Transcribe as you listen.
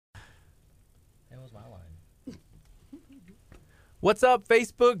What's up,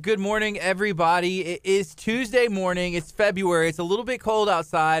 Facebook? Good morning, everybody. It is Tuesday morning. It's February. It's a little bit cold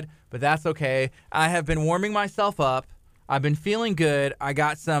outside, but that's okay. I have been warming myself up. I've been feeling good. I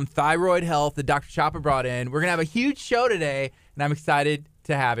got some thyroid health that Dr. Chopper brought in. We're going to have a huge show today, and I'm excited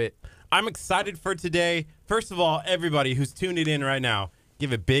to have it. I'm excited for today. First of all, everybody who's tuning in right now,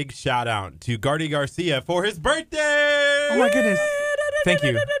 give a big shout out to Gardy Garcia for his birthday. Oh, my goodness. Thank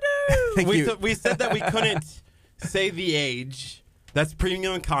you. Thank you. We said that we couldn't say the age. That's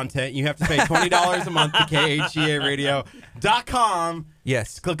premium content. You have to pay $20 a month to KHEARadio.com.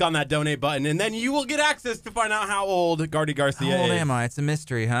 Yes. Click on that donate button, and then you will get access to find out how old Gardy Garcia is. How old am I? It's a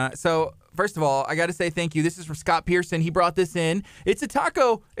mystery, huh? So, first of all, I got to say thank you. This is from Scott Pearson. He brought this in. It's a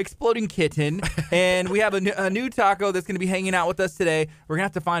taco exploding kitten, and we have a new taco that's going to be hanging out with us today. We're going to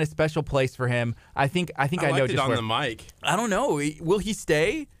have to find a special place for him. I think I know just on where. The mic. I don't know. Will he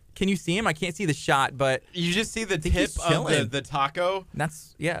stay? Can you see him? I can't see the shot, but you just see the tip of the taco.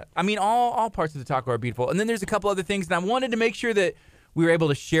 That's, yeah. I mean, all parts of the taco are beautiful. And then there's a couple other things, and I wanted to make sure that we were able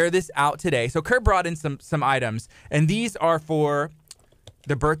to share this out today. So Kurt brought in some items, and these are for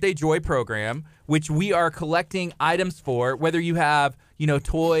the Birthday Joy program, which we are collecting items for, whether you have,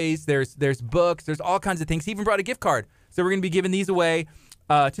 toys, there's books, there's all kinds of things. He even brought a gift card. So we're going to be giving these away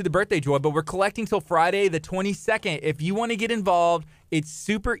to the Birthday Joy, but we're collecting till Friday the 22nd. If you want to get involved, it's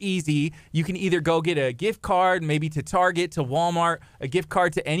super easy. You can either go get a gift card, maybe to Target, to Walmart, a gift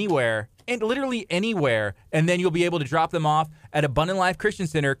card to anywhere, and literally anywhere, and then you'll be able to drop them off at Abundant Life Christian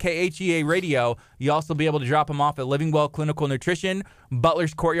Center, KHEA Radio. You'll also be able to drop them off at Living Well Clinical Nutrition,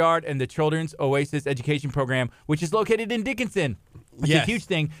 Butler's Courtyard, and the Children's Oasis Education Program, which is located in Dickinson. It's a huge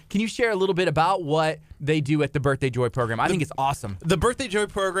thing. Can you share a little bit about what they do at the Birthday Joy program? I think it's awesome. The Birthday Joy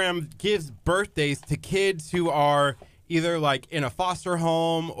program gives birthdays to kids who are either like in a foster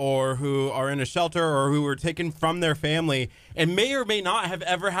home or who are in a shelter or who were taken from their family and may or may not have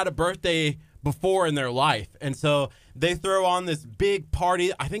ever had a birthday before in their life. And so they throw on this big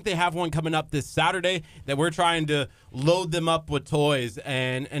party. I think they have one coming up this Saturday that we're trying to load them up with toys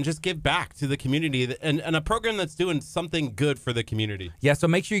and just give back to the community and a program that's doing something good for the community. Yeah, so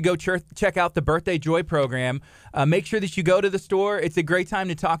make sure you go check out the Birthday Joy program. Make sure that you go to the store. It's a great time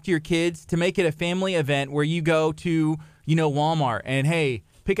to talk to your kids, to make it a family event where you go to, Walmart and, hey,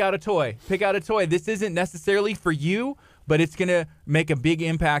 pick out a toy. Pick out a toy. This isn't necessarily for you, but it's going to make a big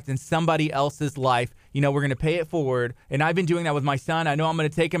impact in somebody else's life. We're going to pay it forward. And I've been doing that with my son. I know I'm going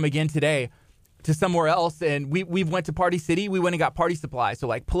to take him again today to somewhere else. And we went to Party City. We went and got party supplies. So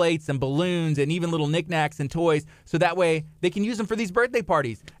like plates and balloons and even little knickknacks and toys. So that way they can use them for these birthday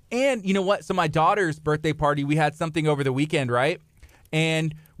parties. And you know what? So my daughter's birthday party, we had something over the weekend, right?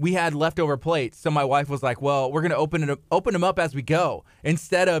 And we had leftover plates. So my wife was like, well, we're going to open them up as we go.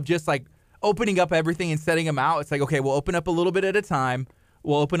 Instead of just like opening up everything and setting them out, it's like, okay, we'll open up a little bit at a time.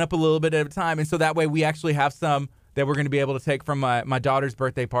 And so that way we actually have some that we're going to be able to take from my daughter's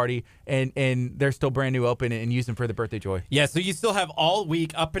birthday party, and they're still brand new open and use them for the Birthday Joy. Yeah, so you still have all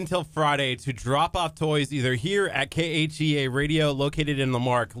week up until Friday to drop off toys either here at KHEA Radio located in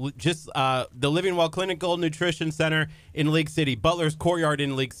Lamarck, just the Living Well Clinical Nutrition Center in League City, Butler's Courtyard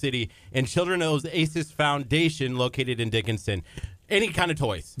in League City, and Children's Oasis Foundation located in Dickinson. Any kind of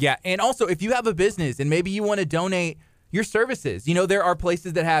toys. Yeah, and also if you have a business and maybe you want to donate your services. There are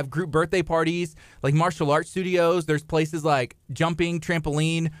places that have group birthday parties, like martial arts studios. There's places like jumping,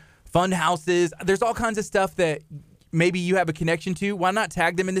 trampoline, fun houses. There's all kinds of stuff that maybe you have a connection to. Why not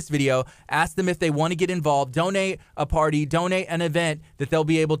tag them in this video? Ask them if they want to get involved. Donate a party, donate an event that they'll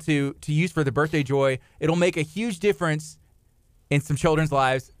be able to use for the Birthday Joy. It'll make a huge difference in some children's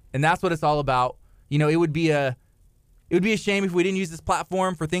lives, and that's what it's all about. It would be a shame if we didn't use this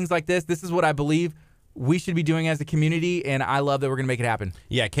platform for things like this. This is what I believe we should be doing as a community, and I love that we're going to make it happen.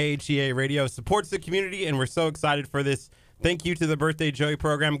 Yeah, KHEA Radio supports the community, and we're so excited for this. Thank you to the Birthday Joy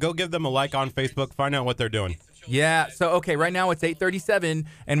program. Go give them a like on Facebook. Find out what they're doing. Yeah, so, okay, right now it's 8:37,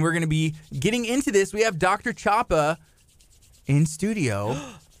 and we're going to be getting into this. We have Dr. Choppa in studio,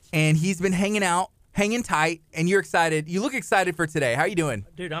 and he's been hanging tight, and you're excited. You look excited for today. How are you doing?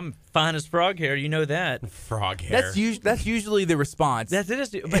 Dude, I'm fine as frog hair. You know that. Frog hair. That's usually the response. But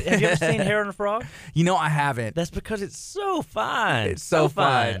have you ever seen hair on a frog? I haven't. That's because it's so fine. It's so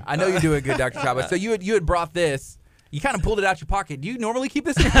fine. I know you're doing good, Dr. Choppa. So you had brought this. You kind of pulled it out your pocket. Do you normally keep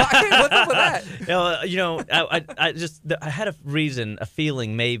this in your pocket? What's up with that? I had a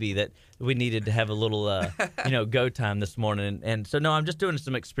feeling maybe that we needed to have a little, go time this morning. And so, no, I'm just doing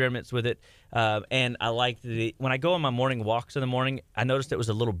some experiments with it. And I like when I go on my morning walks in the morning, I noticed it was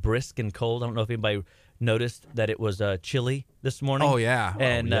a little brisk and cold. I don't know if anybody noticed that it was chilly this morning. Oh, yeah.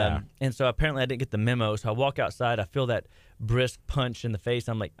 And so apparently I didn't get the memo. So I walk outside. I feel that brisk punch in the face.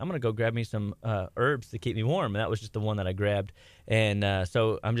 I'm like, I'm gonna go grab me some herbs to keep me warm, and that was just the one that I grabbed. And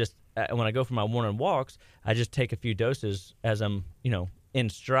so I'm just when I go for my morning walks, I just take a few doses as I'm in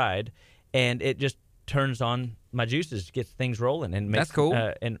stride, and it just turns on my juices, gets things rolling, and makes That's cool.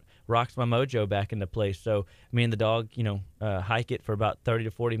 And rocks my mojo back into place. So me and the dog, hike it for about 30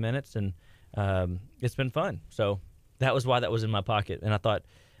 to 40 minutes, and it's been fun. So that was why that was in my pocket, and I thought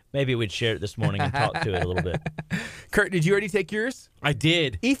maybe we'd share it this morning and talk to it a little bit. Kurt, did you already take yours? I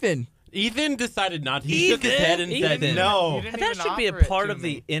did. Ethan Decided not to. He shook his head and said no. You didn't That even should be a offer it part to of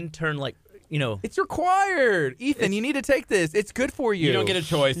me. the intern, it's required. Ethan, you need to take this. It's good for you. You don't get a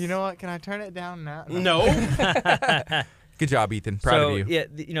choice. You know what? Can I turn it down now? No. Good job, Ethan. Proud of you.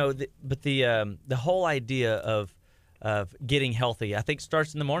 Yeah, but the whole idea of getting healthy, I think,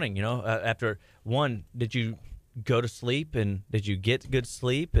 starts in the morning. After one, did you go to sleep, and did you get good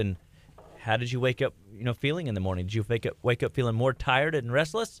sleep, and how did you wake up, feeling in the morning? Did you wake up feeling more tired and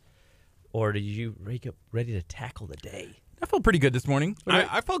restless, or did you wake up ready to tackle the day? I felt pretty good this morning.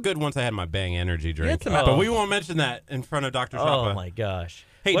 I felt good once I had my Bang energy drink. some- But we won't mention that in front of Dr. Chapa. Oh my gosh!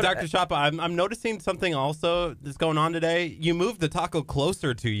 Hey, What- Dr. Chapa, I'm noticing something also that's going on today. You moved the taco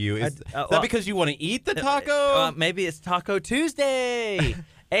closer to you. Is that well- because you want to eat the taco? Maybe it's Taco Tuesday,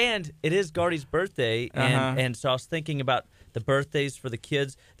 and it is Gardy's birthday, and so I was thinking about the birthdays for the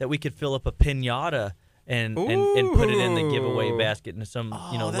kids that we could fill up a piñata and put it in the giveaway basket, and some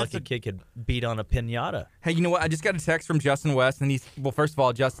lucky kid could beat on a piñata. Hey, you know what? I just got a text from Justin West, and first of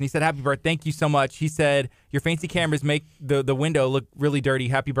all, Justin, he said, happy birthday. Thank you so much. He said, your fancy cameras make the window look really dirty.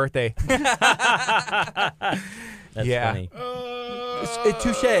 Happy birthday. That's Yeah. funny.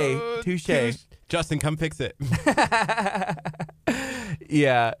 Touche. Justin, come fix it.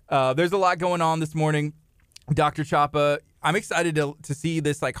 Yeah. There's a lot going on this morning. Dr. Chapa, I'm excited to see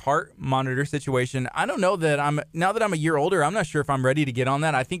this heart monitor situation. I don't know that now that I'm a year older, I'm not sure if I'm ready to get on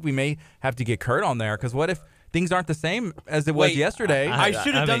that. I think we may have to get Kurt on there, because what if things aren't the same as it was Wait, yesterday? I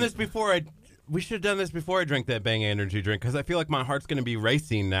should have done mean- this before we should have done this before I drank that Bang energy drink, because I feel like my heart's going to be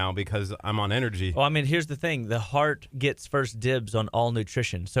racing now because I'm on energy. Well, I mean, here's the thing. The heart gets first dibs on all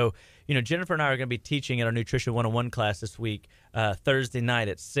nutrition. So, Jennifer and I are going to be teaching at our Nutrition 101 class this week, Thursday night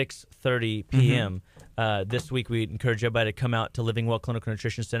at 6:30 p.m. This week, we encourage everybody to come out to Living Well Clinical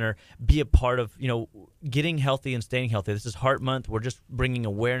Nutrition Center, be a part of, getting healthy and staying healthy. This is Heart Month. We're just bringing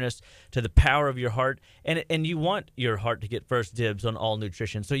awareness to the power of your heart, and you want your heart to get first dibs on all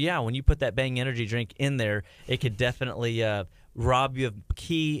nutrition. So, yeah, when you put that Bang energy drink in there, it could definitely rob you of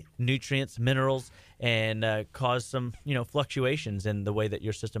key nutrients, minerals, and cause some, fluctuations in the way that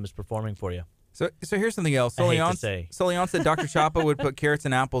your system is performing for you. So here's something else. I hate to say. Solian said Dr. Chapa would put carrots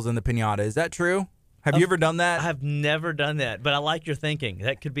and apples in the piñata. Is that true? Have you ever done that? I've never done that, but I like your thinking.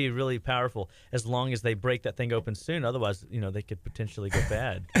 That could be really powerful as long as they break that thing open soon. Otherwise, they could potentially go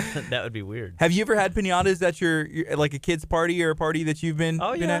bad. That would be weird. Have you ever had piñatas at your like a kid's party or a party that you've been?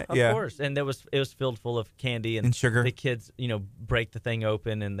 Oh been yeah, at? of course. And it was filled full of candy And sugar. The kids, break the thing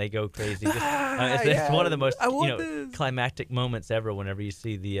open and they go crazy. It's one of the most climactic moments ever. Whenever you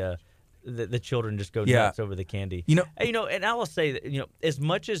see the children just go nuts over the candy. And I will say that as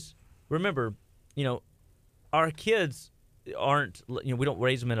much as remember. Our kids aren't, we don't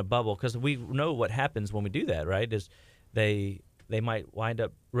raise them in a bubble, because we know what happens when we do that, right? Is they might wind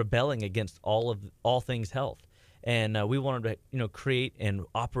up rebelling against all things health. And we wanted to, create and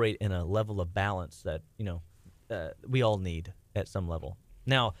operate in a level of balance that, we all need at some level.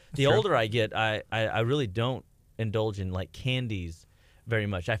 Now, the older I get, I really don't indulge in candies very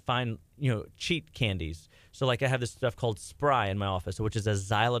much. I find, cheat candies. So I have this stuff called Spry in my office, which is a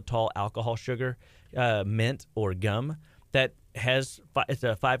xylitol alcohol sugar mint or gum that it's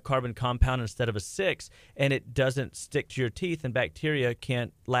a 5-carbon compound instead of a 6, and it doesn't stick to your teeth, and bacteria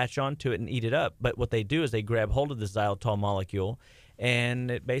can't latch onto it and eat it up. But what they do is they grab hold of the xylitol molecule,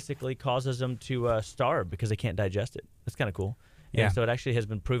 and it basically causes them to starve because they can't digest it. That's kind of cool. Yeah. And so it actually has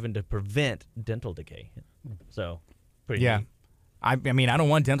been proven to prevent dental decay. So pretty neat. I mean, I don't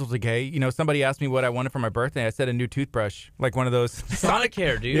want dental decay. Somebody asked me what I wanted for my birthday. I said a new toothbrush, like one of those.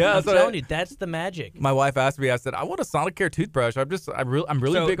 Sonicare, dude. Yeah, I'm that's what telling you, that's the magic. My wife asked me. I said I want a Sonicare toothbrush. I'm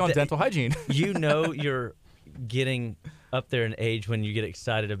really So big on dental hygiene. You're getting up there in age when you get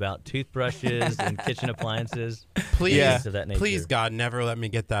excited about toothbrushes and kitchen appliances. Please, things of that nature. please, God, never let me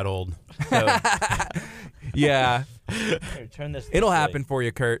get that old. So, Yeah, here, turn this. it'll way. happen for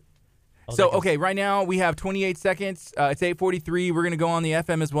you, Kurt. Okay, right now we have 28 seconds. It's 8:43. We're going to go on the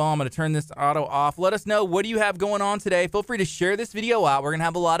FM as well. I'm going to turn this auto off. Let us know, what do you have going on today? Feel free to share this video out. We're going to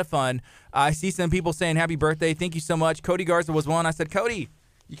have a lot of fun. I see some people saying happy birthday. Thank you so much. Cody Garza was one. I said, Cody,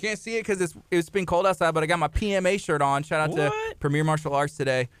 you can't see it because it's been cold outside, but I got my PMA shirt on. Shout out to Premier Martial Arts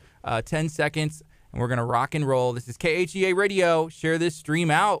today. 10 seconds, and we're going to rock and roll. This is KHEA Radio. Share this stream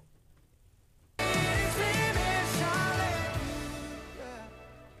out.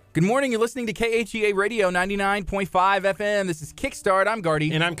 Good morning. You're listening to KHEA Radio 99.5 FM. This is Kickstart. I'm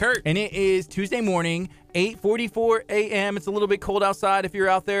Gardy. And I'm Kurt. And it is Tuesday morning, 8:44 a.m. It's a little bit cold outside. If you're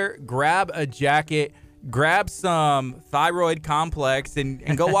out there, grab a jacket, grab some thyroid complex,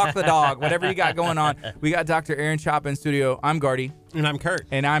 and go walk the dog, whatever you got going on. We got Dr. Aaron Chapa in studio. I'm Gardy. And I'm Kurt.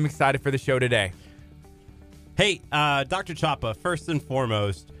 And I'm excited for the show today. Hey, Dr. Chapa, first and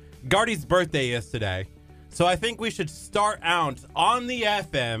foremost, Gardy's birthday is today. So I think we should start out on the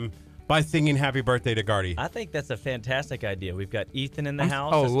FM by singing happy birthday to Gardy. I think that's a fantastic idea. We've got Ethan in the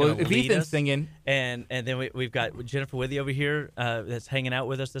house. Oh, well, if Ethan's singing. And then we've got Jennifer Withy over here that's hanging out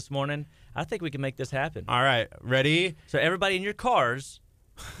with us this morning. I think we can make this happen. All right, ready? So everybody in your cars,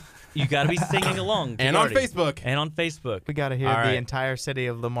 you got to be singing along. And Gardy. on Facebook. And on Facebook. We got to hear the entire city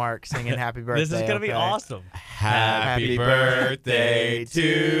of Lamarck singing happy birthday. This is going to be awesome. Happy birthday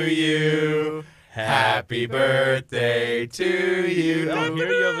to you. Happy birthday to you. I hear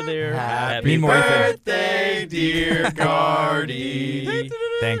you over there. Happy birthday, dear Gardy.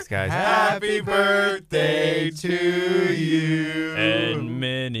 Thanks, guys. Happy birthday to you. And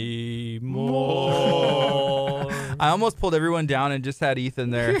many more. I almost pulled everyone down and just had Ethan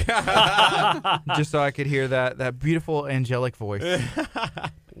there. Just so I could hear that beautiful angelic voice.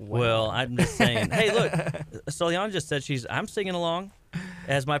 Well, I'm just saying. Hey, look, Soliana just said I'm singing along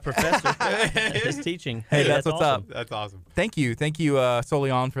as my professor is teaching. Hey, that's what's awesome. up. That's awesome. Thank you,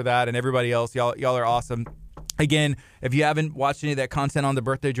 Solion, for that, and everybody else. Y'all are awesome. Again, if you haven't watched any of that content on the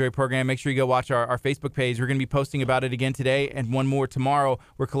Birthday Joy program, make sure you go watch our Facebook page. We're going to be posting about it again today and one more tomorrow.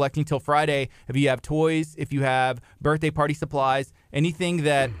 We're collecting till Friday. If you have toys, if you have birthday party supplies, anything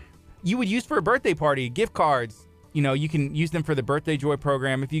that you would use for a birthday party, gift cards, you can use them for the Birthday Joy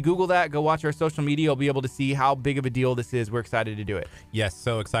program. If you Google that, go watch our social media. You'll be able to see how big of a deal this is. We're excited to do it. Yes,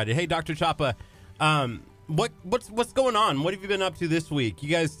 so excited. Hey, Dr. Chapa, what's going on? What have you been up to this week? You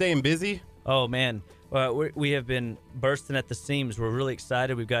guys staying busy? Oh, man. We have been bursting at the seams. We're really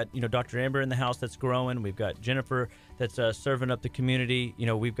excited. We've got, Dr. Amber in the house that's growing. We've got Jennifer that's serving up the community.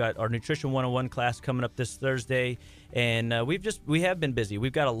 We've got our Nutrition 101 class coming up this Thursday. And we have been busy.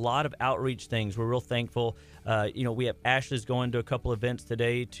 We've got a lot of outreach things. We're real thankful. We have Ashley's going to a couple events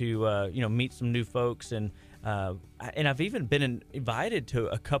today to, meet some new folks. And I've even been invited to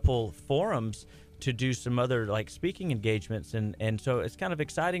a couple forums to do some other speaking engagements. And so it's kind of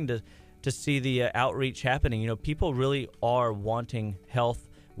exciting to see the outreach happening. People really are wanting health,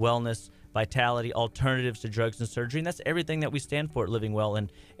 wellness, vitality, alternatives to drugs and surgery, and that's everything that we stand for at Living Well.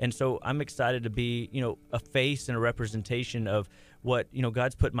 And so I'm excited to be, a face and a representation of what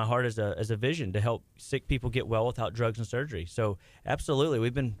God's put in my heart as a vision to help sick people get well without drugs and surgery. So absolutely,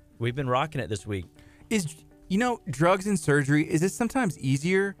 we've been rocking it this week. Is drugs and surgery, is it sometimes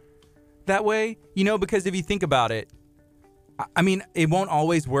easier that way? Because if you think about it, I mean, it won't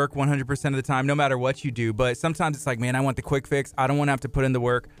always work 100% of the time, no matter what you do. But sometimes it's like, man, I want the quick fix. I don't want to have to put in the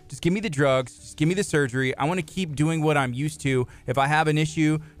work. Just give me the drugs. Just give me the surgery. I want to keep doing what I'm used to. If I have an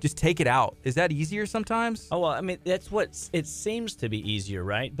issue, just take it out. Is that easier sometimes? Oh, well, I mean, that's what it seems to be easier,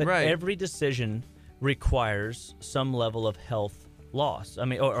 right? But every decision requires some level of health loss. I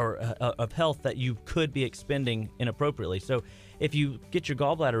mean, or of health that you could be expending inappropriately. So if you get your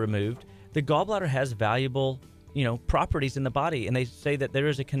gallbladder removed, the gallbladder has valuable properties in the body, and they say that there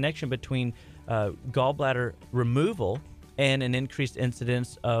is a connection between gallbladder removal and an increased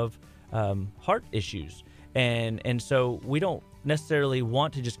incidence of heart issues. And so we don't necessarily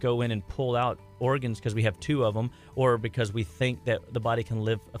want to just go in and pull out organs because we have two of them, or because we think that the body can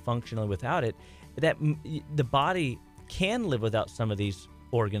live functionally without it. That the body can live without some of these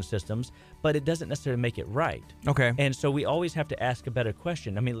organ systems, but it doesn't necessarily make it right. Okay. And so we always have to ask a better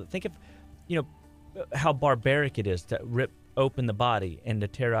question. I mean, think of, how barbaric it is to rip open the body and to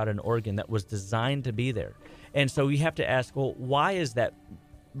tear out an organ that was designed to be there. And so you have to ask, well, why is that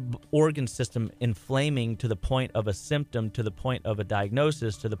organ system inflaming to the point of a symptom, to the point of a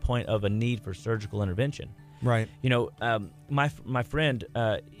diagnosis, to the point of a need for surgical intervention? Right. My friend,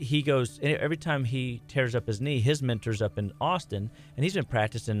 he goes, every time he tears up his knee, his mentor's up in Austin, and he's been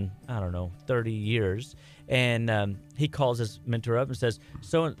practicing, 30 years. And he calls his mentor up and says,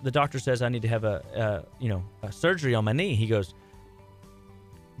 so the doctor says I need to have a surgery on my knee. He goes,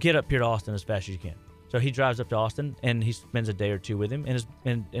 get up here to Austin as fast as you can. So he drives up to Austin, and he spends a day or two with him,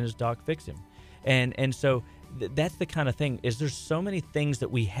 and his doc fixed him. And so that's the kind of thing, is there's so many things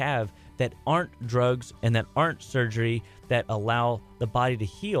that we have that aren't drugs and that aren't surgery that allow the body to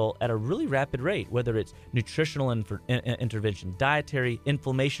heal at a really rapid rate, whether it's nutritional intervention, dietary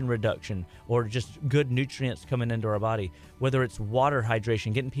inflammation reduction, or just good nutrients coming into our body, whether it's water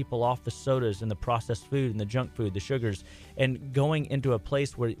hydration, getting people off the sodas and the processed food and the junk food, the sugars, and going into a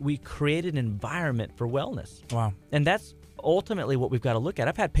place where we create an environment for wellness. Wow. And that's ultimately what we've got to look at.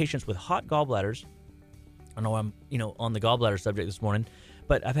 I've had patients with hot gallbladders. I know I'm, on the gallbladder subject this morning,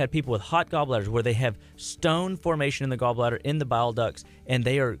 but I've had people with hot gallbladders where they have stone formation in the gallbladder, in the bile ducts, and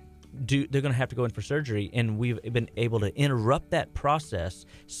they're going to have to go in for surgery. And we've been able to interrupt that process,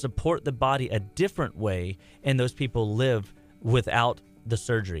 support the body a different way, and those people live without the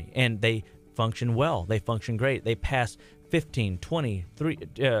surgery. And they function well. They function great. They pass 15, 20,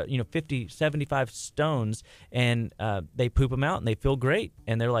 50, 75 stones, and they poop them out, and they feel great.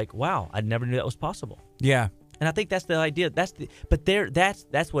 And they're like, wow, I never knew that was possible. Yeah. And I think that's the idea. That's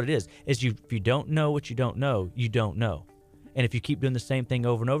what it is. If you don't know what you don't know, you don't know. And if you keep doing the same thing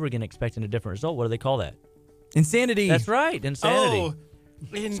over and over again, expecting a different result, what do they call that? Insanity. That's right, insanity. Oh,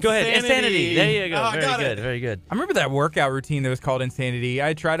 insanity. Go ahead, insanity. There you go. Very good. I remember that workout routine that was called Insanity.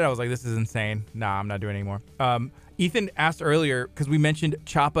 I tried it. I was like, this is insane. Nah, I'm not doing it anymore. Ethan asked earlier, because we mentioned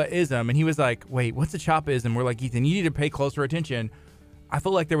Choppa-ism, and he was like, wait, what's a Choppa-ism? We're like, Ethan, you need to pay closer attention. I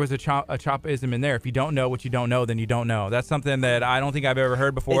feel like there was a Choppa-ism in there. If you don't know what you don't know, then you don't know. That's something that I don't think I've ever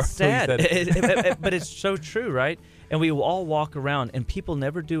heard before. It's sad, but it's so true, right? And we will all walk around, and people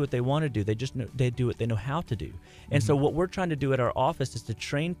never do what they want to do. They just they do what they know how to do. And so what we're trying to do at our office is to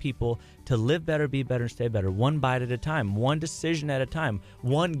train people to live better, be better, and stay better, one bite at a time, one decision at a time,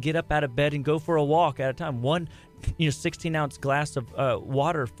 one get up out of bed and go for a walk at a time, one 16-ounce glass of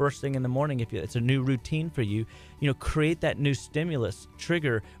water first thing in the morning. If it's a new routine for you, create that new stimulus,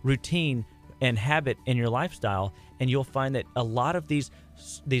 trigger, routine, and habit in your lifestyle, and you'll find that a lot of these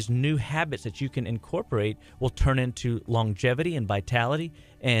new habits that you can incorporate will turn into longevity and vitality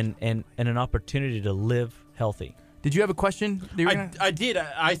and an opportunity to live healthy. Did you have a question? I did.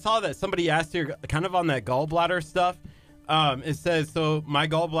 I saw that somebody asked here kind of on that gallbladder stuff. It says, so my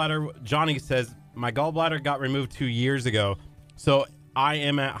gallbladder, Johnny says, my gallbladder got removed 2 years ago, so I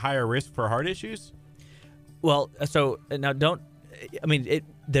am at higher risk for heart issues? Well, so now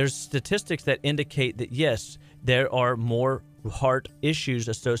there's statistics that indicate that, yes, there are more heart issues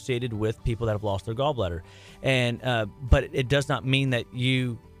associated with people that have lost their gallbladder. And but it does not mean that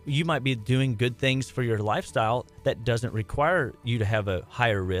you might be doing good things for your lifestyle that doesn't require you to have a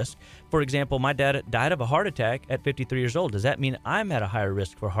higher risk. For example, my dad died of a heart attack at 53 years old. Does that mean I'm at a higher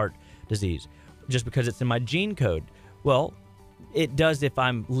risk for heart disease just because it's in my gene code? Well, it does if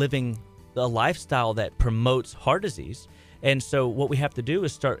I'm living a lifestyle that promotes heart disease. And so what we have to do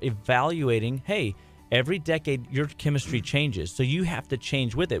is start evaluating, hey, every decade your chemistry changes, so you have to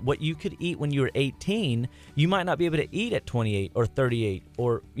change with it. What you could eat when you were 18, you might not be able to eat at 28 or 38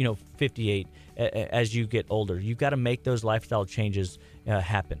 or 58 as you get older. You've got to make those lifestyle changes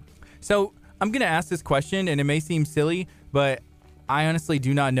happen. So I'm going to ask this question, and it may seem silly, but I honestly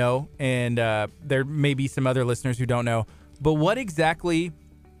do not know, and there may be some other listeners who don't know, but what exactly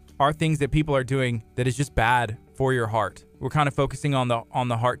are things that people are doing that is just bad for your heart? We're kind of focusing on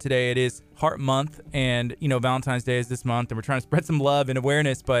the heart today. It is Heart Month, and Valentine's Day is this month, and we're trying to spread some love and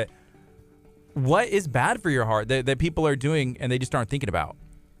awareness. But what is bad for your heart that people are doing and they just aren't thinking about?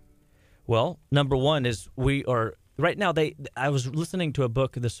 Well, number one is we are right now. I was listening to a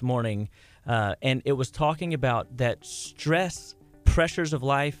book this morning, and it was talking about that stress pressures of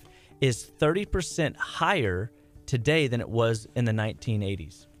life is 30% higher today than it was in the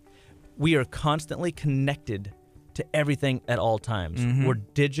 1980s. We are constantly connected to everything at all times. Mm-hmm. We're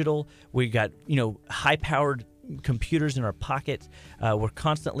digital. We got, high-powered computers in our pockets. We're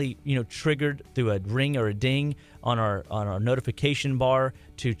constantly, triggered through a ring or a ding on our notification bar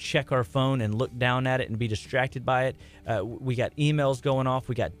to check our phone and look down at it and be distracted by it. We got emails going off.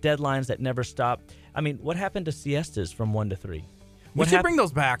 We got deadlines that never stop. I mean, what happened to siestas from 1 to 3? We should bring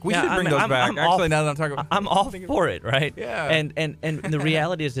those back. We should bring those back. Actually, now that I'm talking about, I'm all for it, right? Yeah. And the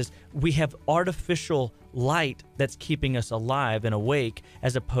reality is this: we have artificial light that's keeping us alive and awake,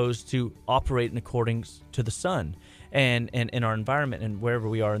 as opposed to operating according to the sun and in our environment and wherever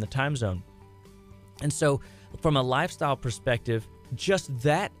we are in the time zone. And so, from a lifestyle perspective, just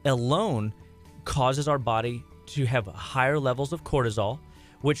that alone causes our body to have higher levels of cortisol,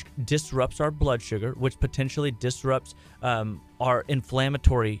 which disrupts our blood sugar, which potentially disrupts our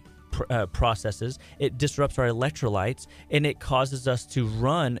inflammatory processes. It disrupts our electrolytes, and it causes us to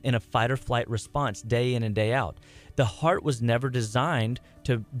run in a fight or flight response day in and day out. The heart was never designed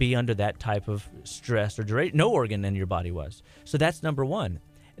to be under that type of stress or duration. No organ in your body was. So that's number one.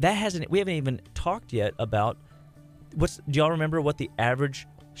 We haven't even talked yet about do y'all remember what the average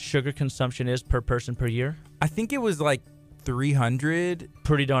sugar consumption is per person per year? I think it was like 300.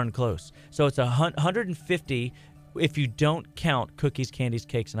 Pretty darn close. So it's 150 if you don't count cookies, candies,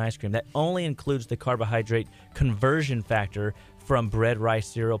 cakes, and ice cream. That only includes the carbohydrate conversion factor from bread, rice,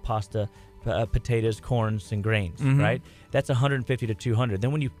 cereal, pasta, potatoes, corns, and grains, right? That's 150 to 200.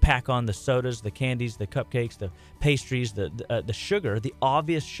 Then when you pack on the sodas, the candies, the cupcakes, the pastries, the sugar, the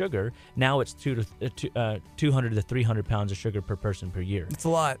obvious sugar, now it's 200 to 300 pounds of sugar per person per year. It's a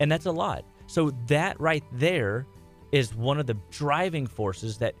lot. And that's a lot. So that right there is one of the driving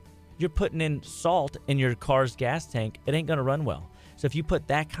forces that you're putting in salt in your car's gas tank. It ain't going to run well. So if you put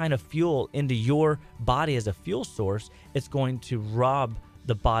that kind of fuel into your body as a fuel source, it's going to rob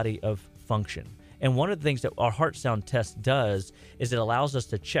the body of function. And one of the things that our heart sound test does is it allows us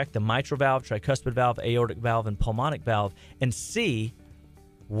to check the mitral valve, tricuspid valve, aortic valve, and pulmonic valve and see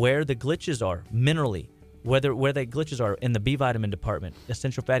where the glitches are minerally, where the glitches are in the B vitamin department,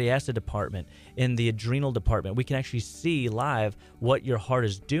 essential fatty acid department, in the adrenal department. We can actually see live what your heart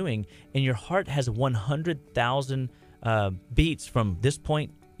is doing, and your heart has 100,000 beats from this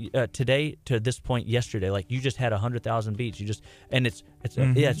point today to this point yesterday. Like you just had 100,000 beats. Yeah,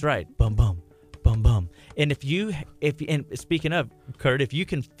 it's right. Bum bum, bum bum. And and speaking of, Kurt, if you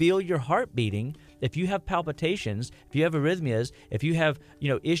can feel your heart beating, if you have palpitations, if you have arrhythmias, if you have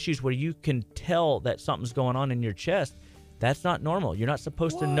issues where you can tell that something's going on in your chest, that's not normal. You're not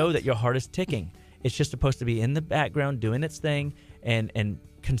supposed to know that your heart is ticking. It's just supposed to be in the background doing its thing and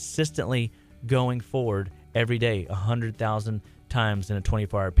consistently going forward every day, 100,000 times in a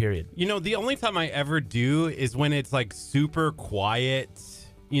 24-hour period. The only time I ever do is when it's like super quiet.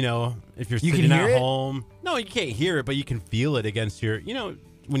 If you're sitting at home. No, you can't hear it, but you can feel it against your,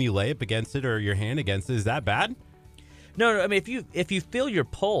 when you lay up against it or your hand against it. Is that bad? No. I mean, if you feel your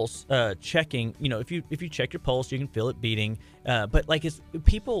pulse checking, if you check your pulse, you can feel it beating. But like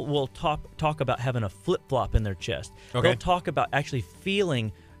people will talk about having a flip flop in their chest. Okay. They'll talk about actually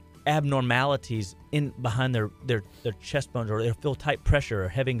feeling abnormalities behind their chest bones, or they'll feel tight pressure or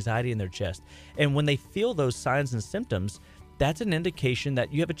heavy anxiety in their chest. And when they feel those signs and symptoms, that's an indication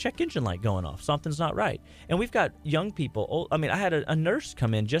that you have a check engine light going off. Something's not right. And we've got young people. I mean, I had a nurse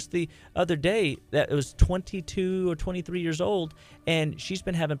come in just the other day that was 22 or 23 years old, and she's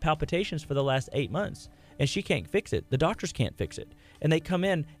been having palpitations for the last 8 months, and she can't fix it. The doctors can't fix it. And they come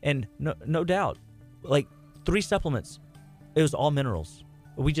in, and no doubt, like 3 supplements. It was all minerals.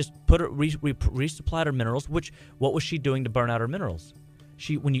 We just we resupplied her minerals. What was she doing to burn out her minerals?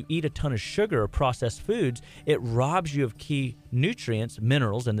 When you eat a ton of sugar or processed foods, it robs you of key nutrients,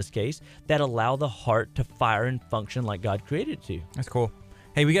 minerals in this case, that allow the heart to fire and function like God created it to. That's cool.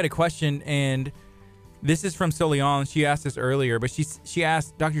 Hey, we got a question, and this is from Solion. She asked this earlier, but she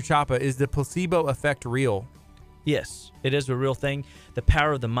asked, Dr. Chapa, is the placebo effect real? Yes, it is a real thing. The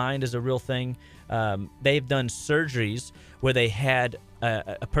power of the mind is a real thing. They've done surgeries where they had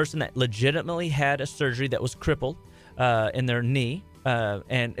a person that legitimately had a surgery that was crippled in their knee.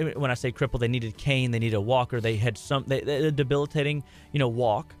 And when I say crippled, they needed a cane, they needed a walker, they had a debilitating,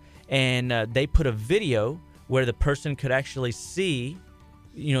 walk. And they put a video where the person could actually see,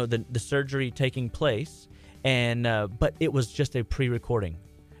 the surgery taking place. And but it was just a pre-recording.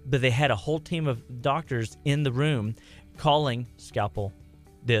 But they had a whole team of doctors in the room calling scalpel,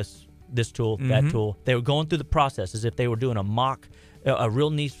 this tool, that tool. They were going through the process as if they were doing a real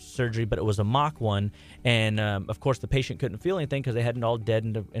knee surgery, but it was a mock one. And of course, the patient couldn't feel anything because they hadn't all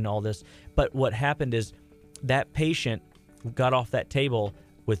deadened and all this. But what happened is that patient got off that table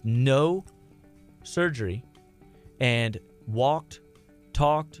with no surgery and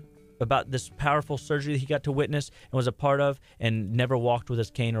talked about this powerful surgery that he got to witness and was a part of, and never walked with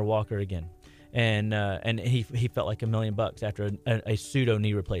his cane or walker again. And he felt like $1 million after a pseudo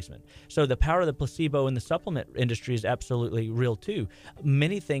knee replacement. So the power of the placebo in the supplement industry is absolutely real too.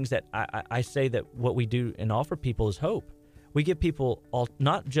 Many things that I say that what we do and offer people is hope. We give people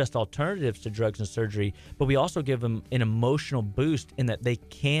not just alternatives to drugs and surgery, but we also give them an emotional boost in that they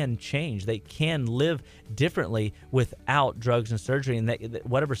can change. They can live differently without drugs and surgery, and that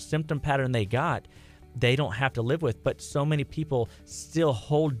whatever symptom pattern they got, they don't have to live with. But so many people still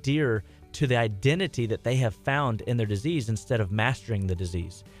hold dear to the identity that they have found in their disease instead of mastering the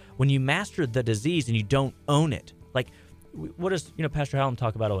disease. When you master the disease and you don't own it, like what does Pastor Hallam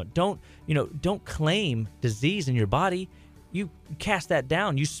talk about? Don't claim disease in your body. you cast that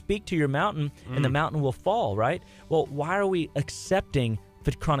down. You speak to your mountain, and the mountain will fall, right? Well, why are we accepting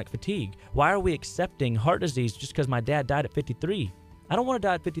chronic fatigue? Why are we accepting heart disease just because my dad died at 53? I don't want to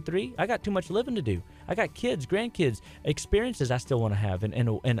die at 53. I got too much living to do. I got kids, grandkids, experiences I still want to have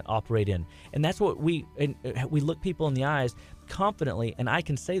and operate in. And that's what we look people in the eyes confidently, and I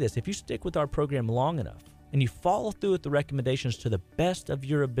can say this. If you stick with our program long enough and you follow through with the recommendations to the best of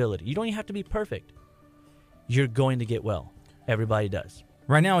your ability, you don't even have to be perfect. You're going to get well. Everybody does.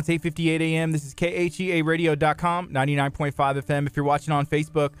 Right now, it's 8:58 a.m. This is KHEARadio.com, 99.5 FM. If you're watching on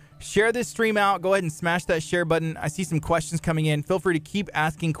Facebook, share this stream out. Go ahead and smash that share button. I see some questions coming in. Feel free to keep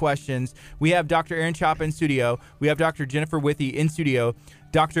asking questions. We have Dr. Aaron Chapa in studio. We have Dr. Jennifer Withy in studio.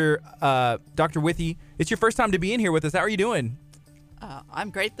 Dr. Withy, it's your first time to be in here with us. How are you doing? I'm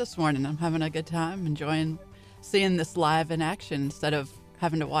great this morning. I'm having a good time, enjoying seeing this live in action instead of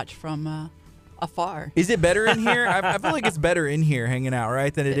having to watch from afar. Is it better in here? I feel like it's better in here hanging out,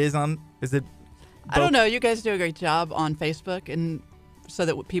 right, than it is on. Is it? I don't know. You guys do a great job on Facebook, and so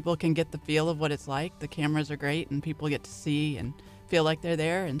that people can get the feel of what it's like. The cameras are great, and people get to see and feel like they're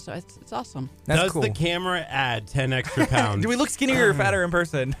there, and so it's awesome. Does cool. the camera add 10 extra pounds? Do we look skinnier or fatter in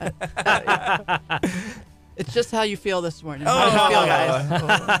person? It's just how you feel this morning. How do you feel, guys?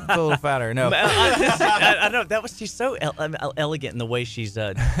 A little fatter. No. I don't know. She's so elegant in the way she's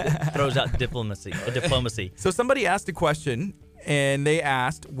throws out diplomacy. So somebody asked a question, and they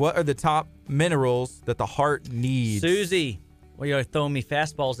asked, what are the top minerals that the heart needs? Susie. Well, you're throwing me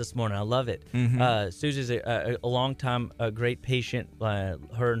fastballs this morning. I love it. Mm-hmm. Susie's a long-time great patient.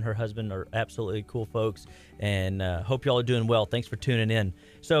 Her and her husband are absolutely cool folks, and hope you all are doing well. Thanks for tuning in.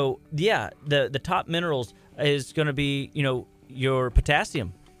 So, yeah, the top minerals is going to be, your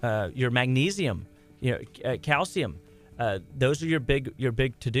potassium, your magnesium, calcium. Those are your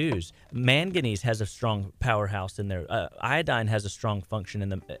big to-dos. Manganese has a strong powerhouse in there. Iodine has a strong function in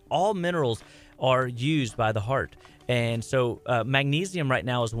them. All minerals are used by the heart. And so magnesium right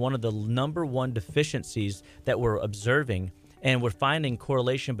now is one of the number one deficiencies that we're observing. And we're finding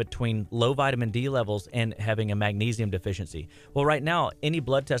correlation between low vitamin D levels and having a magnesium deficiency. Well, right now, any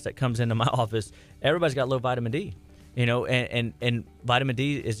blood test that comes into my office, everybody's got low vitamin D. And vitamin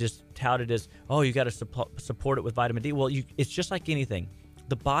D is just touted as, you got to support it with vitamin D. Well, it's just like anything.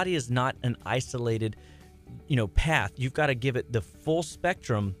 The body is not an isolated, path. You've got to give it the full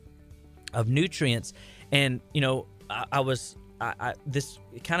spectrum of nutrients. And, this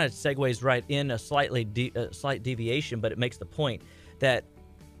kind of segues right in a slight deviation, but it makes the point that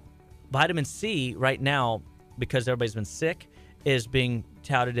vitamin C right now, because everybody's been sick, is being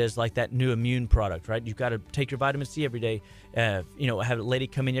touted as like that new immune product, right? You've got to take your vitamin C every day. I had a lady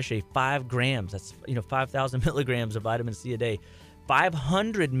come in yesterday, 5 grams. That's 5,000 milligrams of vitamin C a day.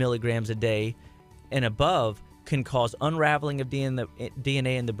 500 milligrams a day and above can cause unraveling of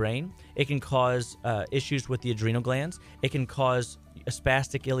DNA in the brain. It can cause issues with the adrenal glands. It can cause a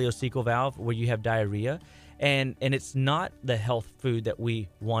spastic ileocecal valve where you have diarrhea. And it's not the health food that we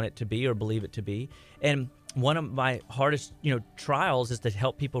want it to be or believe it to be. And one of my hardest, trials is to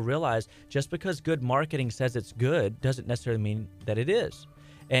help people realize just because good marketing says it's good doesn't necessarily mean that it is.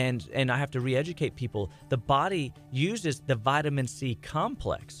 And I have to re-educate people. The body uses the vitamin C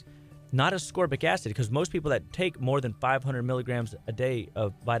complex, not ascorbic acid, because most people that take more than 500 milligrams a day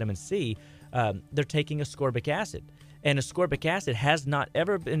of vitamin C, they're taking ascorbic acid. And ascorbic acid has not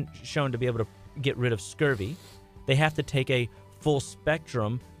ever been shown to be able to get rid of scurvy. They have to take a full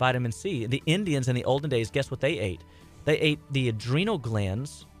spectrum vitamin C. The Indians in the olden days, guess what they ate? They ate the adrenal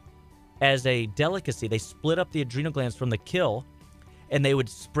glands as a delicacy. They split up the adrenal glands from the kill, and they would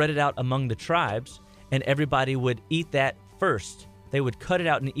spread it out among the tribes, and everybody would eat that first. They would cut it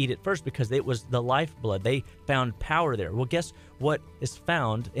out and eat it first because it was the lifeblood. They found power there. Well, guess what is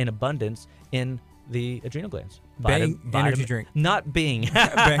found in abundance in the adrenal glands? Bang energy drink. Not Bing.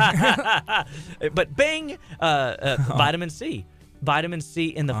 But Bing, vitamin C. Vitamin C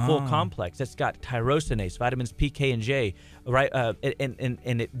in the full complex. It's got tyrosinase, vitamins P, K, and J, right? And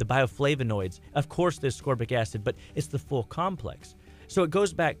the bioflavonoids. Of course, there's ascorbic acid, but it's the full complex. So it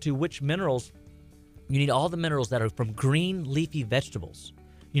goes back to which minerals. You need all the minerals that are from green leafy vegetables.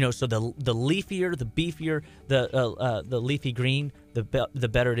 So the leafier, the beefier, the leafy green, the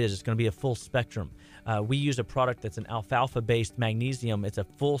better it is. It's going to be a full spectrum. We use a product that's an alfalfa-based magnesium. It's a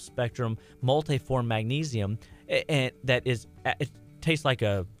full spectrum, multiform magnesium, and it tastes like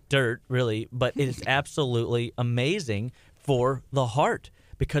a dirt, really, but it is absolutely amazing for the heart,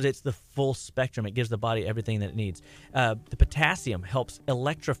 because it's the full spectrum. It gives the body everything that it needs. The potassium helps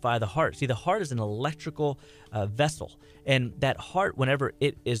electrify the heart. See, the heart is an electrical vessel, and that heart, whenever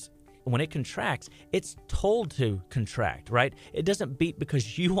it is when it contracts, it's told to contract, right? It doesn't beat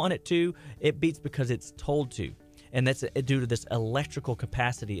because you want it to. It beats because it's told to. And that's due to this electrical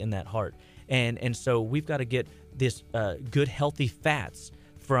capacity in that heart. And so we've got to get this good, healthy fats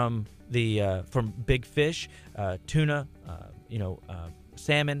from big fish, tuna,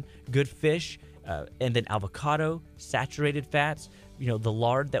 salmon, good fish, and then avocado, saturated fats. The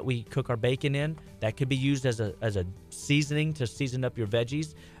lard that we cook our bacon in, that could be used as a seasoning to season up your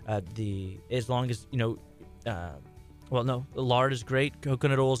veggies. Lard is great,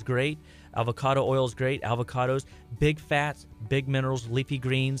 coconut oil is great, avocado oil is great, avocados, big fats, big minerals, leafy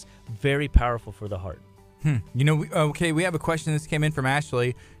greens, very powerful for the heart. We have a question that came in from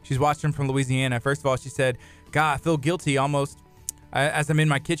Ashley. She's watching from Louisiana. First of all, she said, God, I feel guilty almost as I'm in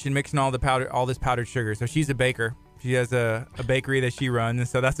my kitchen mixing all this powdered sugar. So she's a baker. She has a bakery that she runs, and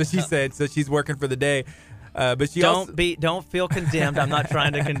so that's what she said. So she's working for the day. But she don't feel condemned. I'm not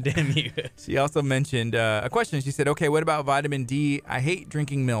trying to condemn you. She also mentioned a question. She said, okay, what about vitamin D? I hate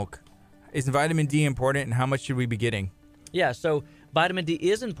drinking milk. Is vitamin D important, and how much should we be getting? Yeah, so vitamin D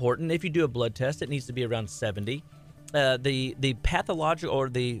is important. If you do a blood test, it needs to be around 70. The pathological or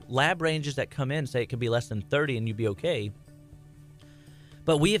the lab ranges that come in say it could be less than 30 and you'd be okay.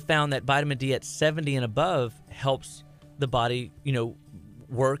 But we have found that vitamin D at 70 and above helps the body,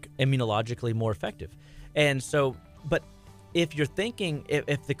 work immunologically more effective. And so, but if you're thinking,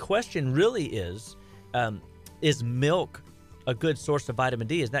 if the question really is milk a good source of vitamin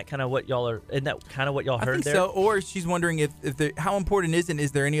D? Isn't that kind of what y'all heard there? I think so. Or she's wondering how important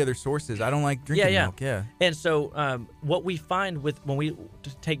is there any other sources? I don't like drinking milk. Yeah. And so what we find when we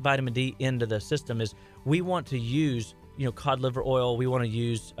take vitamin D into the system is we want to use cod liver oil. We want to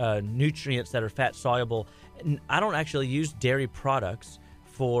use nutrients that are fat soluble. And I don't actually use dairy products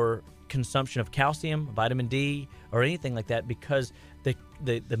for consumption of calcium, vitamin D, or anything like that because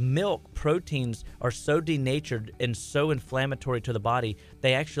the milk proteins are so denatured and so inflammatory to the body.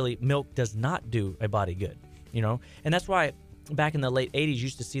 Milk does not do a body good, and that's why back in the late 80s you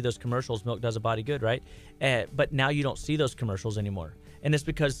used to see those commercials, milk does a body good, right? But now you don't see those commercials anymore. And it's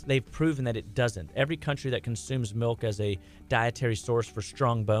because they've proven that it doesn't. Every country that consumes milk as a dietary source for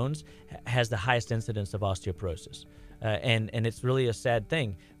strong bones has the highest incidence of osteoporosis. And it's really a sad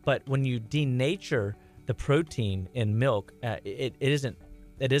thing. But when you denature the protein in milk, it isn't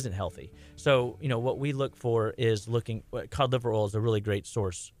healthy. So, what we look for is cod liver oil is a really great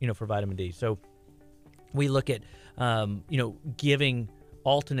source, for vitamin D. So we look at, giving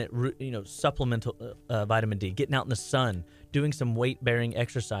alternate, supplemental vitamin D, getting out in the sun, doing some weight-bearing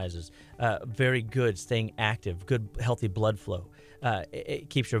exercises, very good, staying active, good, healthy blood flow. It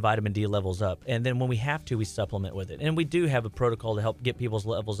keeps your vitamin D levels up. And then when we have to, we supplement with it. And we do have a protocol to help get people's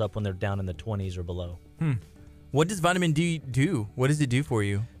levels up when they're down in the 20s or below. What does vitamin D do? What does it do for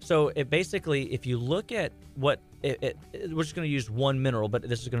you? So it basically, if you look at what we're just going to use one mineral, but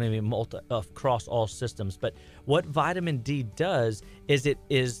this is going to be across all systems. But what vitamin D does is it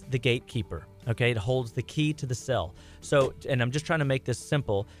is the gatekeeper. Okay, it holds the key to the cell. So, and I'm just trying to make this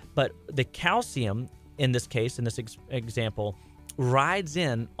simple, but the calcium in this case, in this example, rides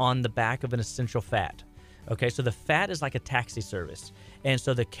in on the back of an essential fat. Okay, so the fat is like a taxi service. And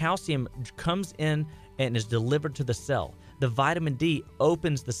so the calcium comes in and is delivered to the cell. The vitamin D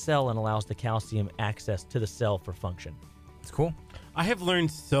opens the cell and allows the calcium access to the cell for function. It's cool. I have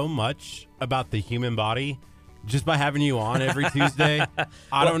learned so much about the human body just by having you on every Tuesday.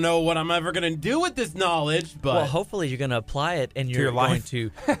 I don't know what I'm ever going to do with this knowledge, but... Well, hopefully you're going to apply it and you're going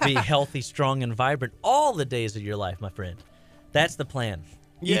to be healthy, strong, and vibrant all the days of your life, my friend. That's the plan.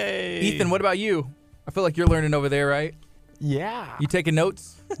 Yay! Ethan, what about you? I feel like you're learning over there, right? Yeah. You taking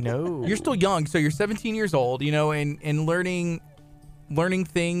notes? No. You're still young, so you're 17 years old, and learning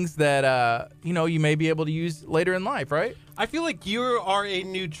things that, you may be able to use later in life, right? I feel like you are a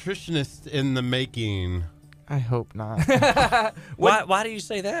nutritionist in the making. I hope not. Why do you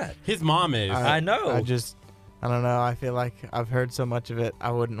say that? His mom is. I know. I don't know. I feel like I've heard so much of it,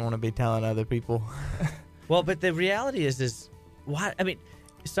 I wouldn't want to be telling other people. Well, but the reality is why? I mean,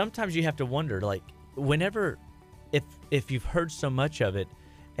 sometimes you have to wonder, like, whenever, if you've heard so much of it,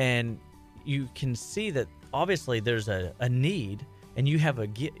 and you can see that obviously there's a need, and you have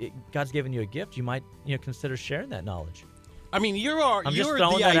God's given you a gift, you might consider sharing that knowledge. I mean, you're the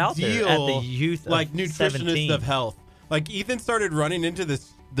ideal at the youth like nutritionist 17. of health. Like Ethan started running into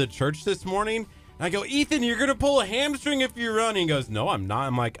the church this morning. And I go, Ethan, you're gonna pull a hamstring if you run. He goes, no, I'm not.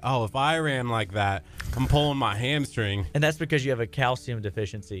 I'm like, oh, if I ran like that, I'm pulling my hamstring. And that's because you have a calcium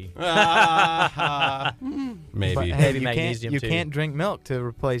deficiency. Maybe. But, maybe magnesium you too. can't drink milk to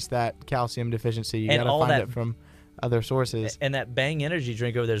replace that calcium deficiency. You gotta find it from other sources. And that Bang energy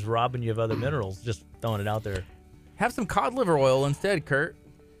drink over there is robbing you of other minerals, just throwing it out there. Have some cod liver oil instead, Kurt.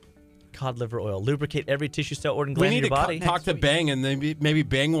 Cod liver oil. Lubricate every tissue, cell, organ, gland in your body. We need to talk to Bang, and then maybe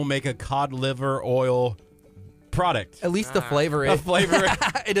Bang will make a cod liver oil product. At least the flavor is.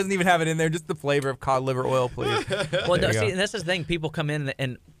 It doesn't even have it in there. Just the flavor of cod liver oil, please. Well, no, see, and that's the thing. People come in,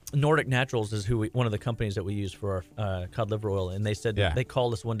 and Nordic Naturals is one of the companies that we use for our cod liver oil, and they said they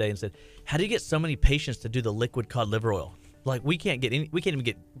called us one day and said, "How do you get so many patients to do the liquid cod liver oil? Like we can't even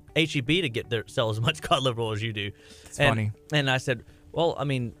get HEB to sell as much cod liver oil as you do." It's funny. And I said, "Well, I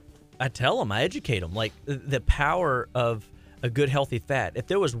mean, I tell them, I educate them, like the power of a good healthy fat. If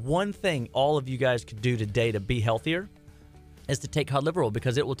there was one thing all of you guys could do today to be healthier, is to take cod liver oil,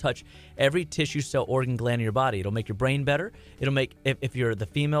 because it will touch every tissue, cell, organ, gland in your body. It'll make your brain better. It'll make, if you're the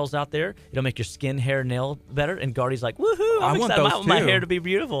females out there, it'll make your skin, hair, nail better." And Gardy's like, "Woohoo! I'm excited. I want my hair to be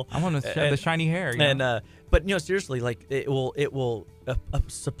beautiful. I want the shiny hair." And but seriously, like it will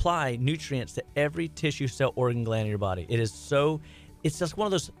supply nutrients to every tissue, cell, organ, gland in your body. It's just one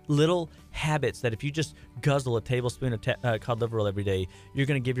of those little habits that if you just guzzle a tablespoon of cod liver oil every day, you're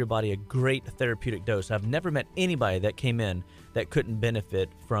going to give your body a great therapeutic dose. I've never met anybody that came in that couldn't benefit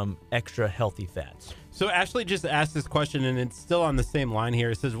from extra healthy fats. So Ashley just asked this question, and it's still on the same line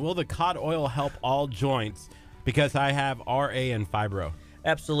here. It says, will the cod oil help all joints because I have RA and fibro?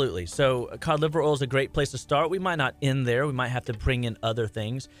 Absolutely. So cod liver oil is a great place to start. We might not end there. We might have to bring in other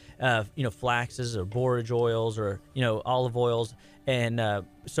things, flaxes or borage oils or, olive oils. And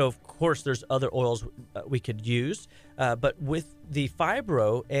so, of course, there's other oils we could use. But with the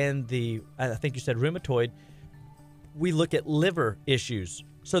fibro and I think you said rheumatoid, we look at liver issues.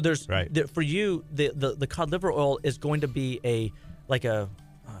 So there's for you, the cod liver oil is going to be a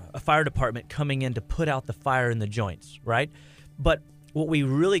fire department coming in to put out the fire in the joints, right? But what we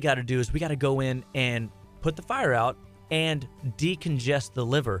really got to do is we got to go in and put the fire out and decongest the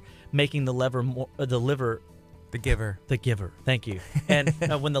liver, making the liver the giver. The giver. Thank you. And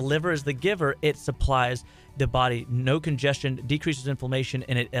when the liver is the giver, it supplies the body no congestion, decreases inflammation,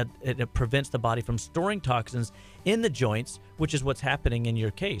 and it prevents the body from storing toxins in the joints, which is what's happening in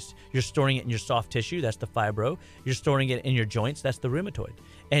your case. You're storing it in your soft tissue, that's the fibro. You're storing it in your joints, that's the rheumatoid.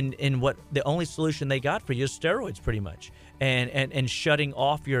 And what the only solution they got for you is steroids, pretty much, and shutting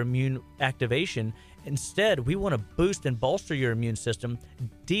off your immune activation. Instead, we want to boost and bolster your immune system,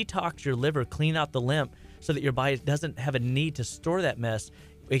 detox your liver, clean out the lymph, so that your body doesn't have a need to store that mess.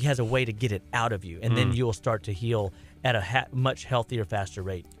 It has a way to get it out of you, and then you'll start to heal at a much healthier, faster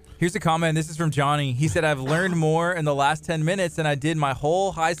rate. Here's a comment. This is from Johnny. He said, "I've learned more in the last 10 minutes than I did my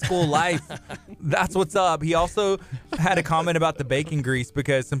whole high school life." That's what's up. He also had a comment about the bacon grease,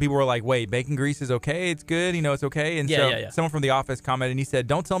 because some people were like, "Wait, bacon grease is okay? It's good? It's okay?" And someone from the office commented, and he said,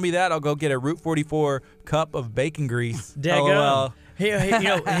 "Don't tell me that. I'll go get a Route 44 cup of bacon grease." LOL.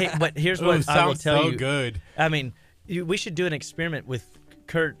 But here's what I will tell you. So good. I mean, we should do an experiment with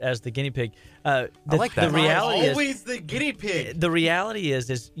Kurt as the guinea pig. I like that. The reality always the guinea pig. The reality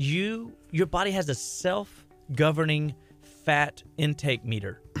is your body has a self-governing fat intake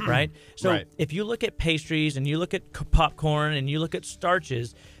meter, right? So if you look at pastries and you look at popcorn and you look at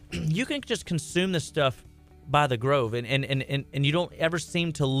starches, you can just consume this stuff by the grove, and you don't ever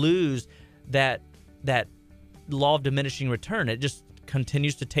seem to lose that law of diminishing return. It just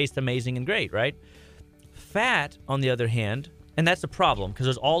continues to taste amazing and great, right? Fat, on the other hand, and that's a problem, because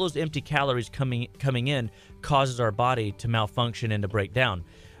there's all those empty calories coming in, causes our body to malfunction and to break down.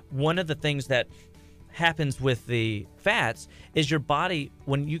 One of the things that happens with the fats is your body,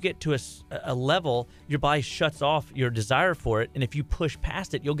 when you get to a level, your body shuts off your desire for it, and if you push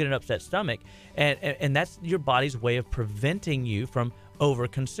past it, you'll get an upset stomach, and that's your body's way of preventing you from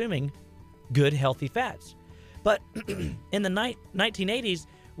over-consuming good, healthy fats. But in the 1980s,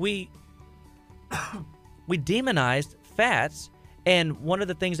 we demonized fats, and one of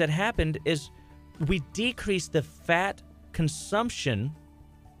the things that happened is we decreased the fat consumption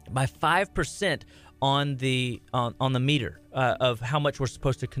by 5% on the meter of how much we're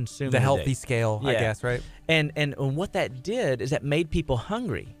supposed to consume. The in a healthy day. scale, I guess, right? And what that did is that made people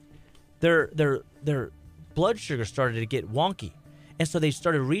hungry. Their blood sugar started to get wonky, and so they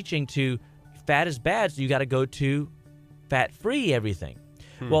started reaching to fat is bad, so you got to go to fat-free everything.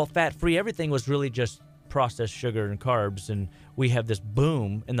 Well, fat-free everything was really just processed sugar and carbs, and we have this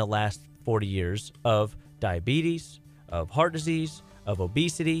boom in the last 40 years of diabetes, of heart disease, of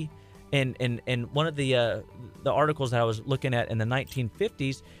obesity, and one of the articles that I was looking at in the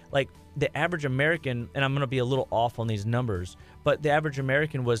 1950s, like the average American, and I'm going to be a little off on these numbers, but the average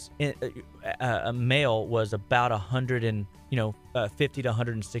American was a male was about 50 to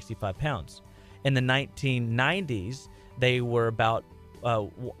 165 pounds. In the 1990s, they were about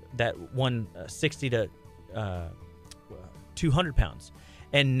that 160 to 200 pounds.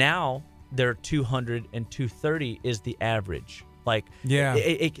 And now they're 200 and 230 is the average. Like,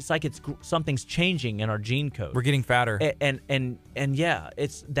 it's like something's changing in our gene code. We're getting fatter. And yeah,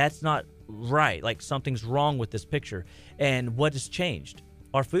 that's not right. Like, something's wrong with this picture. And what has changed?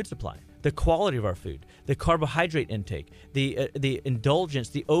 Our food supply, the quality of our food, the carbohydrate intake, the indulgence,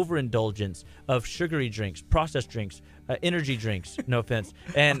 the overindulgence of sugary drinks, processed drinks, energy drinks. No offense.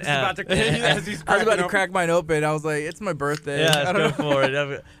 And I was about to crack mine open. I was like, it's my birthday. Yeah, let's go for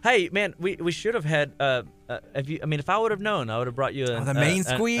it. Hey, man, we should have had. If I would have known, I would have brought you the main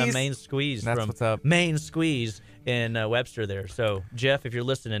squeeze. A main squeeze. That's from what's up. Main Squeeze in Webster there. So Jeff, if you're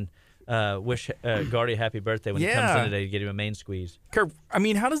listening, wish Gardy a happy birthday when he comes in today to get him a main squeeze. Kurt, I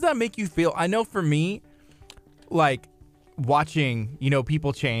mean, how does that make you feel? I know for me, like, watching,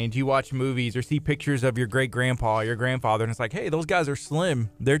 people change. You watch movies or see pictures of your great-grandpa, your grandfather, and it's like, hey, those guys are slim.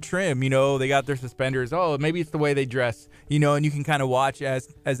 They're trim, they got their suspenders. Oh, maybe it's the way they dress, and you can kind of watch as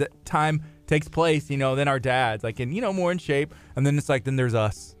time takes place, then our dads, like, and, more in shape. And then it's like, then there's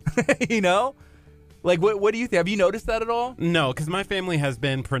us, Like, what do you think? Have you noticed that at all? No, because my family has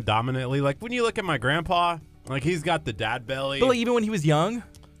been predominantly, like, when you look at my grandpa, like, he's got the dad belly. But, like, even when he was young?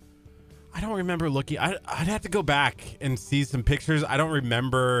 I don't remember looking. I'd have to go back and see some pictures. I don't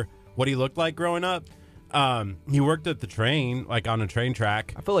remember what he looked like growing up. He worked at the train, like, on a train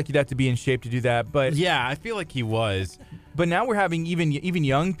track. I feel like you'd have to be in shape to do that, but... Yeah, I feel like he was. But now we're having even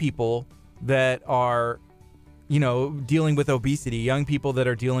young people that are, dealing with obesity, young people that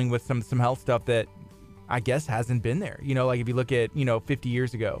are dealing with some health stuff that I guess hasn't been there. Like if you look at, 50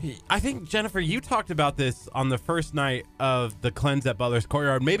 years ago. I think, Jennifer, you talked about this on the first night of the cleanse at Butler's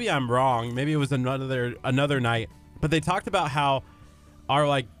Courtyard. Maybe I'm wrong. Maybe it was another night. But they talked about how our,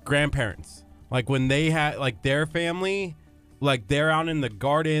 like, grandparents, like, when they had, like, their family, like, they're out in the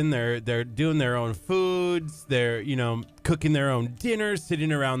garden, they're doing their own foods, they're, cooking their own dinners,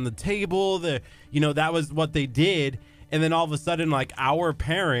 sitting around the table, that was what they did. And then all of a sudden, like, our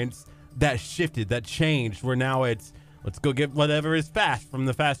parents, that shifted, that changed, where now it's, let's go get whatever is fast from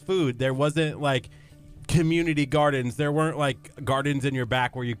the fast food. There wasn't, like, community gardens. There weren't, like, gardens in your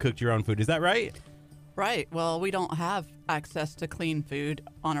back where you cooked your own food. Is that right? Right. Well, we don't have access to clean food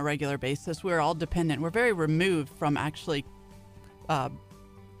on a regular basis. We're all dependent. We're very removed from actually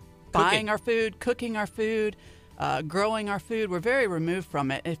buying our food, cooking our food, growing our food. We're very removed from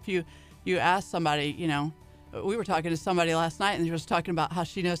it. If you ask somebody, we were talking to somebody last night, and she was talking about how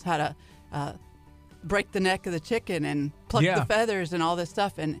she knows how to break the neck of the chicken and pluck the feathers and all this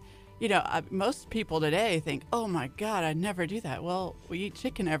stuff. And, most people today think, oh, my God, I'd never do that. Well, we eat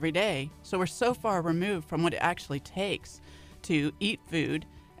chicken every day. So we're so far removed from what it actually takes to eat food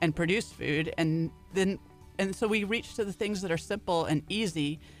and produce food. And so we reach to the things that are simple and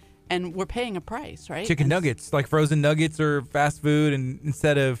easy, and we're paying a price, right? Chicken nuggets, like frozen nuggets or fast food. And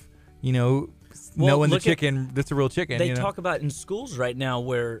instead of, knowing the chicken, that's a real chicken. They talk about in schools right now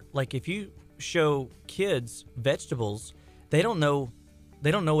where, like, if you show kids vegetables, they don't know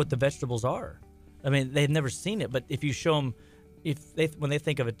what the vegetables are. I mean, they've never seen it. But if you show them, when they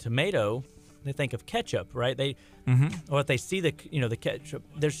think of a tomato, they think of ketchup, right? Or if they see the ketchup,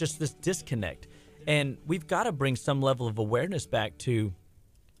 there's just this disconnect, and we've got to bring some level of awareness back to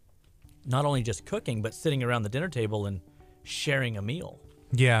not only just cooking, but sitting around the dinner table and sharing a meal.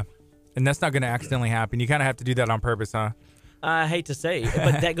 Yeah. And that's not going to accidentally happen. You kind of have to do that on purpose, huh? I hate to say,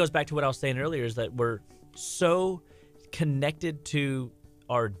 but that goes back to what I was saying earlier, is that we're so connected to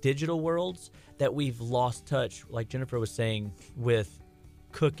our digital worlds that we've lost touch, like Jennifer was saying, with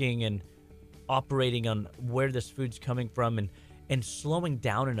cooking and operating on where this food's coming from and slowing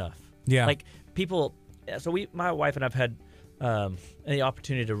down enough. Yeah. Like, people, so my wife and I've had the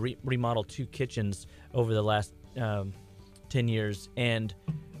opportunity to remodel 2 kitchens over the last 10 years, and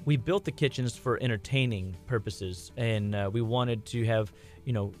we built the kitchens for entertaining purposes, and we wanted to have,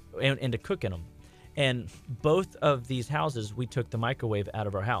 and to cook in them. And both of these houses, we took the microwave out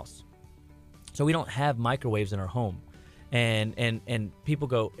of our house. So we don't have microwaves in our home. And people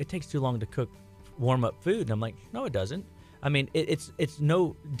go, it takes too long to cook warm up food. And I'm like, no, it doesn't. I mean, it's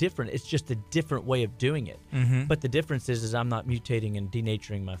no different. It's just a different way of doing it. Mm-hmm. But the difference is I'm not mutating and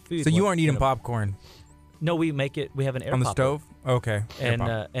denaturing my food. So you aren't eating popcorn? No, we make it. We have an air on the popper. stove. Okay. And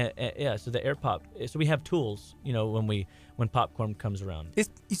yeah, so the air pop. So we have tools, when popcorn comes around.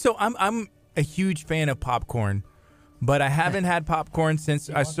 So I'm a huge fan of popcorn, but I haven't had popcorn since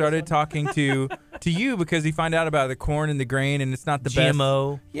I started talking to you, because you find out about the corn and the grain, and it's not the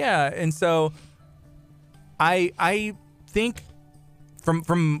GMO. best. Yeah, and so I think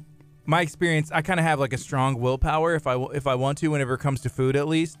from my experience, I kind of have like a strong willpower if I want to, whenever it comes to food at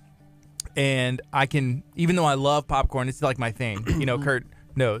least. And I can, even though I love popcorn, it's like my thing. Kurt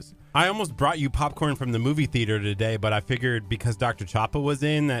knows. I almost brought you popcorn from the movie theater today, but I figured because Dr. Choppa was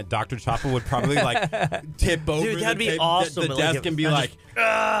in, that Dr. Choppa would probably tip over awesome. the desk and be like,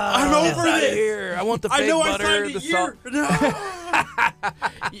 I'm over this. Here. I want the fake butter. I signed a year. No.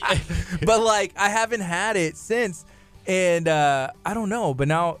 But like, I haven't had it since, and I don't know. But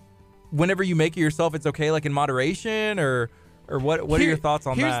now, whenever you make it yourself, it's okay, like in moderation, or what are your thoughts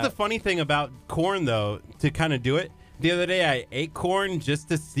on that? Here's the funny thing about corn, though, to kind of do it. The other day, I ate corn just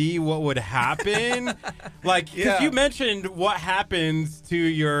to see what would happen. Because you mentioned what happens to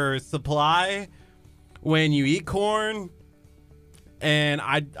your supply when you eat corn, and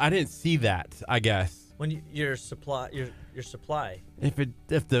I didn't see that, I guess. When your supply.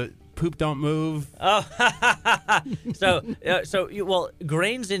 If the poop don't move. Oh,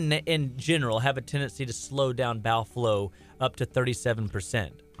 grains in general have a tendency to slow down bowel flow up to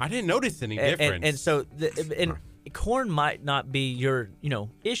 37%. I didn't notice any difference. And so corn might not be your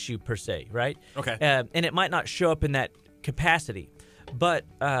issue per se, right? Okay. And it might not show up in that capacity, but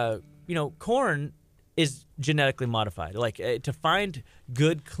corn is genetically modified. Like to find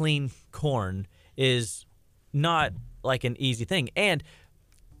good, clean corn is not like an easy thing. And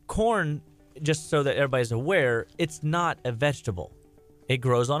corn, just so that everybody's aware, it's not a vegetable. It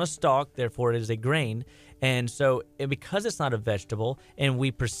grows on a stalk, therefore it is a grain. And so because it's not a vegetable and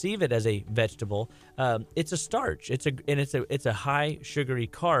we perceive it as a vegetable, it's a starch. It's a high sugary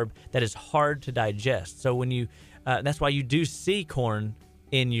carb that is hard to digest. So when you that's why you do see corn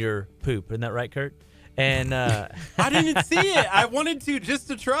in your poop. Isn't that right, Kurt? And I didn't see it. I wanted to just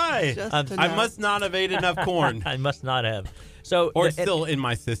to try. I must not have ate enough corn. I must not have. So it's still in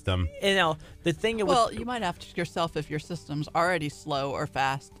my system. And now the thing. You might have to ask yourself if your system's already slow or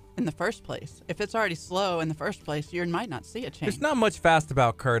fast in the first place. If it's already slow in the first place, you might not see a change. There's not much fast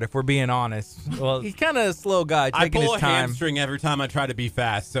about Kurt, if we're being honest. Well, he's kind of a slow guy, taking his time. I pull a hamstring every time I try to be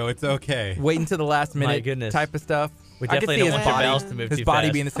fast, so it's okay. Waiting to the last minute type of stuff. We definitely don't want your bowels to move his too body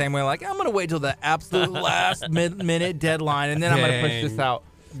fast. being the same way, like, I'm going to wait till the absolute last minute deadline, and then I'm going to push this out.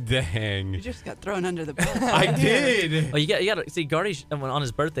 Dang. You just got thrown under the bus. I did. Well, you got to see, Gardy, on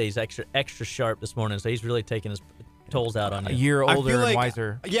his birthday, he's extra sharp this morning, so he's really taking his tolls out on you. A year older and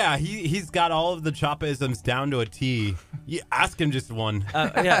wiser. Yeah, he's got all of the Choppa-isms down to a T. You ask him just one.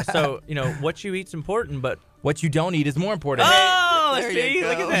 So, what you eat's important, but what you don't eat is more important. Oh, see?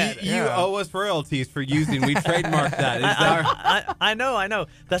 Look at that. You owe us royalties for using. We trademarked that. I know.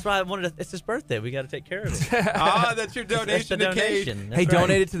 That's why I wanted to. It's his birthday. We got to take care of it. That's your donation to Cage. Hey,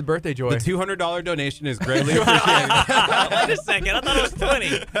 donate it to the Birthday Joy. The $200 donation is greatly appreciated. Wait a second. I thought it was 20.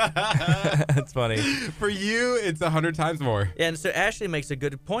 That's funny. For you, it's 100 times more. And so Ashley makes a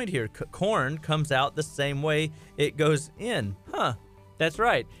good point here. Corn comes out the same way it goes in. Huh. That's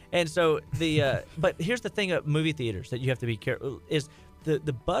right. And so but here's the thing at movie theaters that you have to be careful is the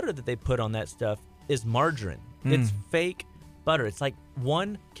butter that they put on that stuff is margarine. It's fake butter. It's like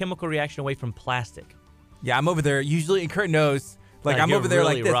one chemical reaction away from plastic. Yeah, I'm over there. Usually, and Kurt knows, I'm over there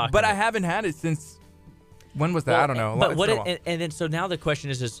really like this. But I haven't had it since, when was that? I don't know. But and then so now the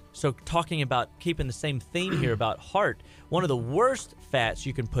question is so talking about keeping the same theme here about heart, one of the worst fats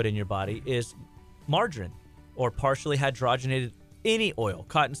you can put in your body is margarine or partially hydrogenated any oil,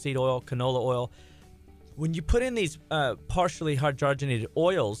 cottonseed oil, canola oil. When you put in these partially hydrogenated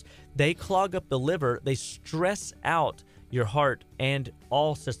oils, they clog up the liver. They stress out your heart and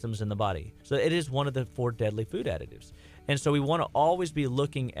all systems in the body. So it is one of the 4 deadly food additives. And so we want to always be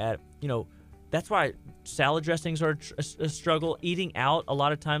looking at, that's why salad dressings are a struggle. Eating out a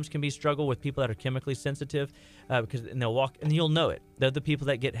lot of times can be a struggle with people that are chemically sensitive because they'll walk and you'll know it. They're the people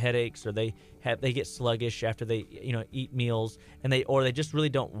that get headaches or they get sluggish after they eat meals and they just really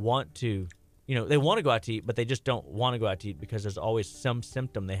don't want to. They want to go out to eat, but they just don't want to go out to eat because there's always some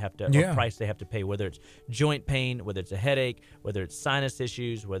symptom they have to, or price they have to pay, whether it's joint pain, whether it's a headache, whether it's sinus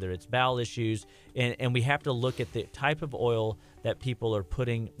issues, whether it's bowel issues. And we have to look at the type of oil that people are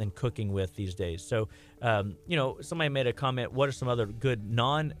putting and cooking with these days. So, somebody made a comment, what are some other good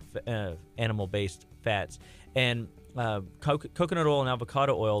non-animal-based fats? And coconut oil and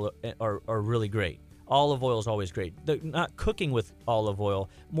avocado oil are really great. Olive oil is always great. Not cooking with olive oil,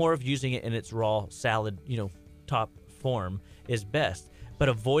 more of using it in its raw salad, top form is best. But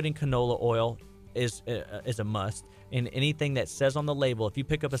avoiding canola oil is a must. And anything that says on the label, if you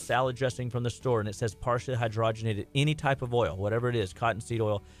pick up a salad dressing from the store and it says partially hydrogenated, any type of oil, whatever it is, cottonseed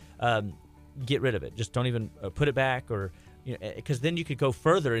oil, get rid of it. Just don't even put it back, or because then you could go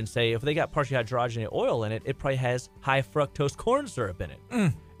further and say if they got partially hydrogenated oil in it, it probably has high fructose corn syrup in it.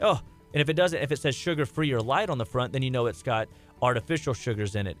 Oh, And if it doesn't, if it says sugar-free or light on the front, then you know it's got artificial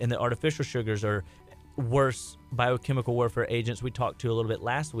sugars in it. And the artificial sugars are worse biochemical warfare agents. We talked to a little bit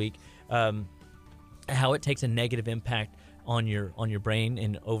last week, how it takes a negative impact on your brain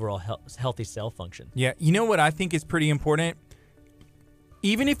and overall healthy cell function. Yeah, you know what I think is pretty important?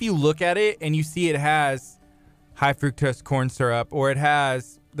 Even if you look at it and you see it has high fructose corn syrup, or it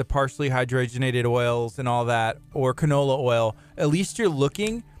has the partially hydrogenated oils and all that, or canola oil, at least you're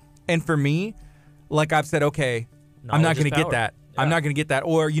looking. And for me, like I've said, okay, I'm not going to get that. Yeah. I'm not going to get that.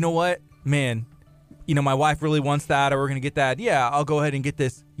 Or you know what, man, my wife really wants that, or we're going to get that. Yeah, I'll go ahead and get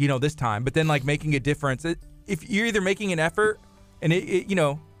this, this time. But then like making a difference, if you're either making an effort and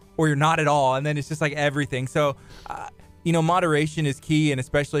or you're not at all, and then it's just like everything. So, moderation is key. And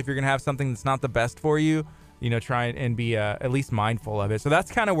especially if you're going to have something that's not the best for you, try and be at least mindful of it. So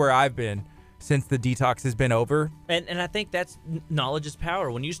that's kind of where I've been since the detox has been over. And I think that's knowledge is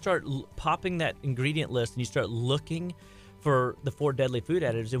power. When you start popping that ingredient list and you start looking for the 4 deadly food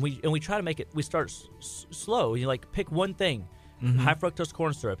additives, and we try to make it, we start slow. You pick one thing, high fructose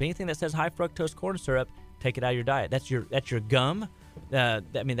corn syrup. Anything that says high fructose corn syrup, take it out of your diet. That's your gum.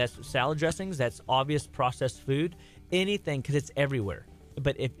 That's salad dressings. That's obvious processed food. Anything, because it's everywhere.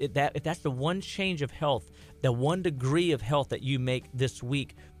 But if that's the one change of health, the 1 degree of health that you make this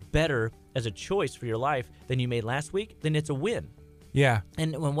week better as a choice for your life than you made last week, then it's a win. Yeah.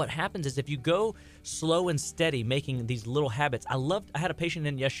 And what happens is if you go slow and steady making these little habits. I had a patient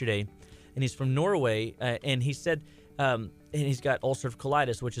in yesterday, and he's from Norway, and he said, and he's got ulcerative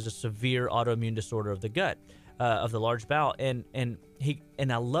colitis, which is a severe autoimmune disorder of the gut, of the large bowel. And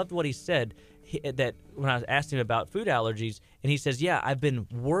I loved what he said, that when I asked him about food allergies, and he says, yeah, I've been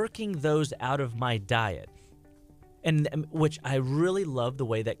working those out of my diet. And which I really love the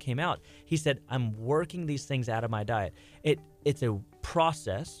way that came out. He said, I'm working these things out of my diet. It's a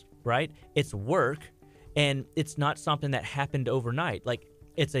process, right? It's work, and it's not something that happened overnight. Like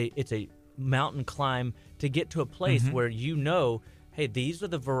it's a mountain climb to get to a place where hey, these are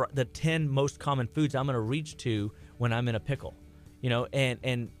the 10 most common foods I'm going to reach to when I'm in a pickle,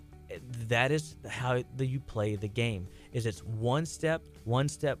 and that is how you play the game. Is it's one step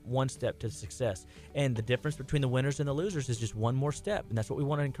to success. And the difference between the winners and the losers is just one more step. And that's what we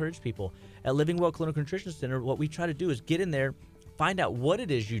want to encourage people. At Living Well Clinical Nutrition Center, what we try to do is get in there, find out what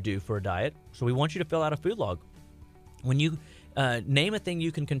it is you do for a diet. So we want you to fill out a food log. When you name a thing,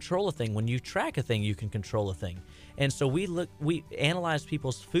 you can control a thing. When you track a thing, you can control a thing. And so we analyze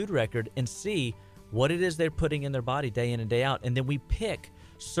people's food record and see what it is they're putting in their body day in and day out. And then we pick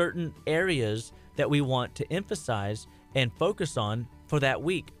certain areas that we want to emphasize and focus on for that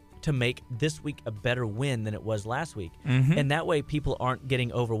week to make this week a better win than it was last week. And that way people aren't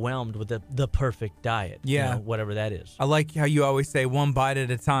getting overwhelmed with the perfect diet, whatever that is. I like how you always say 1 bite at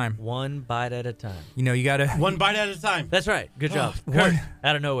a time. 1 bite at a time. You got to... 1 bite at a time. That's right. Good job. Kurt,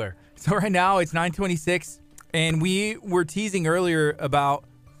 out of nowhere. So right now it's 9:26, and we were teasing earlier about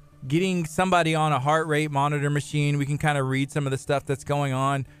getting somebody on a heart rate monitor machine. We can kind of read some of the stuff that's going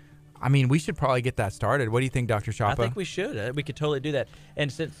on. I mean, we should probably get that started. What do you think, Dr. Chapa? I think we should. We could totally do that.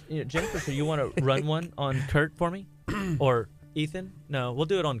 And since, Jennifer, so you want to run one on Kurt for me? Or Ethan? No, we'll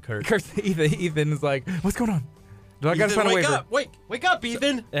do it on Kurt. Ethan is like, what's going on? Do I got to sign a waiver? Wake up,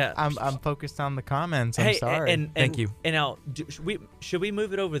 Ethan. Yeah. I'm focused on the comments. I'm sorry. And thank you. And now, should we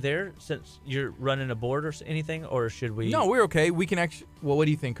move it over there since you're running a board or anything, or should we? No, we're okay. We can actually. Well, what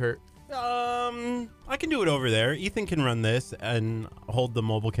do you think, Kurt? I can do it over there. Ethan can run this and hold the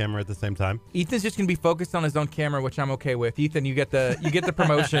mobile camera at the same time. Ethan's just gonna be focused on his own camera, which I'm okay with. Ethan, you get the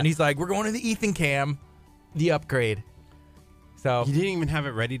promotion. He's like, we're going to the Ethan cam, the upgrade. So you didn't even have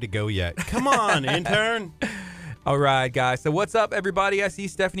it ready to go yet. Come on, intern. All right, guys. So what's up, everybody? I see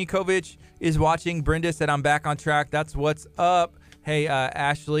Stephanie Kovich is watching. Brenda said I'm back on track. That's what's up. Hey,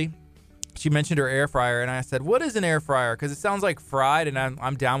 Ashley. She mentioned her air fryer, and I said, what is an air fryer? Because it sounds like fried, and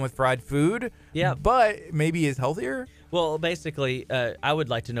I'm down with fried food. Yeah. But maybe is healthier? Well, basically, I would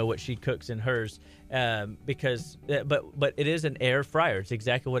like to know what she cooks in hers, because but it is an air fryer. It's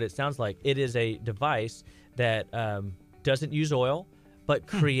exactly what it sounds like. It is a device that doesn't use oil, but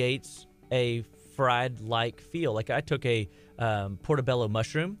creates a fried-like feel. Like I took a portobello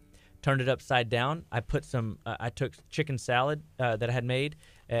mushroom, turned it upside down. I put I took chicken salad that I had made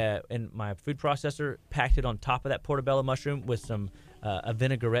in my food processor, packed it on top of that portobello mushroom with some a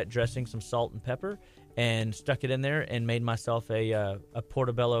vinaigrette dressing, some salt and pepper, and stuck it in there and made myself a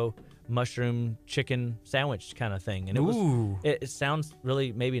portobello mushroom chicken sandwich kind of thing. And it sounds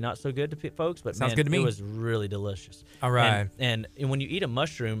really maybe not so good to folks, but sounds good to me. It was really delicious. All right. And when you eat a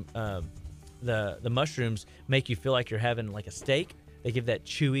mushroom, the mushrooms make you feel like you're having like a steak. They give that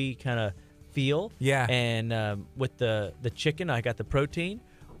chewy kind of feel. Yeah. And with the chicken, I got the protein.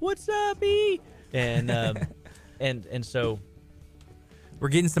 What's up, E? And and so we're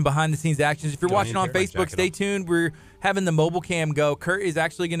getting some behind the scenes actions. If you're watching on Facebook, stay tuned. We're having the mobile cam go. Kurt is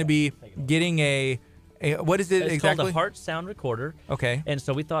actually going to be getting a what is it it's exactly? It's called a Heart Sound Recorder. Okay. And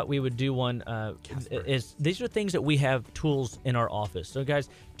so we thought we would do one. These are things that we have tools in our office. So guys,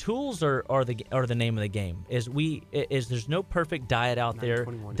 tools are the name of the game. There's no perfect diet out there.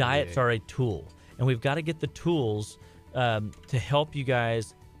 Diets are a tool, and we've got to get the tools to help you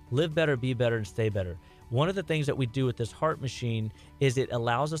guys live better, be better, and stay better. One of the things that we do with this heart machine is it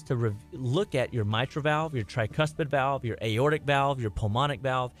allows us to look at your mitral valve, your tricuspid valve, your aortic valve, your pulmonic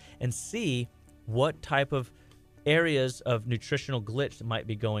valve, and see what type of areas of nutritional glitch might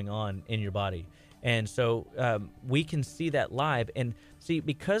be going on in your body. And so we can see that live. And see,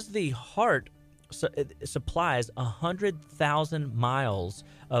 because the heart supplies 100,000 miles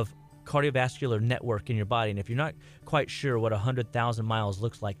of cardiovascular network in your body. And if you're not quite sure what 100,000 miles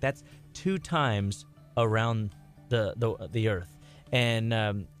looks like, that's 2 times around the earth.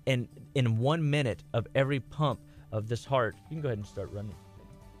 And in 1 minute of every pump of this heart, you can go ahead and start running.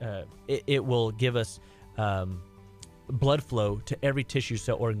 It will give us blood flow to every tissue,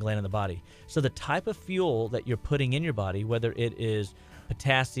 cell, organ, gland in the body. So the type of fuel that you're putting in your body, whether it is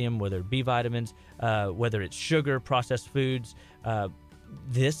potassium, whether it be vitamins, whether it's sugar, processed foods,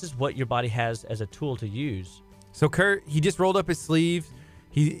 this is what your body has as a tool to use. So Kurt, he just rolled up his sleeves.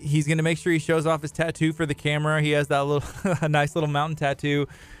 He's going to make sure he shows off his tattoo for the camera. He has that little a nice little mountain tattoo,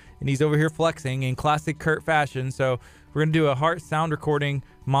 and he's over here flexing in classic Kurt fashion. So we're going to do a heart sound recording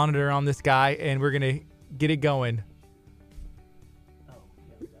monitor on this guy, and we're going to get it going.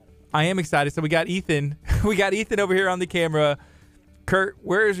 I am excited. So we got Ethan. We got Ethan over here on the camera. Kurt,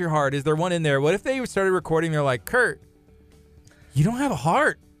 where is your heart? Is there one in there? What if they started recording? They're like, Kurt, you don't have a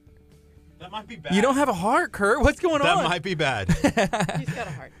heart. That might be bad. You don't have a heart, Kurt. What's going on? That might be bad. He's got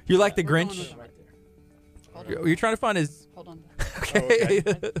a heart. You're like the Grinch. You're trying to find his. Hold on. Okay.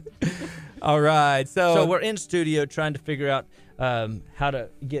 All right. So we're in studio trying to figure out how to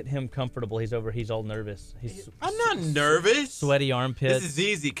get him comfortable. He's all nervous. I'm not nervous. Sweaty armpits. This is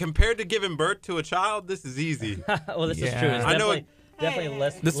easy. Compared to giving birth to a child, this is easy. Well, this is true. It's I know. Definitely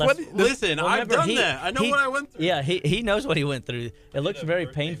less. Listen, I've done that. I know what I went through. Yeah, he knows what he went through. It looks very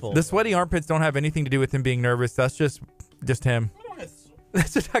painful. The sweaty armpits don't have anything to do with him being nervous. That's just him.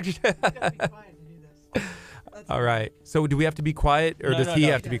 That's just All right. So do we have to be quiet, or does he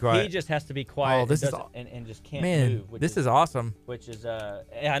have to be quiet? He just has to be quiet. Oh, this is and just can't move. This is awesome. Which is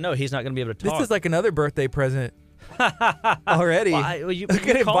I know he's not going to be able to talk. This is like another birthday present. Already. Look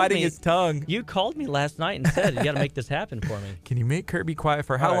at him biting his tongue. You called me last night and said you got to make this happen for me. Can you make Kurt be quiet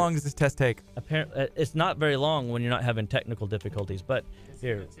for how long does this test take? Apparently, it's not very long when you're not having technical difficulties. But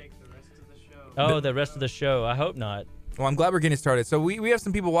here. Take the rest of the show. Oh, the rest of the show. I hope not. Well, I'm glad we're getting started. So we have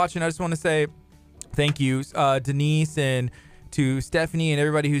some people watching. I just want to say thank you, Denise, and to Stephanie and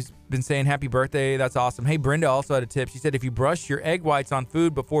everybody who's been saying happy birthday. That's awesome. Hey, Brenda also had a tip. She said if you brush your egg whites on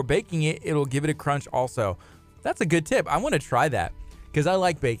food before baking it, it'll give it a crunch also. That's a good tip. I want to try that because I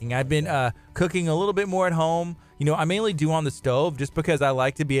like baking. I've been cooking a little bit more at home. You know, I mainly do on the stove just because I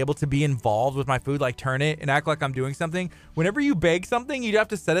like to be able to be involved with my food, like turn it and act like I'm doing something. Whenever you bake something, you have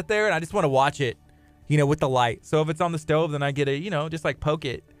to set it there, and I just want to watch it, you know, with the light. So if it's on the stove, then I get to, you know, just like poke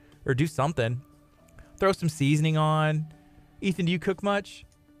it or do something. Throw some seasoning on. Ethan, do you cook much?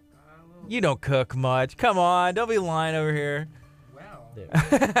 You don't cook much. Come on. Don't be lying over here.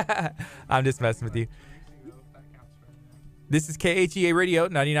 Wow. I'm just messing with you. This is KHEA Radio,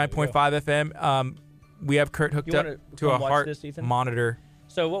 99.5 FM. We have Kurt hooked up to a heart monitor.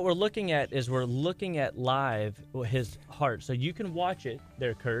 So what we're looking at is we're looking at live his heart. So you can watch it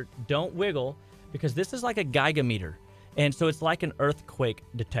there, Kurt. Don't wiggle, because this is like a Geiger-meter. And so it's like an earthquake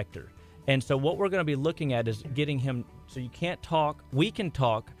detector. And so what we're going to be looking at is getting him, so you can't talk, we can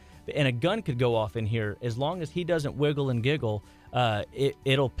talk, and a gun could go off in here. As long as he doesn't wiggle and giggle,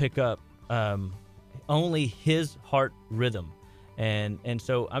 it'll pick up only his heart rhythm. And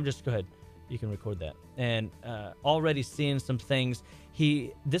so I'm just, go ahead, you can record that. And already seeing some things.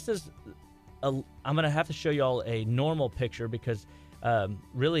 I'm going to have to show you all a normal picture because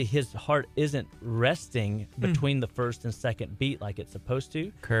really his heart isn't resting between the first and second beat like it's supposed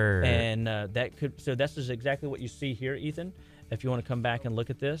to. Kurt. And so this is exactly what you see here, Ethan. If you want to come back and look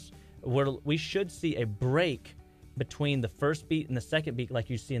at this, we should see a break between the first beat and the second beat like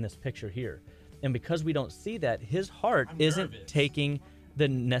you see in this picture here. And because we don't see that, his heart isn't taking the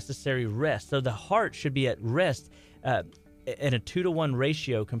necessary rest. So the heart should be at rest in a 2-to-1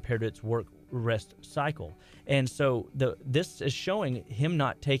 ratio compared to its work rest cycle. And so this is showing him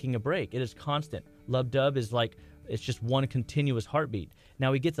not taking a break. It is constant. Lub Dub is like, it's just one continuous heartbeat.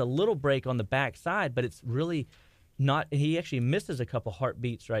 Now he gets a little break on the back side, but it's really not. He actually misses a couple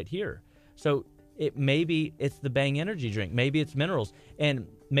heartbeats right here. So maybe it's the Bang energy drink. Maybe it's minerals. And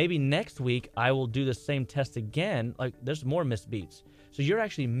maybe next week I will do the same test again. Like, there's more missed beats. So you're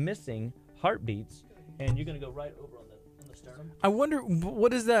actually missing heartbeats, and you're going to go right over on the sternum. I wonder,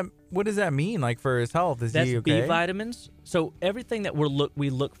 what does that mean, like, for his health? Is he okay? That's B vitamins. So everything that we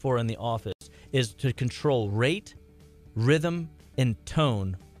look for in the office is to control rate, rhythm, and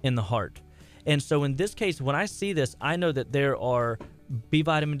tone in the heart. And so in this case, when I see this, I know that there are B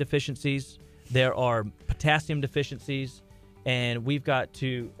vitamin deficiencies, there are potassium deficiencies, and we've got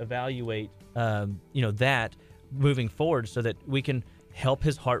to evaluate, that moving forward so that we can help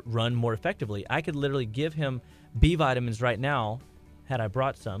his heart run more effectively. I could literally give him B vitamins right now, had I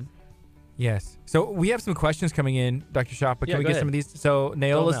brought some. Yes. So we have some questions coming in, Dr. Shop, but can we get some of these? So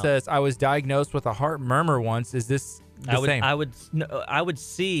Naola says, I was diagnosed with a heart murmur once. Is this the same? I would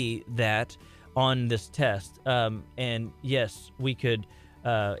see that on this test. And yes, we could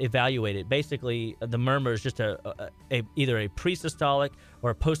evaluate it. Basically, the murmur is just either a pre-systolic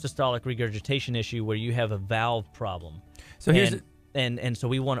or a post-systolic regurgitation issue where you have a valve problem. So and so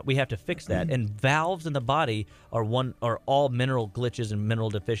we have to fix that. And valves in the body are all mineral glitches and mineral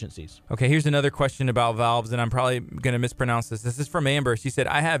deficiencies. Okay, here's another question about valves, and I'm probably going to mispronounce this. This is from Amber. She said,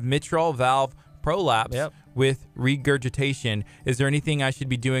 I have mitral valve prolapse with regurgitation. Is there anything I should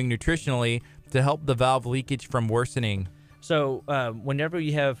be doing nutritionally to help the valve leakage from worsening? So whenever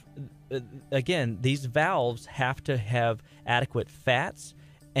you have, again, these valves have to have adequate fats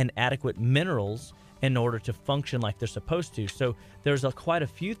and adequate minerals in order to function like they're supposed to. So there's quite a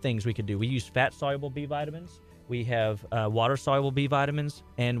few things we could do. We use fat-soluble B vitamins. We have water-soluble B vitamins,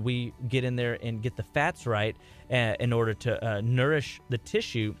 and we get in there and get the fats right in order to nourish the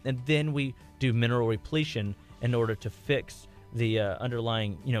tissue, and then we do mineral repletion in order to fix the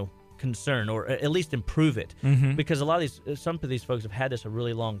underlying, concern, or at least improve it. Mm-hmm. Because some of these folks have had this a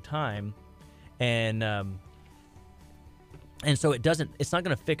really long time, and so it's not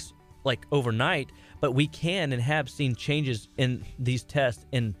going to fix like overnight, but we can and have seen changes in these tests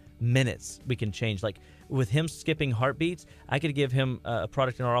in minutes. We can change. Like with him skipping heartbeats, I could give him a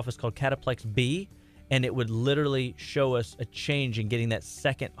product in our office called Cataplex B, and it would literally show us a change in getting that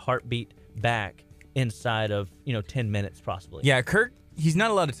second heartbeat back inside of 10 minutes possibly. Yeah, Kirk, he's not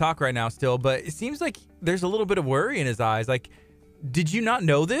allowed to talk right now still, but it seems like there's a little bit of worry in his eyes. Like, did you not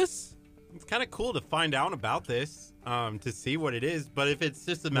know this? It's kind of cool to find out about this, to see what it is. But if it's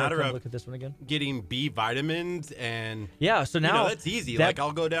just a matter of look at this one again, getting B vitamins and so now that's easy. Like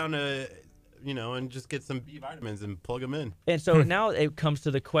I'll go down to and just get some B vitamins and plug them in. And so now it comes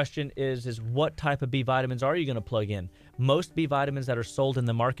to the question is what type of B vitamins are you going to plug in? Most B vitamins that are sold in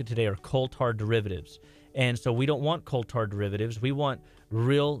the market today are coal tar derivatives. And so we don't want coal tar derivatives. We want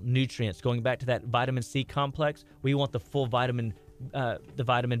real nutrients. Going back to that vitamin C complex, we want the full vitamin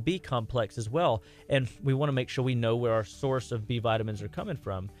B complex as well. And we want to make sure we know where our source of B vitamins are coming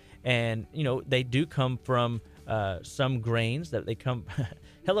from. And, they do come from some grains that they come.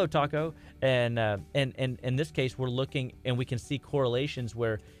 Hello, Taco. And in this case, we're looking and we can see correlations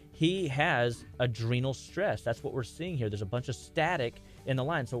where he has adrenal stress. That's what we're seeing here. There's a bunch of static in the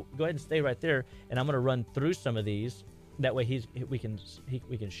line. So go ahead and stay right there, and I'm going to run through some of these. That way we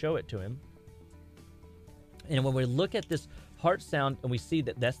can show it to him. And when we look at this heart sound and we see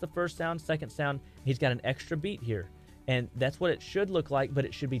that that's the first sound, second sound, he's got an extra beat here. And that's what it should look like, but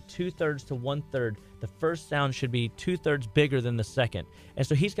it should be 2/3 to 1/3. The first sound should be 2/3 bigger than the second. And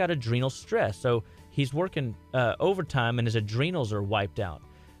so he's got adrenal stress. So he's working overtime and his adrenals are wiped out.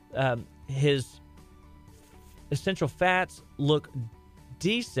 His essential fats look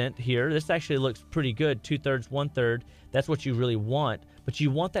decent here. This actually looks pretty good, 2/3, 1/3. That's what you really want. But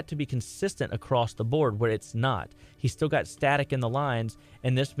you want that to be consistent across the board where it's not. He's still got static in the lines,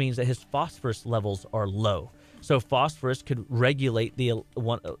 and this means that his phosphorus levels are low. So phosphorus could regulate the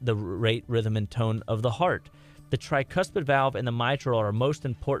rate, rhythm, and tone of the heart. The tricuspid valve and the mitral are our most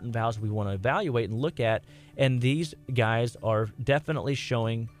important valves we want to evaluate and look at, and these guys are definitely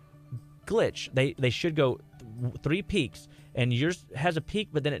showing glitch. They should go 3 peaks, and yours has a peak,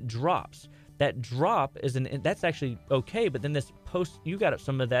 but then it drops. That drop that's actually okay, but then you got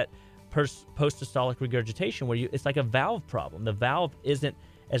some of that post-systolic regurgitation where it's like a valve problem. The valve isn't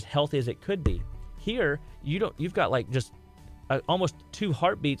as healthy as it could be. Here, you've got like just almost 2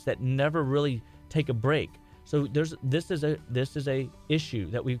 heartbeats that never really take a break. So this is a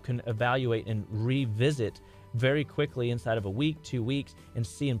issue that we can evaluate and revisit very quickly inside of a week, 2 weeks, and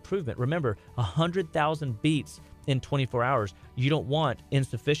see improvement. Remember, 100,000 beats in 24 hours. You don't want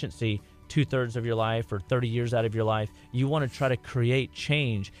insufficiency 2/3 of your life or 30 years out of your life. You want to try to create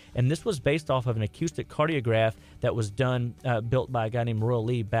change. And this was based off of an acoustic cardiograph that was done, built by a guy named Royal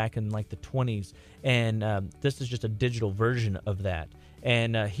Lee back in like the 20s. And this is just a digital version of that.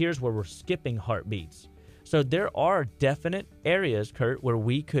 And here's where we're skipping heartbeats. So there are definite areas, Kurt, where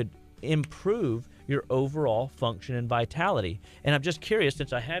we could improve your overall function and vitality. And I'm just curious,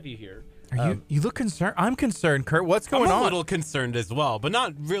 since I have you here. You look concerned. I'm concerned, Kurt. What's going on? I'm a little concerned as well, but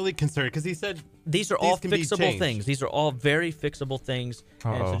not really concerned because he said these are all fixable things. These are all very fixable things.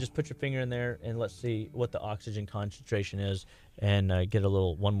 And so just put your finger in there and let's see what the oxygen concentration is and get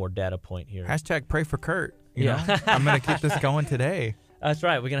one more data point here. Hashtag pray for Kurt. You know? I'm going to keep this going today. That's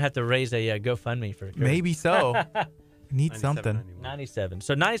right. We're going to have to raise a GoFundMe for Kurt. Maybe so. Need something. 97.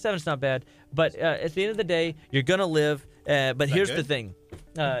 So 97 is not bad. But at the end of the day, you're going to live. But here's the thing.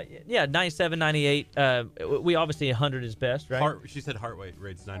 97, 98. We obviously 100 is best, right? She said heart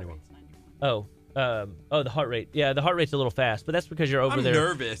rate's 91. The heart rate. Yeah, the heart rate's a little fast, but that's because you're over there. I'm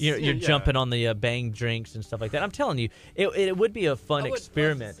nervous. You're jumping on the Bang drinks and stuff like that. I'm telling you, it would be a fun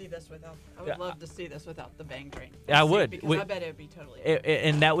experiment. I would love to see this without the Bang drink. I would. Because I bet it would be totally.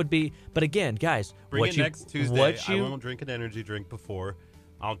 And that would be. But again, guys, next Tuesday. I won't drink an energy drink before.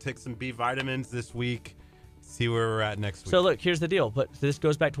 I'll take some B vitamins this week. See where we're at next week. So look, here's the deal. But this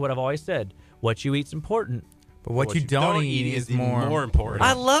goes back to what I've always said. What you eat's important. But what you don't eat is more important.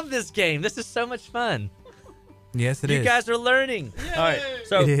 I love this game. This is so much fun. Yes, it is. You guys are learning. Yay! All right.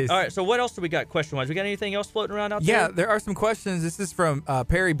 So, it is. all right. So what else do we got question-wise? We got anything else floating around out there? Yeah, there are some questions. This is from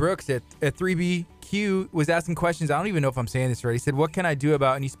Perry Brooks at 3BQ was asking questions. I don't even know if I'm saying this right. He said, what can I do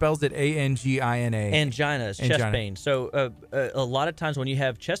about, and he spells it Angina. Angina is chest pain. So a lot of times when you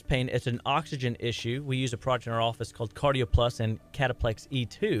have chest pain, it's an oxygen issue. We use a product in our office called CardioPlus and Cataplex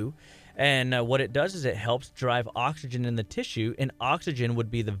E2. And what it does is it helps drive oxygen in the tissue, and oxygen would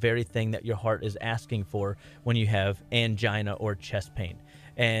be the very thing that your heart is asking for when you have angina or chest pain.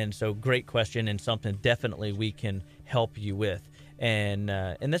 And so great question, and something definitely we can help you with. And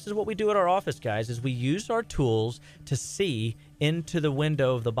this is what we do at our office, guys, is we use our tools to see into the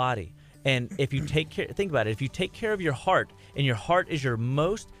window of the body. And if you take care, think about it, if you take care of your heart, and your heart is your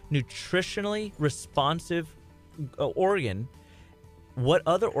most nutritionally responsive organ, what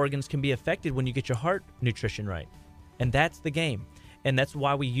other organs can be affected when you get your heart nutrition right? And that's the game. And that's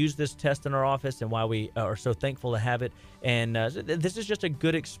why we use this test in our office and why we are so thankful to have it. And this is just a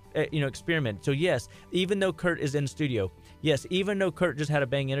good experiment. So yes, even though Kurt is in studio, yes, even though Kurt just had a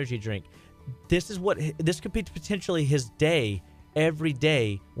Bang energy drink, this could be potentially his day every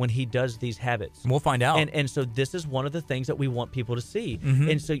day when he does these habits. We'll find out. And so this is one of the things that we want people to see. Mm-hmm.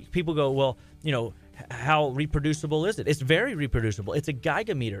 And so people go, well, how reproducible is it? It's very reproducible. It's a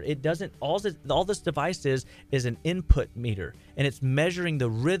geiger-meter. It doesn't. All this device is an input meter, and it's measuring the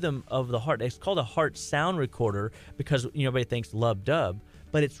rhythm of the heart. It's called a heart sound recorder because everybody thinks lub-dub,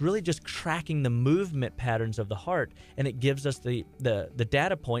 but it's really just tracking the movement patterns of the heart, and it gives us the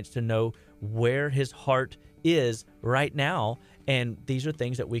data points to know where his heart is right now. And these are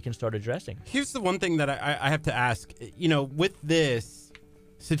things that we can start addressing. Here's the one thing that I have to ask. With this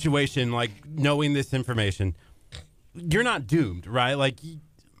situation, like knowing this information, you're not doomed, right? Like,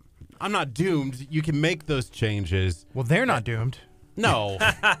 I'm not doomed. You can make those changes. Well, they're not doomed. No.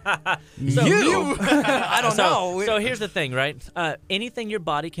 I don't know. So here's the thing, right? Anything your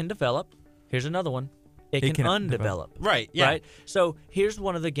body can develop, here's another one. It can undevelop. Right, yeah. Right? So here's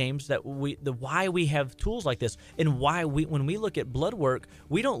one of the games that why we have tools like this, and why when we look at blood work,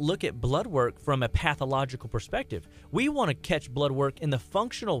 we don't look at blood work from a pathological perspective. We want to catch blood work in the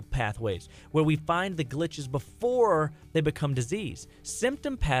functional pathways where we find the glitches before they become disease.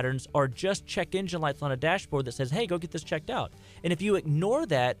 Symptom patterns are just check engine lights on a dashboard that says, hey, go get this checked out. And if you ignore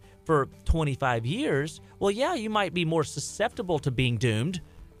that for 25 years, well, yeah, you might be more susceptible to being doomed,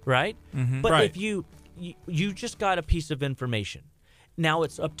 right? Mm-hmm. But right. if you just got a piece of information. Now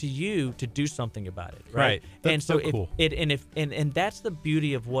it's up to you to do something about it, right? That's and so cool. And that's the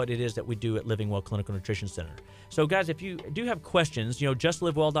beauty of what it is that we do at Living Well Clinical Nutrition Center. So guys, if you do have questions,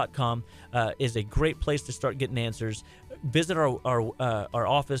 justlivewell.com is a great place to start getting answers. Visit our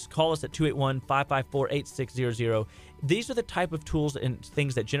office. Call us at 281-554-8600. These are the type of tools and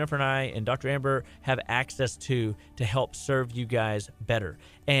things that Jennifer and I and Dr. Amber have access to help serve you guys better.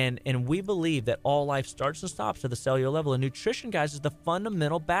 And we believe that all life starts and stops at the cellular level. And nutrition, guys, is the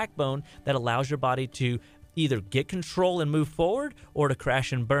fundamental backbone that allows your body to either get control and move forward or to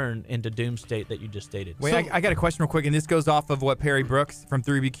crash and burn into doom state that you just stated. Wait, I got a question real quick, and this goes off of what Perry Brooks from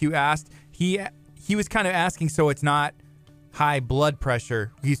 3BQ asked. He he was kind of asking, so it's not high blood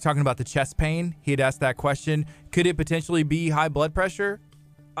pressure. He's talking about the chest pain. He had asked that question. Could it potentially be high blood pressure?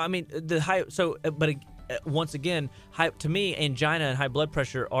 I mean, once again, to me, angina and high blood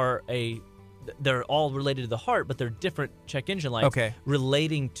pressure they're all related to the heart, but they're different check engine lights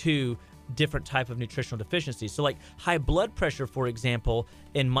relating to different type of nutritional deficiencies. So like high blood pressure, for example,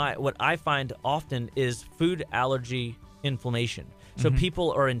 what I find often is food allergy inflammation. So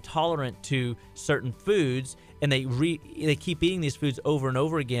people are intolerant to certain foods, and they keep eating these foods over and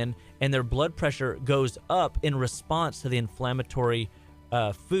over again, and their blood pressure goes up in response to the inflammatory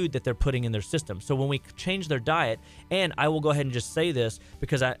food that they're putting in their system. So when we change their diet, and I will go ahead and just say this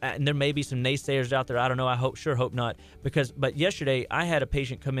because and there may be some naysayers out there. I don't know. I hope not. But yesterday I had a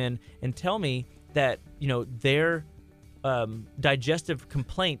patient come in and tell me that their digestive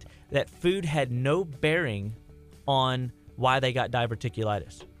complaint, that food had no bearing on why they got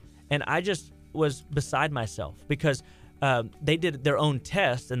diverticulitis, and I just was beside myself because they did their own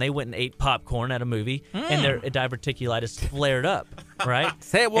test and they went and ate popcorn at a movie and their diverticulitis flared up, right?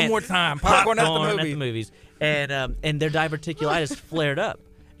 Say it one more time. Popcorn at the movies. And their diverticulitis flared up.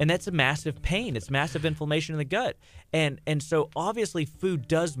 And that's a massive pain. It's massive inflammation in the gut. And so obviously food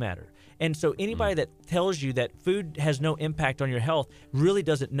does matter. And so anybody that tells you that food has no impact on your health really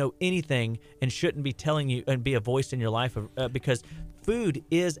doesn't know anything and shouldn't be telling you and be a voice in your life because food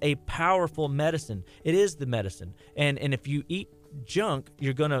is a powerful medicine. It is the medicine. And if you eat junk,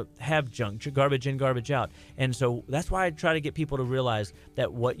 you're going to have junk, garbage in, garbage out. And so that's why I try to get people to realize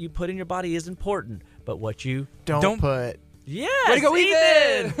that what you put in your body is important, but what you don't put. Yes, way to go,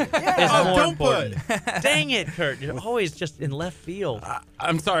 Ethan! It's more important. Dang it, Kurt. You're always just in left field.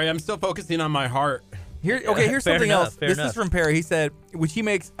 I'm sorry. I'm still focusing on my heart. Here's something else. This is from Perry. He said, which he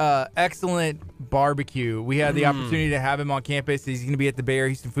makes excellent barbecue. We had the opportunity to have him on campus. He's going to be at the Bay Area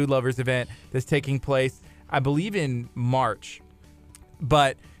Houston Food Lovers event that's taking place, I believe, in March.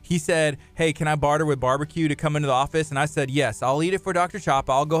 But he said, hey, can I barter with barbecue to come into the office? And I said, yes, I'll eat it for Dr. Chop.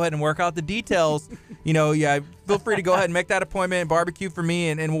 I'll go ahead and work out the details. Feel free to go ahead and make that appointment and barbecue for me,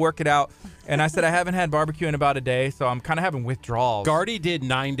 and we'll work it out. And I said, I haven't had barbecue in about a day, so I'm kind of having withdrawals. Gardy did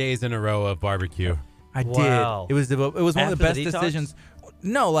 9 days in a row of barbecue. I did. It was one of the best decisions.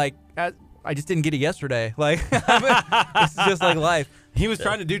 No, I just didn't get it yesterday. This is just like life. He was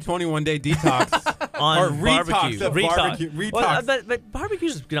trying to do 21-day detox on barbecue. Retox. Well, but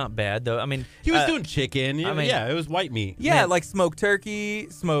barbecue's not bad though. I mean, he was doing chicken. It was white meat. Yeah, like smoked turkey,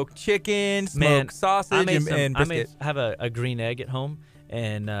 smoked chicken, smoked sausage, and brisket. I have a green egg at home,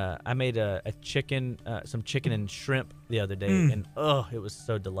 and I made some chicken and shrimp the other day, and it was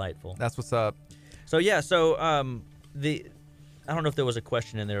so delightful. That's what's up. So I don't know if there was a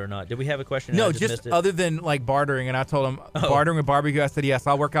question in there or not. Did we have a question? No, just other than like bartering, and I told him bartering with barbecue. I said yes,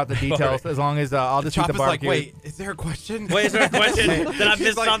 I'll work out the details as long as I'll just eat the barbecue. Wait, is there a question? Wait, is there a question? Did I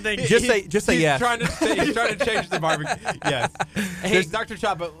miss something? Just say yes. He's trying to change the barbecue. Yes. Hey, Dr.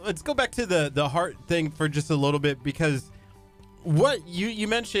 Chop, let's go back to the heart thing for just a little bit, because what you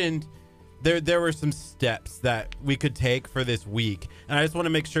mentioned, there were some steps that we could take for this week, and I just want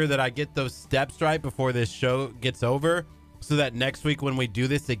to make sure that I get those steps right before this show gets over, so that next week when we do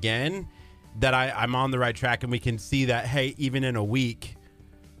this again, that I'm on the right track and we can see that, hey, even in a week,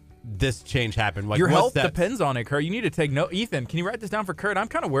 this change happened. Your health depends on it, Kurt. You need to take note. Ethan, can you write this down for Kurt? I'm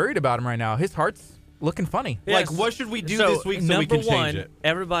kind of worried about him right now. His heart's looking funny. Yes. What should we do this week so we can change it?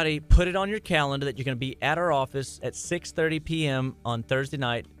 Everybody put it on your calendar that you're going to be at our office at 6:30 p.m. on Thursday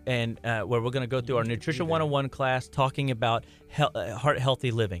night, and where we're going to go through our Nutrition 101 class talking about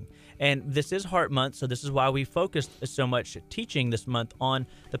heart-healthy living. And this is Heart Month, so this is why we focused so much teaching this month on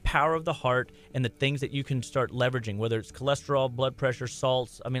the power of the heart and the things that you can start leveraging, whether it's cholesterol, blood pressure,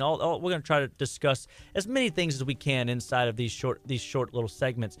 salts. I mean, all we're going to try to discuss as many things as we can inside of these short little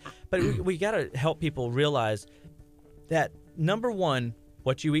segments. But we got to help people realize that, number one,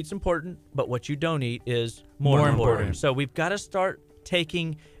 what you eat's important, but what you don't eat is more important. So we've got to start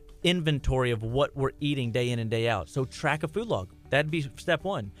taking inventory of what we're eating day in and day out. So track a food log. That'd be step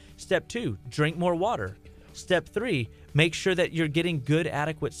one. Step two, drink more water. Step three, make sure that you're getting good,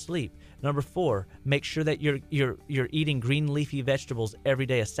 adequate sleep. Number four, make sure that you're eating green leafy vegetables every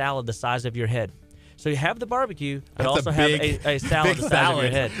day, a salad the size of your head. So you have the barbecue, but also have a salad the size of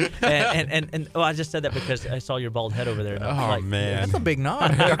your head. And I just said that because I saw your bald head over there. And man, that's a big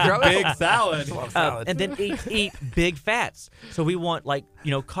nod. Big salad. And then eat big fats. So we want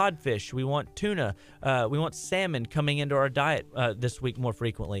codfish. We want tuna. We want salmon coming into our diet this week more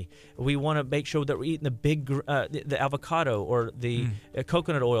frequently. We want to make sure that we're eating the avocado or the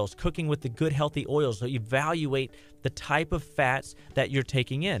coconut oils, cooking with the good healthy oils. So evaluate the type of fats that you're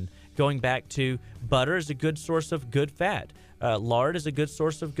taking in. going back to butter is a good source of good fat. Lard is a good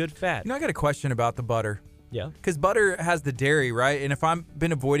source of good fat. You know, I got a question about the butter. Yeah. Because butter has the dairy, right? And if I've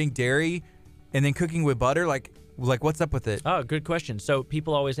been avoiding dairy and then cooking with butter, like what's up with it? Oh, good question. So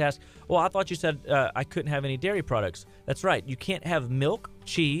people always ask, well, I thought you said I couldn't have any dairy products. That's right. You can't have milk,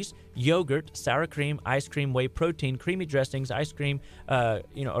 cheese, yogurt, sour cream, ice cream, whey protein, creamy dressings, ice cream,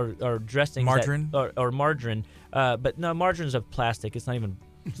 or dressings. Margarine? Or margarine. But no, margarine's of plastic. It's not even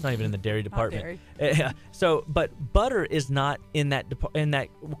in the dairy department. So, but butter is not in that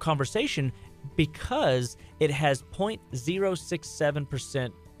conversation because it has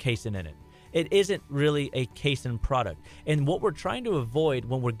 0.067% casein in it. It isn't really a casein product. And what we're trying to avoid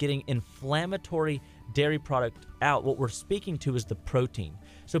when we're getting inflammatory dairy product out, what we're speaking to is the protein.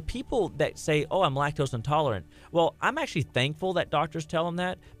 So people that say, oh, I'm lactose intolerant, well, I'm actually thankful that doctors tell them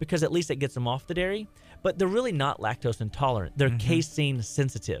that because at least it gets them off the dairy. But they're really not lactose intolerant. They're casein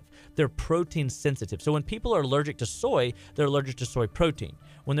sensitive. They're protein sensitive. So when people are allergic to soy, they're allergic to soy protein.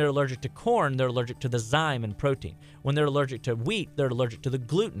 When they're allergic to corn, they're allergic to the zyme and protein. When they're allergic to wheat, they're allergic to the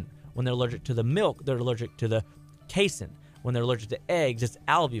gluten. When they're allergic to the milk, they're allergic to the casein. When they're allergic to eggs, it's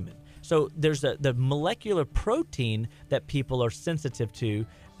albumin. So there's the molecular protein that people are sensitive to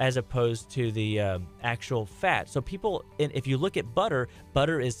as opposed to the actual fat. So people, if you look at butter,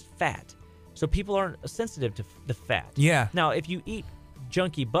 butter is fat. So people aren't sensitive to the fat. Yeah. Now, if you eat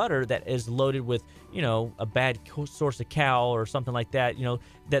junky butter that is loaded with, a bad source of cow or something like that,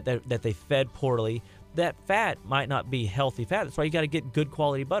 that they fed poorly, that fat might not be healthy fat. That's why you got to get good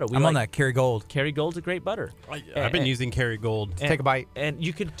quality butter. I'm on that Kerrygold. Kerrygold's a great butter. I've been using Kerrygold. Take a bite. And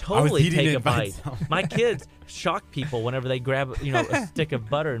you could totally take a bite. My kids shock people whenever they grab, a stick of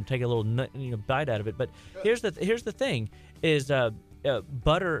butter and take a little bite out of it. But here's the thing is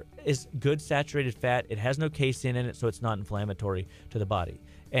butter is good saturated fat. It has no casein in it, so it's not inflammatory to the body.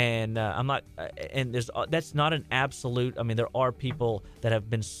 And that's not an absolute. I mean, there are people that have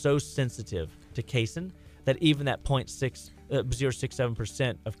been so sensitive to casein that even that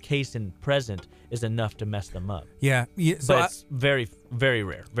 0.067% of casein present is enough to mess them up. Yeah. So it's very, very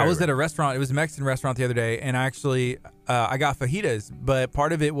rare. I was at a restaurant. It was a Mexican restaurant the other day, and I actually I got fajitas, but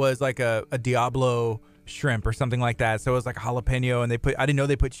part of it was like a Diablo shrimp or something like that. So it was like a jalapeno, and I didn't know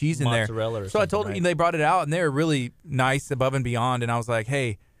they put cheese in there. Mozzarella or so I told them, they brought it out, and they were really nice above and beyond. And I was like,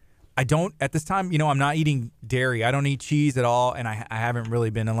 hey, I don't, at this time, I'm not eating dairy. I don't eat cheese at all, and I haven't really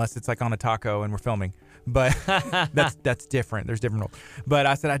been unless it's like on a taco and we're filming. But that's different. There's different rules. But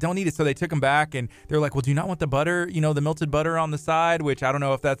I said, I don't eat it. So they took them back, and they were like, well, do you not want the butter, the melted butter on the side, which I don't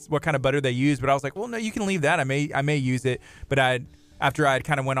know if that's what kind of butter they use. But I was like, well, no, you can leave that. I may use it. But after I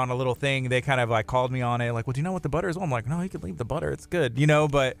kind of went on a little thing, they kind of like called me on it, like, well, do you know what the butter is? Well, I'm like, no, you can leave the butter. It's good,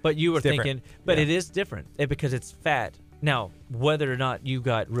 But you were thinking, but it is different because it's fat. Now, whether or not you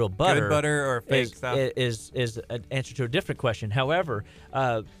got real butter, good butter or fake stuff, is an answer to a different question. However,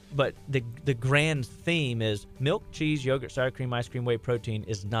 but the grand theme is milk, cheese, yogurt, sour cream, ice cream, whey protein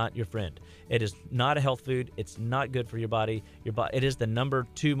is not your friend. It is not a health food. It's not good for your body. It is the number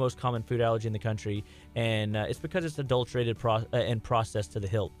 2 most common food allergy in the country, and it's because it's adulterated and processed to the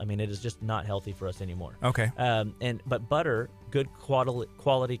hilt. I mean, it is just not healthy for us anymore. Okay. But butter, good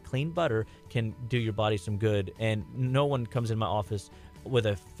quality, clean butter can do your body some good. And no one comes in my office with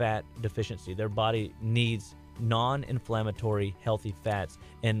a fat deficiency. Their body needs non-inflammatory, healthy fats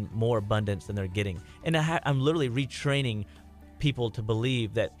in more abundance than they're getting. And I'm literally retraining people to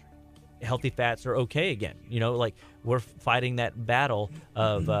believe that healthy fats are okay again. Like we're fighting that battle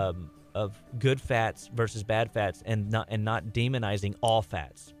of good fats versus bad fats, and not demonizing all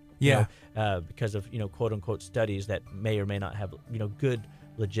fats. Yeah. Because of quote unquote studies that may or may not have good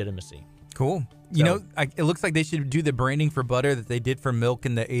legitimacy. Cool. It looks like they should do the branding for butter that they did for milk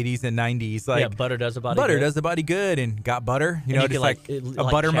in the 80s and 90s. Like, yeah, butter does the body good. Butter does the body good, and got butter. You just like a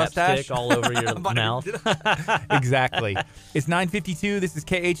butter mustache all over your mouth. Exactly. It's 9:52. This is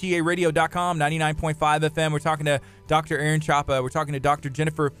KHEARadio.com, 99.5 FM. We're talking to Dr. Aaron Chapa. We're talking to Dr.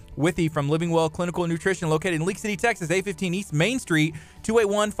 Jennifer Withey from Living Well Clinical Nutrition, located in Leak City, Texas, 815 East Main Street,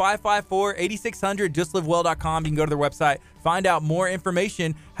 281-554-8600, justlivewell.com. You can go to their website, find out more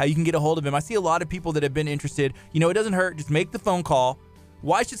information, how you can get a hold of him. I see a lot of people that have been interested. It doesn't hurt. Just make the phone call.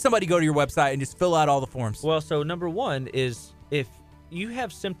 Why should somebody go to your website and just fill out all the forms? Well, so number one is if you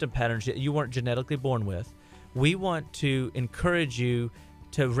have symptom patterns that you weren't genetically born with, we want to encourage you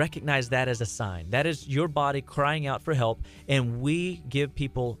to recognize that as a sign. That is your body crying out for help, and we give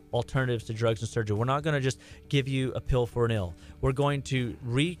people alternatives to drugs and surgery. We're not going to just give you a pill for an ill. We're going to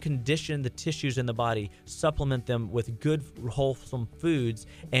recondition the tissues in the body, supplement them with good, wholesome foods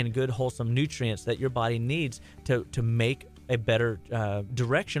and good, wholesome nutrients that your body needs to make a better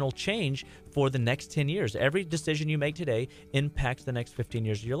directional change for the next 10 years. Every decision you make today impacts the next 15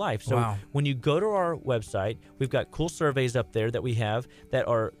 years of your life. So when you go to our website, we've got cool surveys up there that we have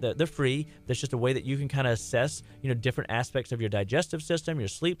they're free. There's just a way that you can kind of assess, different aspects of your digestive system, your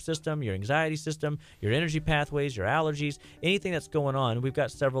sleep system, your anxiety system, your energy pathways, your allergies, anything that's going on. We've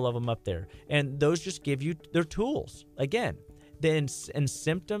got several of them up there. And those just give you their tools. Again, and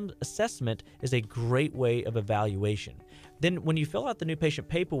symptom assessment is a great way of evaluation. Then when you fill out the new patient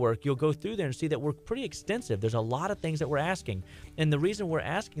paperwork, you'll go through there and see that we're pretty extensive. There's a lot of things that we're asking. And the reason we're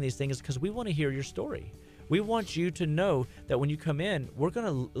asking these things is because we want to hear your story. We want you to know that when you come in, we're going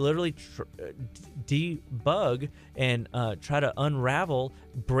to literally debug and try to unravel,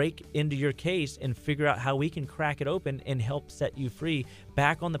 break into your case, and figure out how we can crack it open and help set you free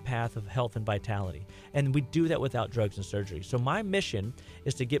back on the path of health and vitality. And we do that without drugs and surgery. So my mission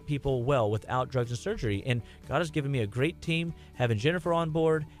is to get people well without drugs and surgery. And God has given me a great team, having Jennifer on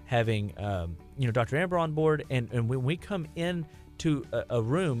board, having Dr. Amber on board. And when we come in to a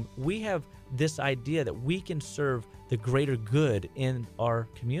room, we have this idea that we can serve the greater good in our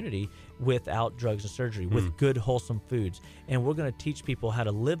community without drugs and surgery, with good, wholesome foods. And we're going to teach people how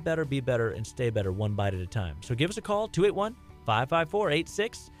to live better, be better, and stay better one bite at a time. So give us a call,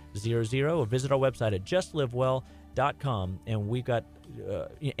 281-554-8600, or visit our website at justlivewell.com, and we've got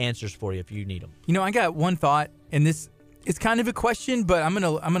answers for you if you need them. I got one thought, and this is kind of a question, but I'm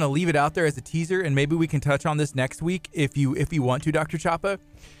gonna leave it out there as a teaser, and maybe we can touch on this next week if you want to, Dr. Chapa.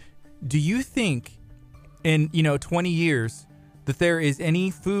 Do you think in 20 years that there is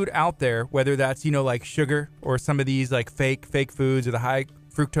any food out there, whether that's like sugar or some of these like fake foods or the high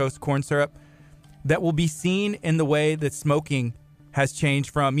fructose corn syrup, that will be seen in the way that smoking has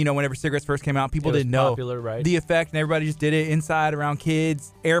changed from whenever cigarettes first came out, people didn't know the effect, and everybody just did it inside around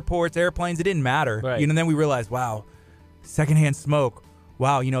kids, airports, airplanes. It didn't matter. Right. And then we realized, wow, secondhand smoke.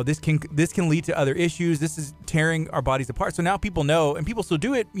 Wow, this can lead to other issues. This is tearing our bodies apart. So now people know, and people still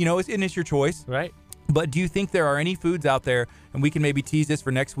do it. It's your choice. Right. But do you think there are any foods out there, and we can maybe tease this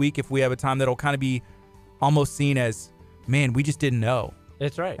for next week if we have a time, that'll kind of be almost seen as, man, we just didn't know.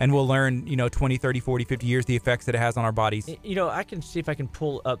 That's right. And we'll learn, 20, 30, 40, 50 years, the effects that it has on our bodies. I can see if I can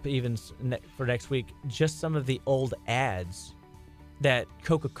pull up even for next week just some of the old ads that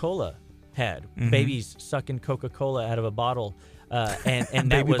Coca-Cola had. Babies sucking Coca-Cola out of a bottle. And that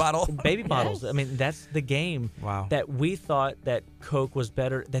baby bottle. Baby bottles. I mean, that's the game. Wow. That we thought that Coke was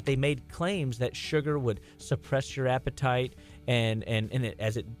better, that they made claims that sugar would suppress your appetite and it,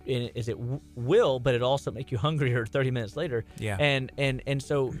 as it will, but it also make you hungrier 30 minutes later. Yeah. And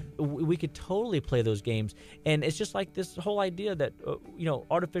so we could totally play those games. And it's just like this whole idea that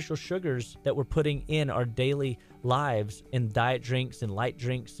artificial sugars that we're putting in our daily lives in diet drinks and light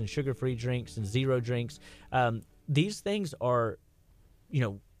drinks and sugar-free drinks and zero drinks. These things are,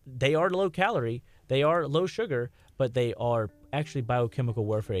 they are low calorie, they are low sugar, but they are actually biochemical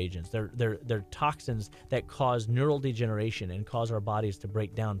warfare agents. They're toxins that cause neural degeneration and cause our bodies to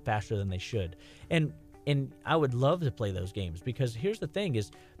break down faster than they should. And I would love to play those games, because here's the thing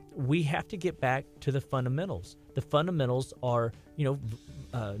is, we have to get back to the fundamentals. The fundamentals are,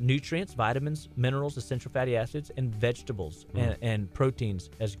 nutrients, vitamins, minerals, essential fatty acids, and vegetables and proteins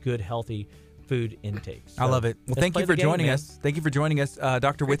as good, healthy food intakes. So I love it. Well, thank you for joining us. Thank you for joining us,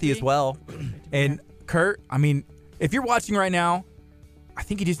 Dr. Withy as well. And Kurt, if you're watching right now, I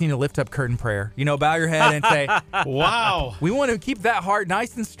think you just need to lift up Kurt in prayer. Bow your head and say, wow. We want to keep that heart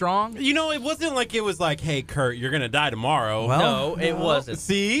nice and strong. It wasn't like it was like, hey, Kurt, you're going to die tomorrow. Well, no, it wasn't.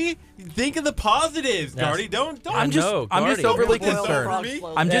 See? Think of the positives, Gardy. Don't. I'm just overly concerned.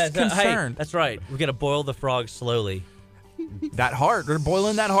 I'm just concerned. Hey, that's right. We're going to boil the frog slowly. That heart. They're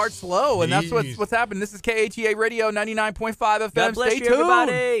boiling that heart slow, and that's what's happening. This is KHEA Radio 99.5 FM. God bless Stay you, tuned.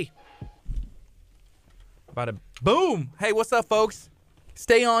 everybody. About a boom. Hey, what's up, folks?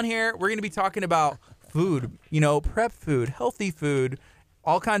 Stay on here. We're going to be talking about food, prep food, healthy food,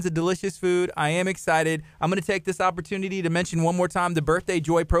 all kinds of delicious food. I am excited. I'm going to take this opportunity to mention one more time the Birthday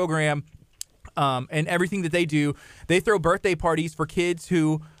Joy program and everything that they do. They throw birthday parties for kids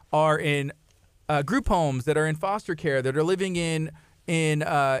who are in group homes, that are in foster care, that are living in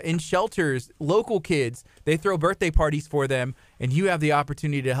shelters, local kids. They throw birthday parties for them, and you have the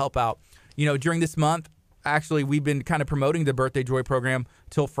opportunity to help out. During this month, actually, we've been kind of promoting the Birthday Joy program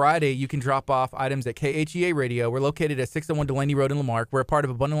till Friday. You can drop off items at KHEA Radio. We're located at 601 Delaney Road in Lamarck. We're a part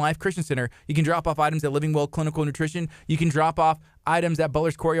of Abundant Life Christian Center. You can drop off items at Living Well Clinical Nutrition. You can drop off items at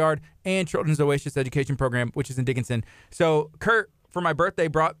Butler's Courtyard and Children's Oasis Education Program, which is in Dickinson. So, Kurt, for my birthday,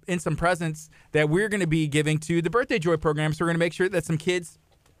 brought in some presents that we're going to be giving to the Birthday Joy program. So we're going to make sure that some kids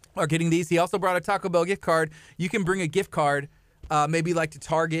are getting these. He also brought a Taco Bell gift card. You can bring a gift card, maybe like to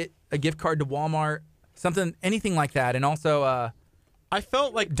Target, a gift card to Walmart, something, anything like that. And also I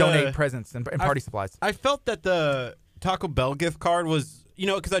felt like donate presents and party supplies. I felt that the Taco Bell gift card was,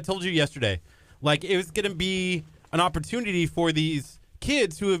 because I told you yesterday, like it was going to be an opportunity for these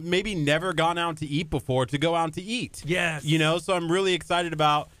kids who have maybe never gone out to eat before to go out to eat. Yes. So I'm really excited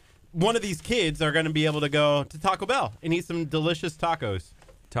about one of these kids are going to be able to go to Taco Bell and eat some delicious tacos.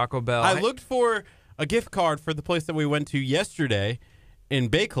 Taco Bell. I looked for a gift card for the place that we went to yesterday in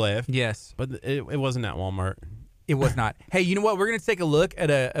Bay Cliff. Yes. But it wasn't at Walmart. It was not. Hey, you know what? We're going to take a look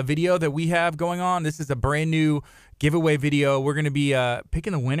at a video that we have going on. This is a brand new giveaway video. We're going to be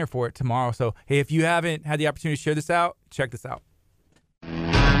picking the winner for it tomorrow. So, hey, if you haven't had the opportunity to share this out, check this out.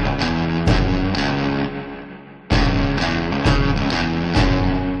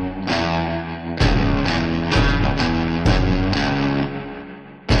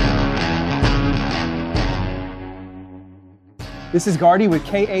 This is Gardy with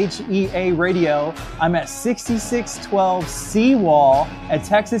KHEA Radio. I'm at 6612 Seawall at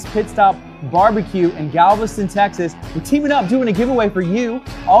Texas Pit Stop Barbecue in Galveston, Texas. We're teaming up doing a giveaway for you.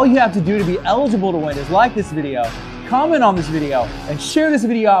 All you have to do to be eligible to win is like this video, comment on this video, and share this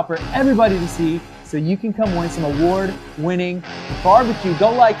video out for everybody to see so you can come win some award-winning barbecue.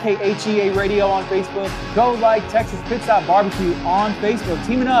 Go like KHEA Radio on Facebook. Go like Texas Pit Stop Barbecue on Facebook.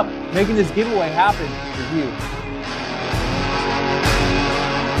 Teaming up, making this giveaway happen for you.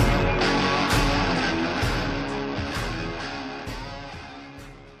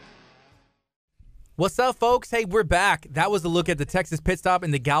 What's up, folks? Hey, we're back. That was a look at the Texas Pit Stop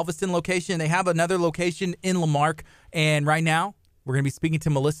in the Galveston location. They have another location in Lamarck, and right now we're going to be speaking to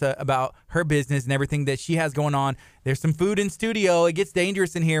Melissa about her business and everything that she has going on. There's some food in studio. It gets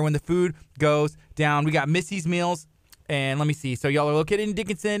dangerous in here when the food goes down. We got Missy's Meals, and let me see. So y'all are located in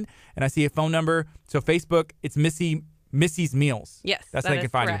Dickinson, and I see a phone number. So Facebook, it's Missy's Meals. Yes, that's how you can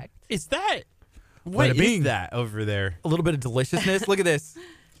find correct. you. Is that what is that over there? A little bit of deliciousness. Look at this.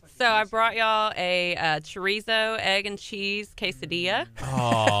 So I brought y'all a chorizo, egg, and cheese quesadilla.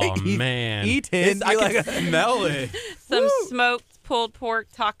 Oh, man. Eating. I can smell it. Some smoked pulled pork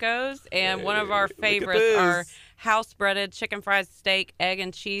tacos. And one of our favorites are house-breaded chicken fried steak, egg,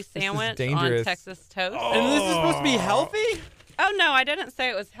 and cheese sandwich on Texas toast. Oh. And this is supposed to be healthy? Oh, no, I didn't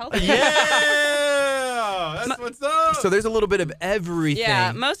say it was healthy. Yeah! That's what's up. So there's a little bit of everything.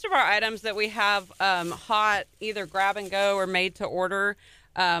 Yeah, most of our items that we have hot, either grab and go or made to order,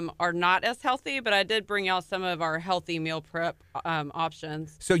 are not as healthy, but I did bring y'all some of our healthy meal prep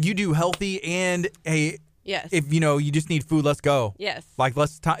options. So you do healthy and yes. If you just need food, let's go. Yes. Like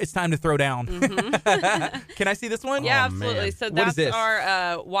it's time to throw down. Mm-hmm. Can I see this one? Yeah, absolutely. Man. So that's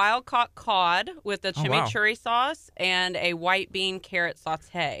our wild caught cod with the chimichurri sauce and a white bean carrot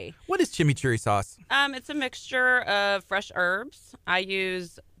saute. What is chimichurri sauce? It's a mixture of fresh herbs. I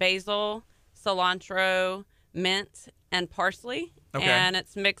use basil, cilantro, mint, and parsley. Okay. And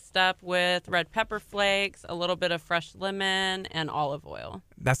it's mixed up with red pepper flakes, a little bit of fresh lemon, and olive oil.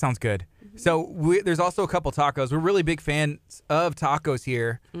 That sounds good. Mm-hmm. So there's also a couple tacos. We're really big fans of tacos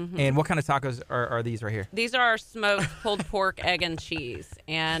here. Mm-hmm. And what kind of tacos are these right here? These are our smoked pulled pork, egg, and cheese.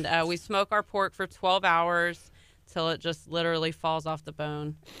 And we smoke our pork for 12 hours till it just literally falls off the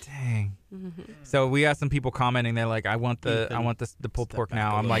bone. Dang. Mm-hmm. So we got some people commenting. They're like, I want the pulled pork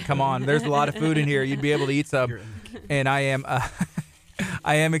now. I'm like, come on. There's a lot of food in here. You'd be able to eat some. And I am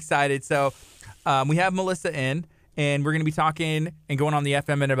excited. So we have Melissa in, and we're going to be talking and going on the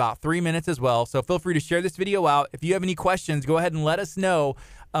FM in about 3 minutes as well. So feel free to share this video out. If you have any questions, go ahead and let us know.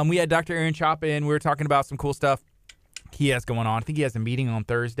 We had Dr. Aaron Chop in. We were talking about some cool stuff he has going on. I think he has a meeting on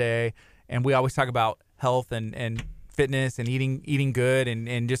Thursday, and we always talk about health and fitness and eating good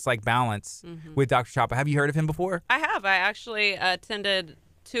and just like balance with Dr. Chapa. Have you heard of him before? I have. I actually attended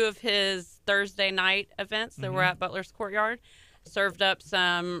 2 of his Thursday night events that were at Butler's Courtyard. Served up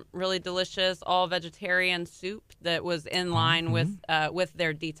some really delicious all-vegetarian soup that was in line with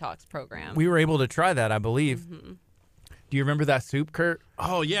their detox program. We were able to try that, I believe. Do you remember that soup, Kurt?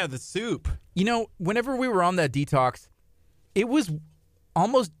 Oh, yeah, the soup. Whenever we were on that detox, it was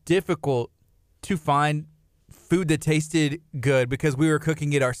almost difficult to find food that tasted good because we were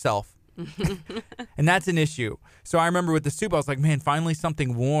cooking it ourselves. And that's an issue. So I remember with the soup, I was like, man, finally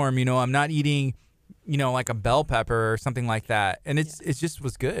something warm. I'm not eating, like a bell pepper or something like that. And it just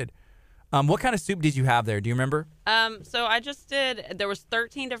was good. What kind of soup did you have there? Do you remember? So I just there was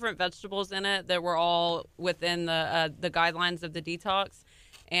 13 different vegetables in it that were all within the guidelines of the detox.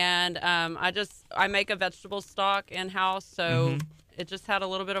 And I make a vegetable stock in-house, so it just had a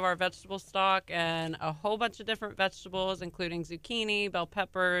little bit of our vegetable stock and a whole bunch of different vegetables, including zucchini, bell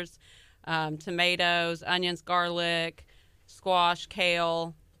peppers, tomatoes, onions, garlic, squash,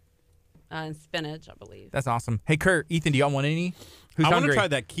 kale, and spinach, I believe. That's awesome. Hey, Kurt, Ethan, do y'all want any? Who's I want hungry? to try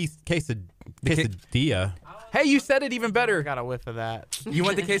that quesadilla. Hey, you said it even better. I got a whiff of that. You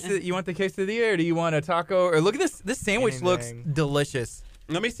want the quesadilla, or do you want a taco? Or look at this. This sandwich looks delicious.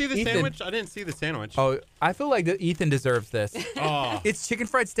 Let me see the sandwich. I didn't see the sandwich. Oh, I feel like Ethan deserves this. Oh. It's chicken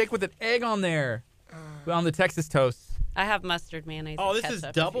fried steak with an egg on there, on the Texas toast. I have mustard mayonnaise. Oh, and this is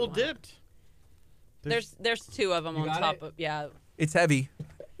ketchup double dipped. There's 2 of them on top of It's heavy.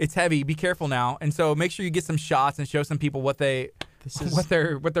 It's heavy. Be careful now. And so make sure you get some shots and show some people what they're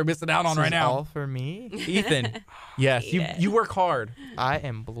missing out on right now. All for me, Ethan. Yes, you work hard. I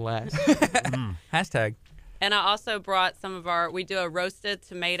am blessed. Hashtag. And I also brought we do a roasted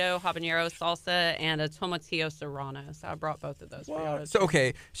tomato habanero salsa and a tomatillo serrano. So I brought both of those for y'all. So,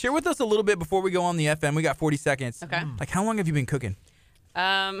 okay, share with us a little bit before we go on the FM. We got 40 seconds. Okay. Like, how long have you been cooking?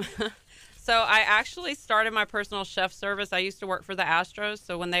 So I actually started my personal chef service. I used to work for the Astros.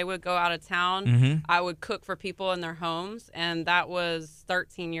 So when they would go out of town, I would cook for people in their homes. And that was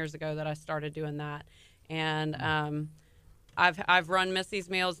 13 years ago that I started doing that. And I've run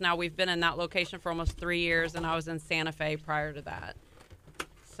Missy's Meals. Now we've been in that location for almost 3 years, and I was in Santa Fe prior to that.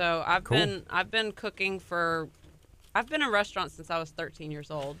 So I've been cooking I've been in restaurants since I was 13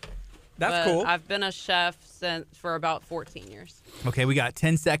 years old. That's cool. I've been a chef for about 14 years. Okay, we got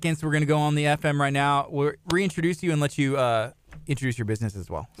 10 seconds. We're going to go on the FM right now. We'll reintroduce you and let you introduce your business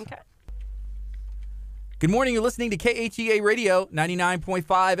as well. Okay. Good morning. You're listening to KHEA Radio 99.5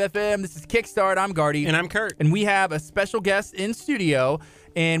 FM. This is Kickstart. I'm Gardy. And I'm Kurt. And we have a special guest in studio,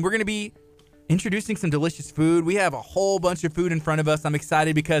 and we're going to be introducing some delicious food. We have a whole bunch of food in front of us. I'm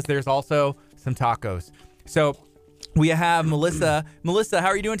excited because there's also some tacos. So we have Melissa. Melissa, how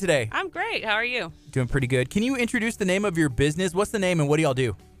are you doing today? I'm great. How are you? Doing pretty good. Can you introduce the name of your business? What's the name and what do y'all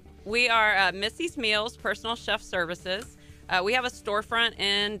do? We are Missy's Meals Personal Chef Services. We have a storefront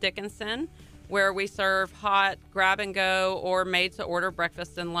in Dickinson where we serve hot, grab-and-go, or made-to-order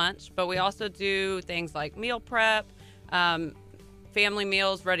breakfast and lunch. But we also do things like meal prep, family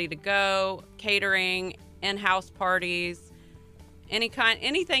meals ready to go, catering, in-house parties,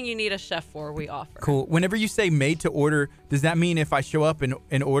 anything you need a chef for, we offer. Cool. Whenever you say made-to-order, does that mean if I show up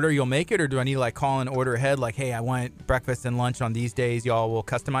and order, you'll make it? Or do I need to call and order ahead, like, hey, I want breakfast and lunch on these days, y'all will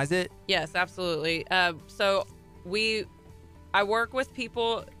customize it? Yes, absolutely. So I work with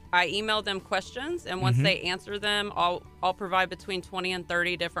people. I email them questions, and once they answer them, I'll provide between 20 and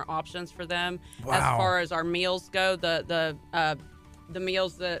 30 different options for them. Wow. As far as our meals go, the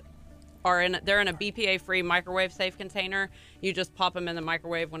meals that they're in a BPA-free microwave-safe container. You just pop them in the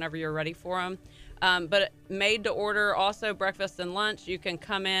microwave whenever you're ready for them. But made to order, also breakfast and lunch. You can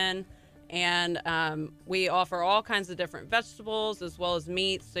come in, and we offer all kinds of different vegetables as well as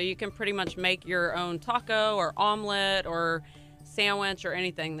meats. So you can pretty much make your own taco or omelet or sandwich or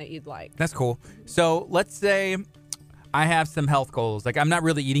anything that you'd like. That's cool. So let's say I have some health goals. Like, I'm not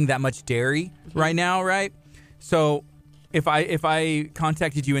really eating that much dairy right now, right? So if I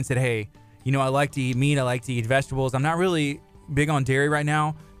contacted you and said, hey, I like to eat meat, I like to eat vegetables, I'm not really big on dairy right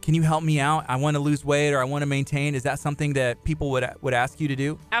now, can you help me out? I want to lose weight or I want to maintain. Is that something that people would ask you to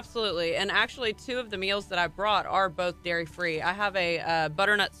do? Absolutely. And actually, 2 of the meals that I brought are both dairy-free. I have a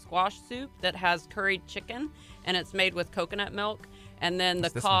butternut squash soup that has curried chicken, and it's made with coconut milk. And then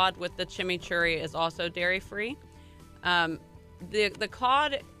the cod with the chimichurri is also dairy-free. The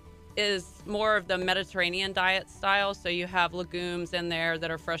cod is more of the Mediterranean diet style, so you have legumes in there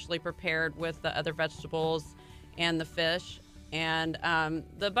that are freshly prepared with the other vegetables and the fish. And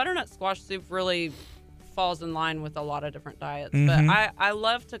the butternut squash soup really falls in line with a lot of different diets. But I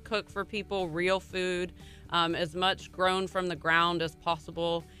love to cook for people real food, as much grown from the ground as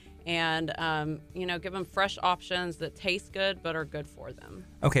possible, and give them fresh options that taste good but are good for them.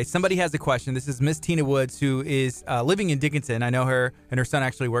 Okay, somebody has a question. This is Miss Tina Woods, who is living in Dickinson. I know her, and her son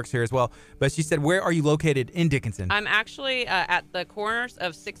actually works here as well. But she said, where are you located in Dickinson? I'm actually at the corners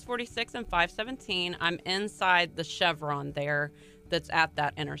of 646 and 517. I'm inside the Chevron there that's at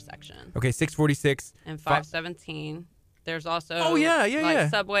that intersection. Okay, 646. And 517. There's also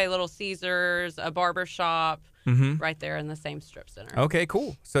Subway, Little Caesars, a barber shop, right there in the same strip center. Okay,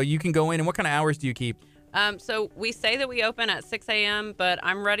 cool. So you can go in, and what kind of hours do you keep? So we say that we open at 6 a.m., but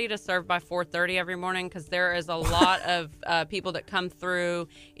I'm ready to serve by 4:30 every morning because there is a lot of people that come through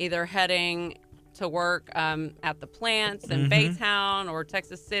either heading to work at the plants in Baytown or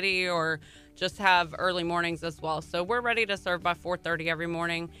Texas City, or just have early mornings as well. So we're ready to serve by 4:30 every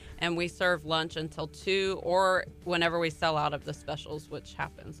morning, and we serve lunch until 2 or whenever we sell out of the specials, which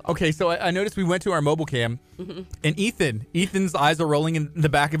happens often. Okay, so I noticed we went to our mobile cam, and Ethan's eyes are rolling in the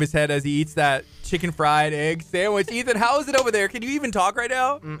back of his head as he eats that chicken fried egg sandwich. Ethan, how is it over there? Can you even talk right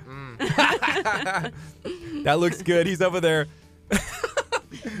now? That looks good. He's over there.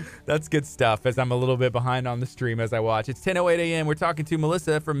 That's good stuff, as I'm a little bit behind on the stream as I watch. It's 10:08 a.m. We're talking to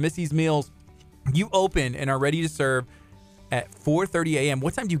Melissa from Missy's Meals. You open and are ready to serve at 4:30 a.m.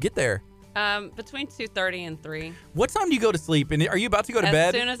 What time do you get there? Between 2:30 and 3. What time do you go to sleep? And are you about to go to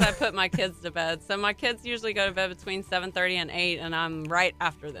bed? As soon as I put my kids to bed. So my kids usually go to bed between 7:30 and 8, and I'm right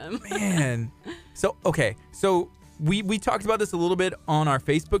after them. Man. So, okay. So we talked about this a little bit on our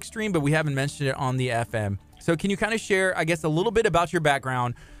Facebook stream, but we haven't mentioned it on the FM. So can you kind of share, I guess, a little bit about your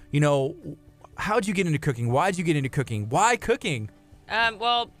background? You know, how'd you get into cooking? Why'd you get into cooking? Why cooking?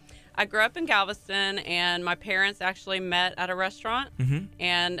 Well, I grew up in Galveston, and my parents actually met at a restaurant,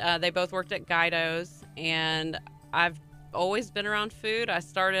 and they both worked at Guido's, and I've always been around food. I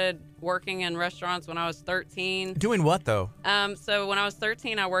started working in restaurants when I was 13. Doing what, though? So when I was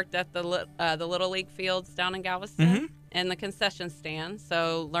 13, I worked at the Little League fields down in Galveston in the concession stand,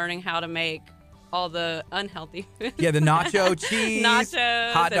 so learning how to make all the unhealthy food. Yeah, the nacho cheese,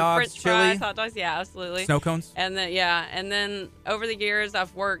 nachos, hot dogs, French chili, fries, hot dogs. Yeah, absolutely. Snow cones. And then over the years,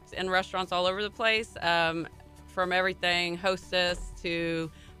 I've worked in restaurants all over the place, from everything hostess to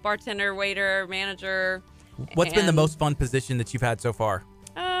bartender, waiter, manager. What's been the most fun position that you've had so far?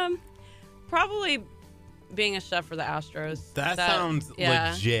 Probably being a chef for the Astros. That sounds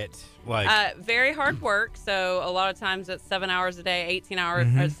legit. Like very hard work. So a lot of times it's 7 hours a day, 18 hours,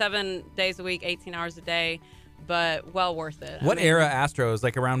 or 7 days a week, 18 hours a day, but well worth it. What era Astros?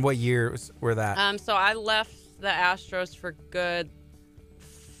 Like around what years were that? So I left the Astros for good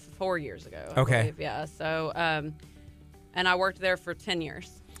 4 years ago. I believe. Yeah. So, and I worked there for 10 years.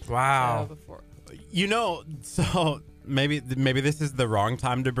 Wow. So before. You know, so maybe this is the wrong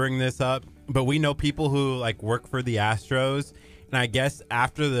time to bring this up, but we know people who like work for the Astros, and I guess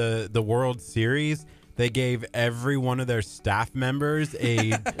after the World Series, they gave every one of their staff members a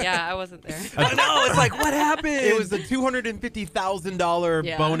yeah, I wasn't there. I know, it's like, what happened? It was a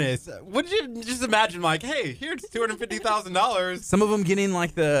 $250,000 bonus. Would you just imagine, like, hey, here's $250,000. Some of them getting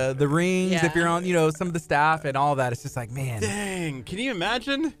like the rings if you're on, you know, some of the staff and all that. It's just like, man. Dang, can you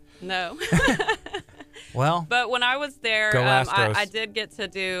imagine? No. Well, but when I was there, I did get to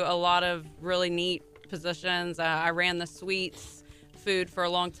do a lot of really neat positions. I ran the suites food for a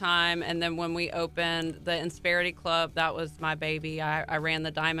long time, and then when we opened the Insperity Club, that was my baby. I ran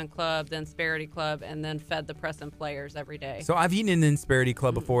the Diamond Club, the Insperity Club, and then fed the press and players every day. So I've eaten in the Insperity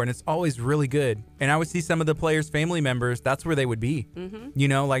Club before, and it's always really good. And I would see some of the players' family members, that's where they would be. You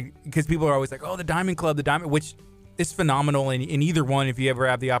know, like, because people are always like, oh, the Diamond Club, which is phenomenal. In either one, if you ever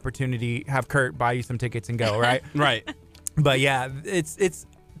have the opportunity, have Kurt buy you some tickets and go, right? Right. But yeah, it's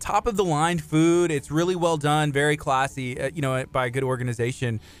top of the line food. It's really well done, very classy, you know, by a good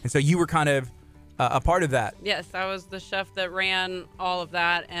organization. And so you were kind of a part of that. Yes, I was the chef that ran all of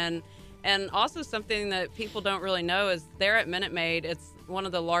that. And also something that people don't really know is there at Minute Maid, it's one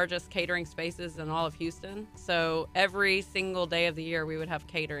of the largest catering spaces in all of Houston. So every single day of the year we would have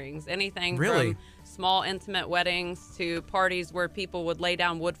caterings. Anything from small intimate weddings to parties where people would lay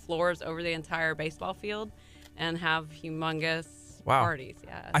down wood floors over the entire baseball field and have humongous parties.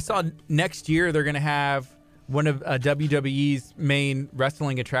 Yeah. I saw next year they're going to have one of WWE's main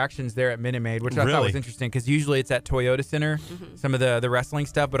wrestling attractions there at Minute Maid, which I thought was interesting because usually it's at Toyota Center, some of the wrestling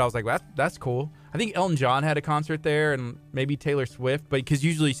stuff. But I was like, that's cool. I think Elton John had a concert there and maybe Taylor Swift, but because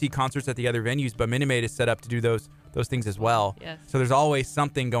usually you see concerts at the other venues, but Minute Maid is set up to do those things as well. Yes. So there's always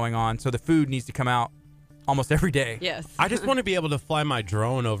something going on. So the food needs to come out almost every day. Yes. I just want to be able to fly my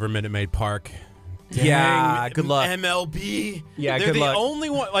drone over Minute Maid Park. Dang, yeah, good luck. MLB. Yeah, They're good luck. the only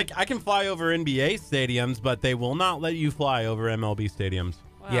one. Like, I can fly over NBA stadiums, but they will not let you fly over MLB stadiums.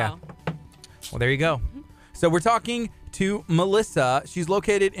 Wow. Yeah. Well, there you go. So we're talking to Melissa. She's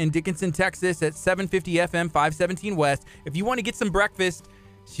located in Dickinson, Texas at 750 FM 517 West. If you want to get some breakfast,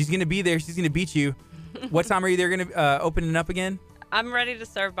 she's going to be there. She's going to beat you. What time are you there going to open it up again? I'm ready to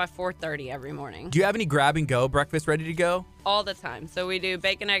serve by 4:30 every morning. Do you have any grab-and-go breakfast ready to go? All the time. So we do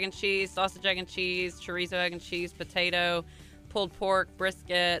bacon, egg, and cheese, sausage, egg, and cheese, chorizo, egg, and cheese, potato, pulled pork,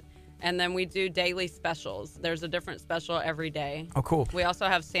 brisket, and then we do daily specials. There's a different special every day. Oh, cool. We also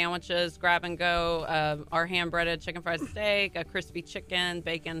have sandwiches, grab-and-go, our hand-breaded chicken fried steak, a crispy chicken,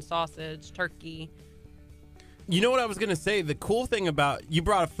 bacon, sausage, turkey. You know what I was gonna say? The cool thing about you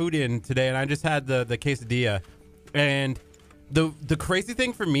brought food in today, and I just had the quesadilla, and the crazy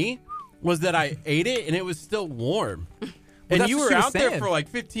thing for me was that I ate it and it was still warm, and you were out there for like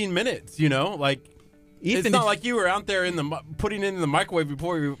 15 minutes. You know, like Ethan, it's not like you were out there putting it in the microwave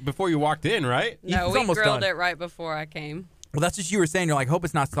before you walked in, right? No, we grilled it right before I came. Well, that's just you were saying. You're like, hope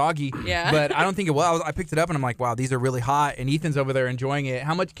it's not soggy. Yeah. But I don't think it was. I picked it up and I'm like, wow, these are really hot. And Ethan's over there enjoying it.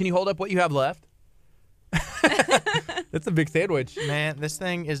 How much can you hold up what you have left? That's a big sandwich. Man, this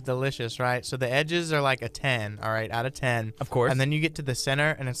thing is delicious, right? So the edges are like a 10, all right, out of 10. Of course. And then you get to the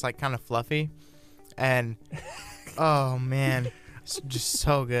center and it's like kind of fluffy. And, oh, man, it's just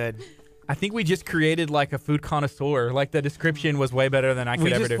so good. I think we just created like a food connoisseur. Like the description was way better than I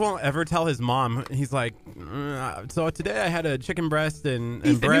could ever do. We just won't ever tell his mom. He's like, so today I had a chicken breast and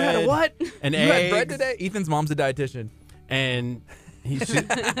Ethan, bread. You had a what? And you eggs. had bread today? Ethan's mom's a dietitian. And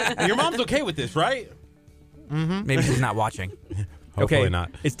your mom's okay with this, right? Mm-hmm. Maybe she's not watching. Hopefully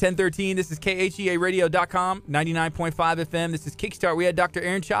not. It's 10:13. This is KHEARadio.com, 99.5 FM. This is Kickstart. We had Dr.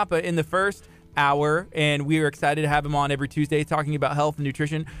 Aaron Chapa in the first hour, and we are excited to have him on every Tuesday talking about health and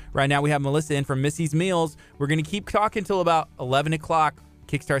nutrition. Right now we have Melissa in from Missy's Meals. We're going to keep talking until about 11 o'clock.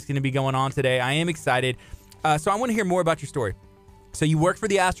 Kickstart's going to be going on today. I am excited. So I want to hear more about your story. So you worked for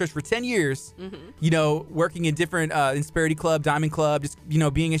the Astros for 10 years, you know, working in different Insperity Club, Diamond Club, just, you know,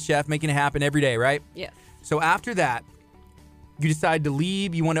 being a chef, making it happen every day, right? Yeah. So after that, you decide to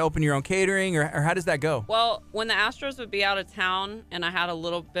leave, you want to open your own catering, or how does that go? Well, when the Astros would be out of town and I had a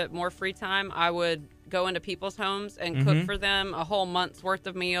little bit more free time, I would go into people's homes and cook for them a whole month's worth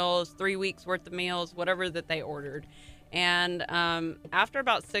of meals, 3 weeks worth of meals, whatever that they ordered. And after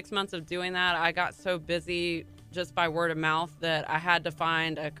about 6 months of doing that, I got so busy just by word of mouth that I had to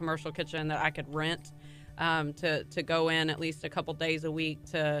find a commercial kitchen that I could rent to go in at least a couple days a week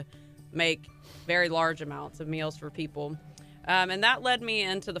to make very large amounts of meals for people. And that led me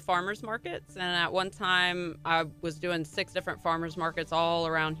into the farmers markets. And at one time, I was doing 6 different farmers markets all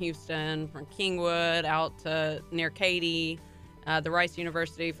around Houston, from Kingwood out to near Katy, the Rice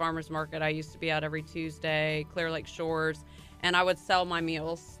University Farmers Market I used to be at every Tuesday, Clear Lake Shores. And I would sell my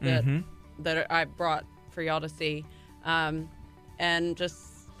meals that I brought for y'all to see. And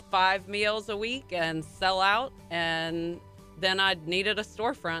just 5 meals a week and sell out. And then I needed a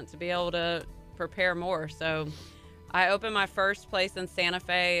storefront to be able to prepare more. So I opened my first place in Santa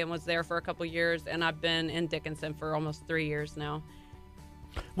Fe and was there for a couple years, and I've been in Dickinson for almost 3 years now.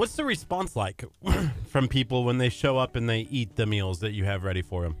 What's the response like from people when they show up and they eat the meals that you have ready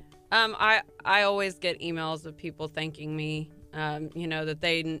for them? I always get emails of people thanking me, you know, that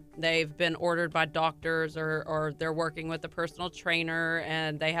they've been ordered by doctors or they're working with a personal trainer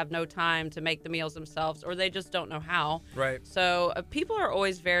and they have no time to make the meals themselves, or they just don't know how. Right. So people are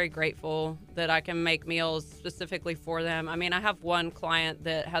always very grateful that I can make meals specifically for them. I mean, I have one client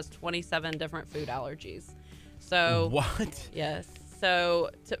that has 27 different food allergies. So what? Yes. So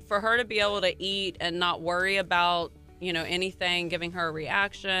for her to be able to eat and not worry about, you know, anything giving her a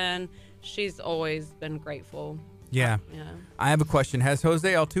reaction, she's always been grateful. Yeah. I have a question. Has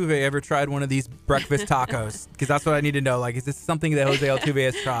Jose Altuve ever tried one of these breakfast tacos? Because that's what I need to know. Like, is this something that Jose Altuve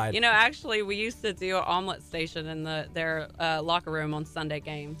has tried? You know, actually, we used to do an omelet station in their locker room on Sunday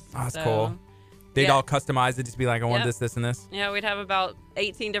games. Oh, that's cool. They'd all customize it, just be like, I want this, this, and this. Yeah, we'd have about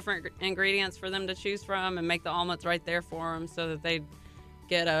 18 different ingredients for them to choose from and make the omelets right there for them so that they'd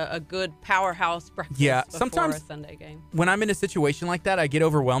get a good powerhouse breakfast before a Sunday game. When I'm in a situation like that, I get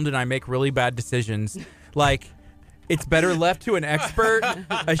overwhelmed and I make really bad decisions. Like, it's better left to an expert,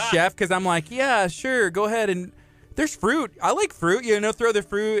 a chef, because I'm like, yeah, sure, go ahead. And there's fruit. I like fruit. You know, throw the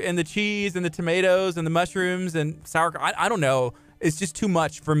fruit and the cheese and the tomatoes and the mushrooms and sauerkraut. I don't know. It's just too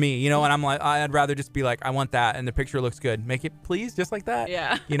much for me, you know, and I'm like, I'd rather just be like, I want that, and the picture looks good. Make it, please, just like that.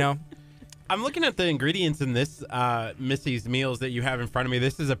 Yeah. You know? I'm looking at the ingredients in this Missy's Meals that you have in front of me.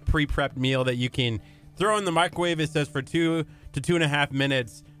 This is a pre-prepped meal that you can throw in the microwave. It says for 2 to 2.5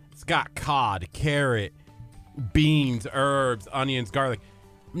 minutes. It's got cod, carrot, beans, herbs, onions, garlic.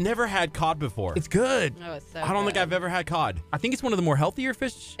 Never had cod before. It's good. Oh, it's so I don't good. think I've ever had cod. I think it's one of the more healthier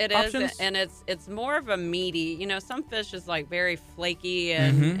fish options. It is, and it's more of a meaty. You know, some fish is like very flaky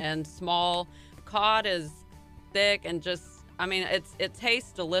and small. Cod is thick and just, I mean, it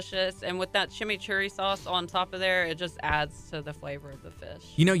tastes delicious. And with that chimichurri sauce on top of there, it just adds to the flavor of the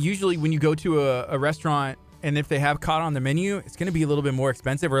fish. You know, usually when you go to a restaurant and if they have cod on the menu, it's going to be a little bit more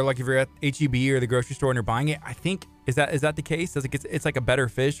expensive. Or like if you're at HEB or the grocery store and you're buying it, I think, is that the case? Does it's like a better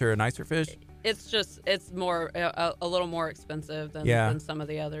fish or a nicer fish? It's more a little more expensive than some of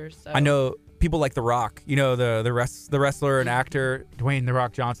the others. So. I know people like The Rock, you know, the wrestler and actor Dwayne The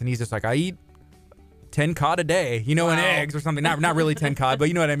Rock Johnson. He's just like, I eat 10 cod a day, you know, in eggs or something. Not really 10 cod, but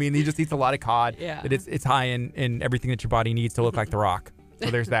you know what I mean. He just eats a lot of cod. Yeah. It's high in everything that your body needs to look like The Rock. So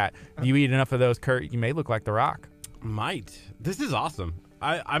there's that. You eat enough of those, Kurt, you may look like The Rock. Might. This is awesome.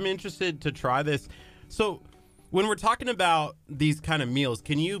 I'm interested to try this. So when we're talking about these kind of meals,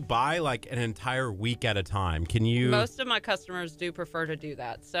 can you buy like an entire week at a time? Can you? Most of my customers do prefer to do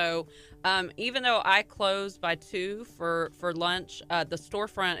that. So even though I close by 2 for lunch, the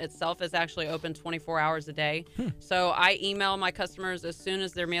storefront itself is actually open 24 hours a day. So I email my customers as soon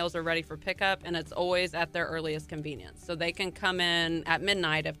as their meals are ready for pickup, and it's always at their earliest convenience. So they can come in at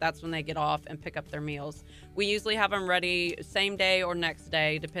midnight if that's when they get off and pick up their meals. We usually have them ready same day or next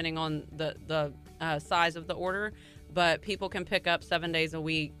day, depending on the size of the order, but people can pick up 7 days a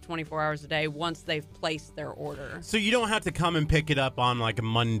week, 24 hours a day once they've placed their order. So you don't have to come and pick it up on like a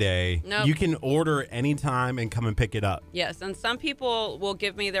Monday. Nope. You can order anytime and come and pick it up. Yes, and some people will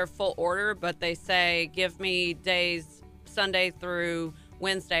give me their full order, but they say give me days Sunday through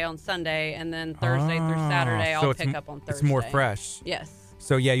Wednesday on Sunday, and then Thursday through Saturday I'll pick up on Thursday. It's more fresh. Yes.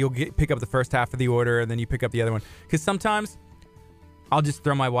 So yeah, you'll pick up the first half of the order, and then you pick up the other one. Because sometimes I'll just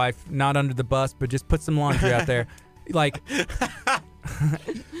throw my wife, not under the bus, but just put some laundry out there. Like,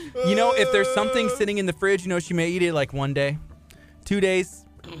 you know, if there's something sitting in the fridge, you know, she may eat it like 1 day, 2 days,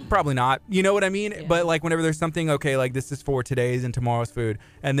 probably not. You know what I mean? Yeah. But like whenever there's something, okay, like this is for today's and tomorrow's food.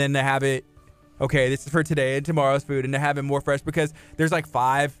 And then to have it, okay, this is for today and tomorrow's food, and to have it more fresh because there's like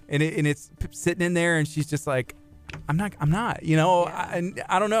 5 and it's sitting in there, and she's just like, I'm not, you know, Yeah.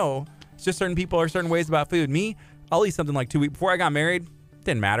 I don't know. It's just certain people are certain ways about food. Me, I'll eat something like 2 weeks. Before I got married,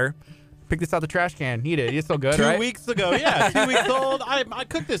 didn't matter. Pick this out the trash can, eat it. It's still good, 2 right? weeks ago, yeah, 2 weeks old. I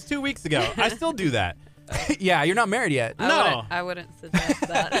cooked this 2 weeks ago. I still do that. Yeah, you're not married yet. No. I wouldn't suggest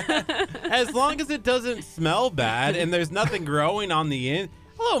that. As long as it doesn't smell bad and there's nothing growing on the end.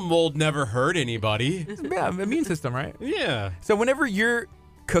 Hello, mold never hurt anybody. Yeah, immune system, right? Yeah. So whenever you're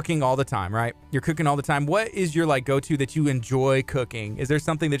cooking all the time, right? You're cooking all the time. What is your like go-to that you enjoy cooking? Is there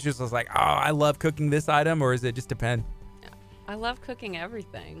something that just was like, oh, I love cooking this item, or is it just depend? I love cooking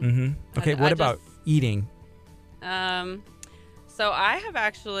everything. Mm-hmm. Okay, what about eating? So I have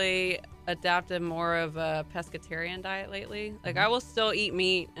actually adapted more of a pescatarian diet lately. Like I will still eat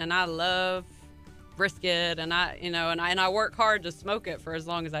meat, and I love brisket, and I work hard to smoke it for as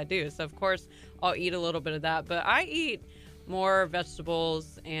long as I do. So of course I'll eat a little bit of that, but I eat more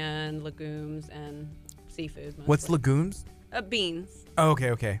vegetables and legumes and seafood. Mostly. What's legumes? Beans. Oh,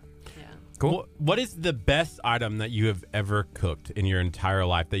 okay. Yeah. Cool. What is the best item that you have ever cooked in your entire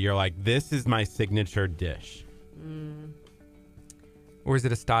life that you're like, this is my signature dish? Or is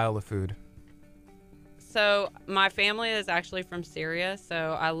it a style of food? So my family is actually from Syria,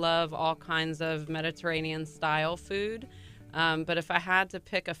 so I love all kinds of Mediterranean style food. But if I had to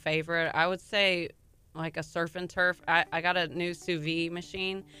pick a favorite, I would say like a surf and turf. I got a new sous vide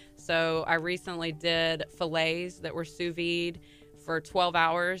machine, so I recently did fillets that were sous vide for 12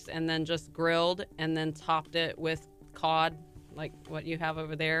 hours and then just grilled and then topped it with cod, like what you have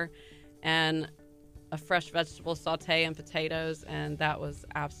over there, and a fresh vegetable saute and potatoes, and that was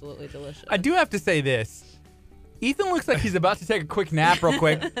absolutely delicious. I do have to say this. Ethan looks like he's about to take a quick nap real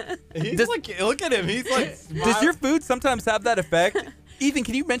quick. Look at him. He's like, does your food sometimes have that effect? Ethan,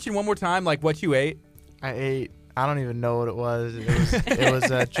 can you mention one more time like what you ate? I don't even know what it was. It was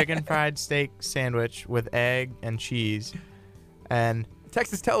a chicken fried steak sandwich with egg and cheese, and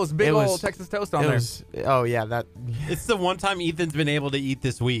Texas toast, big old Texas toast on there. Oh yeah, that. It's the one time Ethan's been able to eat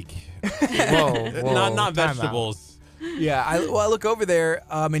this week. Whoa, not vegetables. Yeah, I look over there,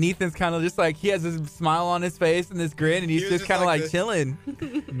 and Ethan's kind of just like, he has this smile on his face and this grin, and he's just kind of like chilling.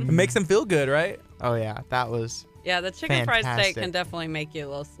 It makes him feel good, right? Oh yeah, that was. Yeah, the chicken fried steak can definitely make you a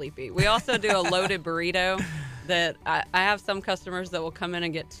little sleepy. We also do a loaded burrito that I have some customers that will come in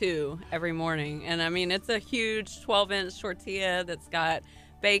and get 2 every morning. And I mean, it's a huge 12-inch tortilla that's got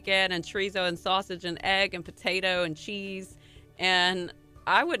bacon and chorizo and sausage and egg and potato and cheese. And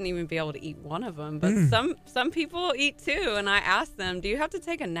I wouldn't even be able to eat one of them, but some people eat 2. And I ask them, do you have to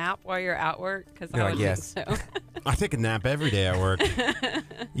take a nap while you're at work? Because I would think so. I take a nap every day at work.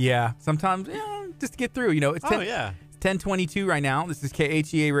 Yeah, sometimes, just to get through. You know, it's 10:22 right now. This is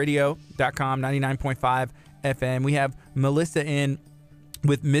KHEARadio.com, 99.5 FM. We have Melissa in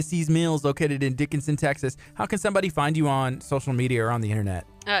with Missy's Meals, located in Dickinson, Texas. How can somebody find you on social media or on the internet?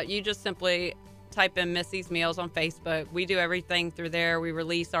 You just simply type in Missy's Meals on Facebook. We do everything through there. We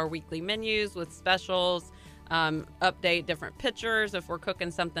release our weekly menus with specials, update different pictures. If we're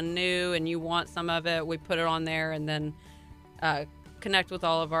cooking something new and you want some of it, we put it on there, and then connect with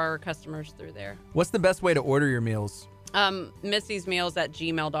all of our customers through there. What's the best way to order your meals? Missy's Meals at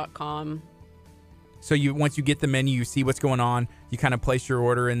gmail.com. So once you get the menu, you see what's going on. You kind of place your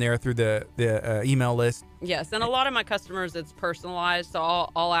order in there through the email list. Yes, and a lot of my customers, it's personalized. So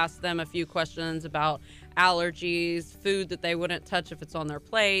I'll ask them a few questions about allergies, food that they wouldn't touch if it's on their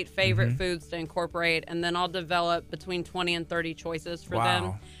plate, favorite foods to incorporate, and then I'll develop between 20 and 30 choices for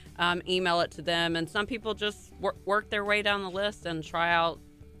them. Email it to them, and some people just work their way down the list and try out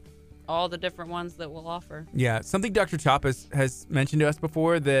all the different ones that we'll offer. Yeah, something Dr. Chop has mentioned to us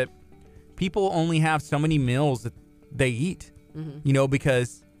before, that people only have so many meals that they eat,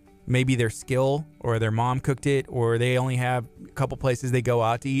 because maybe their skill or their mom cooked it, or they only have a couple places they go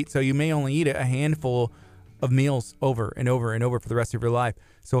out to eat. So you may only eat a handful of meals over and over and over for the rest of your life.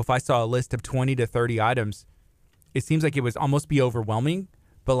 So if I saw a list of 20 to 30 items, it seems like it would almost be overwhelming,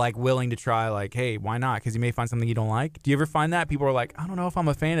 but like willing to try, like, hey, why not? Because you may find something you don't like. Do you ever find that? People are like, I don't know if I'm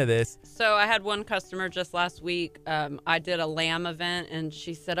a fan of this. So I had one customer just last week. I did a lamb event, and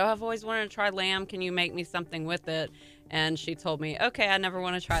she said, oh, I've always wanted to try lamb. Can you make me something with it? And she told me, okay, I never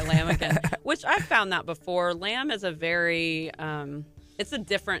want to try lamb again, which I've found that before. Lamb is a very, it's a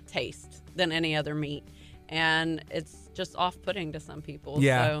different taste than any other meat. And it's just off-putting to some people.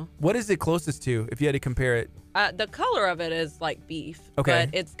 Yeah. So, what is it closest to, if you had to compare it? The color of it is like beef. Okay.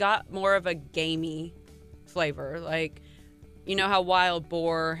 But it's got more of a gamey flavor. Like, you know how wild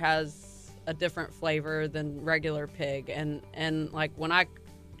boar has a different flavor than regular pig. And like when I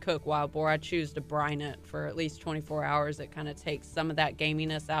cook wild boar, I choose to brine it for at least 24 hours. It kind of takes some of that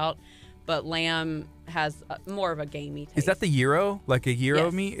gaminess out. But lamb has more of a gamey taste. Is that the gyro? Like a gyro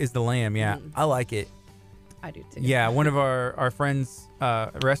Yes. meat is the lamb, yeah. I like it. I do too. Yeah, one of our friends'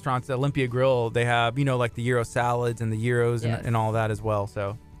 restaurants, Olympia Grill, they have, like the gyro salads and the gyros and all that as well.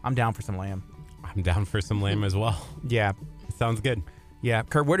 So I'm down for some lamb. I'm down for some lamb as well. Yeah. Sounds good. Yeah.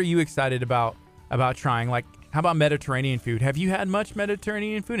 Kurt, what are you excited about trying? Like, how about Mediterranean food? Have you had much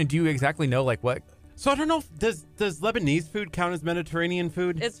Mediterranean food? And do you exactly know, like, what? So I don't know, does Lebanese food count as Mediterranean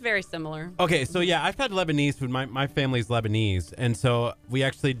food? It's very similar. Okay, so yeah, I've had Lebanese food. My family's Lebanese, and so we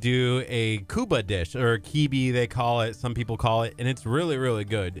actually do a kuba dish, or kibi they call it. Some people call it, and it's really, really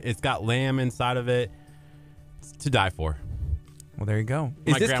good. It's got lamb inside of it. It's to die for. Well, there you go.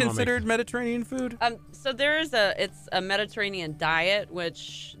 Is this considered Mediterranean food? So it's a Mediterranean diet,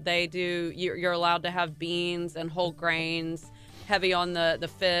 which they do. You're allowed to have beans and whole grains. Heavy on the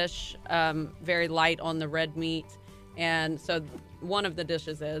fish, very light on the red meat. And so one of the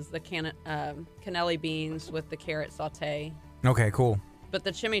dishes is the cannelli beans with the carrot saute. Okay, cool. But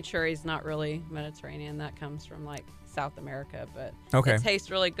the chimichurri is not really Mediterranean. That comes from like South America, but it tastes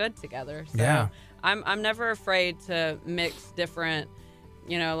really good together. So yeah. I'm never afraid to mix different,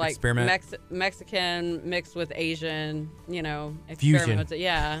 like Mexican mixed with Asian, experiment fusion. with it.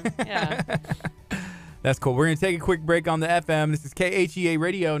 Yeah. That's cool. We're going to take a quick break on the FM. This is KHEA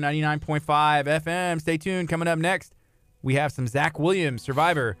Radio 99.5 FM. Stay tuned. Coming up next, we have some Zach Williams,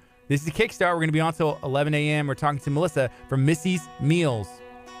 Survivor. This is a Kickstart. We're going to be on till 11 a.m. We're talking to Melissa from Missy's Meals.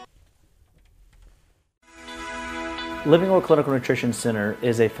 Living Well Clinical Nutrition Center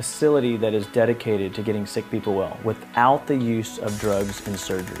is a facility that is dedicated to getting sick people well without the use of drugs and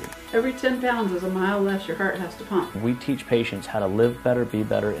surgery. Every 10 pounds is a mile less your heart has to pump. We teach patients how to live better, be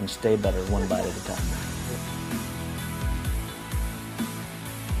better, and stay better one bite at a time.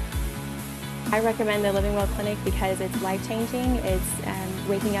 I recommend the Living Well Clinic because it's life-changing. It's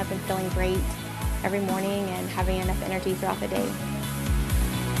waking up and feeling great every morning and having enough energy throughout the day.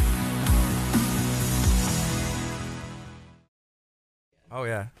 Oh,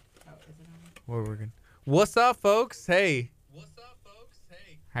 yeah. What's up, folks? Hey.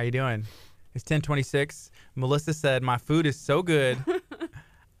 How you doing? It's 10:26. Melissa said, my food is so good.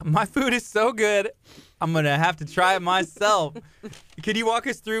 My food is so good, I'm going to have to try it myself. Could you walk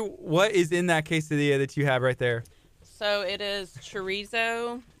us through what is in that quesadilla that you have right there? So it is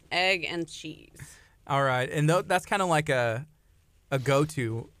chorizo, egg, and cheese. All right. And that's kind of like a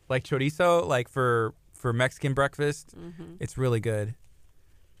go-to, like chorizo, like for Mexican breakfast. Mm-hmm. It's really good.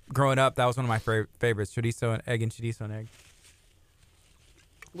 Growing up, that was one of my favorites, chorizo and egg.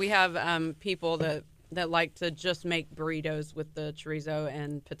 We have people that like to just make burritos with the chorizo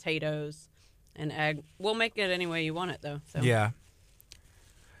and potatoes and egg. We'll make it any way you want it, though. So. Yeah.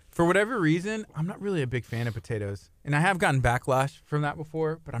 For whatever reason, I'm not really a big fan of potatoes. And I have gotten backlash from that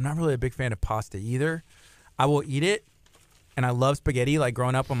before, but I'm not really a big fan of pasta either. I will eat it, and I love spaghetti, like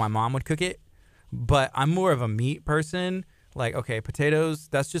growing up when my mom would cook it. But I'm more of a meat person. Like, okay, potatoes,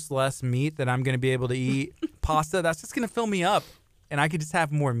 that's just less meat that I'm going to be able to eat. Pasta, that's just going to fill me up, and I could just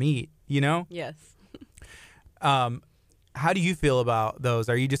have more meat, Yes. How do you feel about those?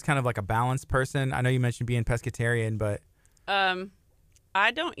 Are you just kind of like a balanced person? I know you mentioned being pescatarian, but...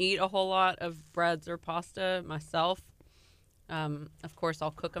 I don't eat a whole lot of breads or pasta myself. Of course,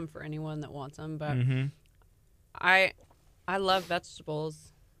 I'll cook them for anyone that wants them, but I love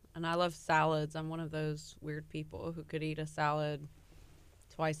vegetables and I love salads. I'm one of those weird people who could eat a salad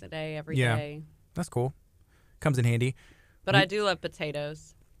twice a day, every day. That's cool. Comes in handy. But I do love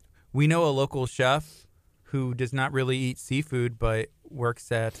potatoes. We know a local chef who does not really eat seafood, but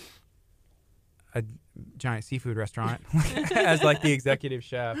works at a giant seafood restaurant as like the executive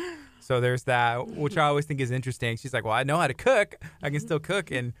chef. So there's that, which I always think is interesting. She's like, well, I know how to cook. I can still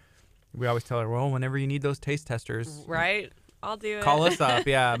cook. And we always tell her, well, whenever you need those taste testers. Right. I'll do it. Call us up.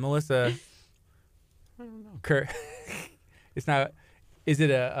 Yeah, Melissa. I don't know. Kurt. It's not. Is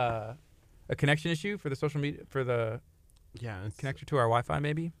it a connection issue for the social media, for the connector to our Wi-Fi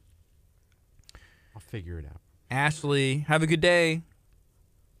maybe? I'll figure it out. Ashley, have a good day.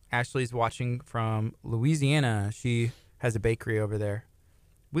 Ashley's watching from Louisiana. She has a bakery over there.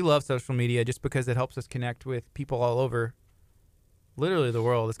 We love social media just because it helps us connect with people all over, literally the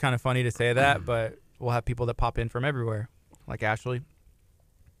world. It's kind of funny to say that, but we'll have people that pop in from everywhere, like Ashley.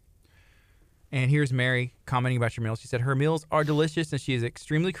 And here's Mary commenting about your meals. She said her meals are delicious, and she is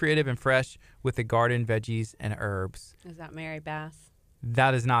extremely creative and fresh with the garden veggies and herbs. Is that Mary Bass?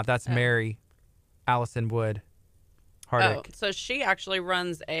 That is not. That's Mary Allison Wood. Hardick. Oh, so she actually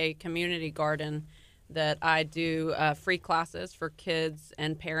runs a community garden that I do free classes for kids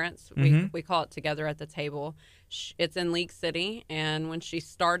and parents. We call it Together at the Table. It's in League City, and when she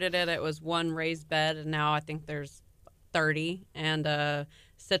started it, it was one raised bed, and now I think there's 30, and a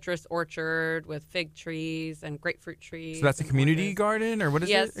citrus orchard with fig trees and grapefruit trees. So that's a community garden, or what is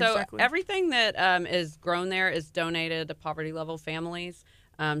it exactly? So everything that is grown there is donated to poverty-level families.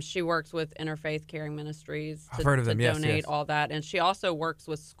 She works with Interfaith Caring Ministries to donate all that. And she also works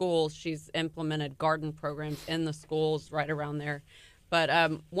with schools. She's implemented garden programs in the schools right around there. But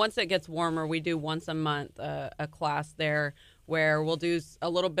once it gets warmer, we do once a month a class there where we'll do a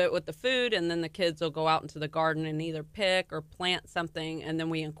little bit with the food, and then the kids will go out into the garden and either pick or plant something, and then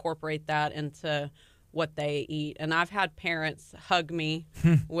we incorporate that into what they eat. And I've had parents hug me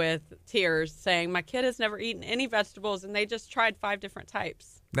with tears saying, my kid has never eaten any vegetables, and they just tried 5 different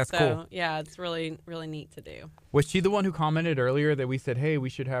types. That's cool. Yeah, it's really, really neat to do. Was she the one who commented earlier that we said, hey, we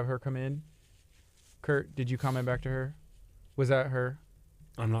should have her come in? Kurt, did you comment back to her? Was that her?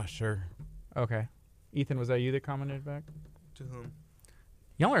 I'm not sure. Okay. Ethan, was that you that commented back? To whom?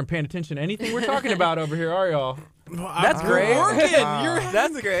 Y'all aren't paying attention to anything we're talking about over here, are y'all? Well, that's great.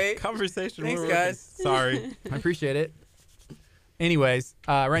 That's great. Conversation. Thanks, guys. Sorry. I appreciate it. Anyways,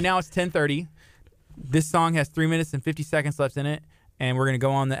 right now it's 10:30. This song has 3 minutes and 50 seconds left in it, and we're going to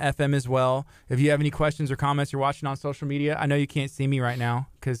go on the FM as well. If you have any questions or comments, you're watching on social media. I know you can't see me right now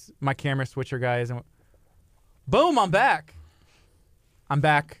because my camera switcher guy isn't. Boom, I'm back. I'm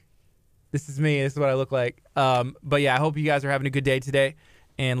back. This is me. This is what I look like. But yeah, I hope you guys are having a good day today.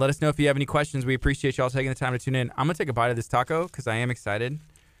 And let us know if you have any questions. We appreciate y'all taking the time to tune in. I'm going to take a bite of this taco because I am excited.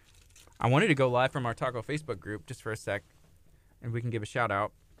 I wanted to go live from our taco Facebook group just for a sec, and we can give a shout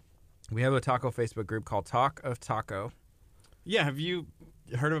out. We have a taco Facebook group called Talk of Taco. Yeah, have you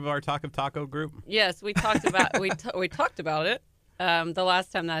heard of our Talk of Taco group? Yes, we talked about we talked about it the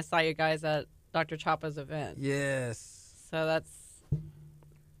last time that I saw you guys at Dr. Chapa's event. Yes. So that's.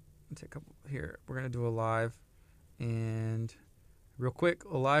 Take a couple here. We're gonna do a live, and real quick,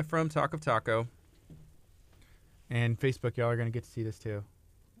 a live from Talk of Taco. And Facebook, y'all are gonna get to see this too.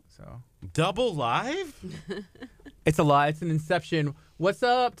 So double live? It's a live. It's an inception. What's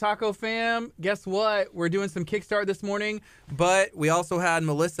up, Taco fam? Guess what? We're doing some Kickstart this morning, but we also had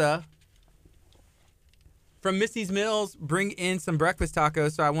Melissa from Missy's Mills bring in some breakfast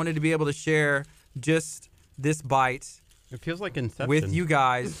tacos, so I wanted to be able to share just this bite. It feels like Inception. With you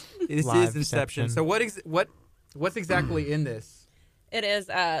guys. This is Inception. So what's exactly in this? It is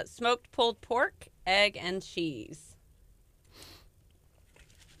smoked pulled pork, egg, and cheese.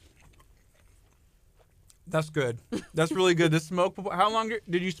 That's good. That's really good. This smoke. How long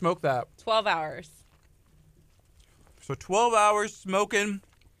did you smoke that? 12 hours. So 12 hours smoking.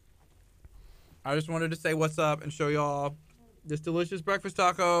 I just wanted to say what's up and show y'all this delicious breakfast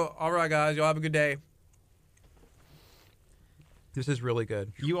taco. All right, guys. Y'all have a good day. This is really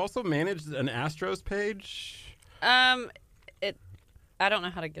good. You also managed an Astros page? I don't know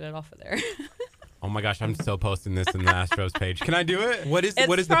how to get it off of there. Oh my gosh, I'm still posting this in the Astros page. Can I do it? What is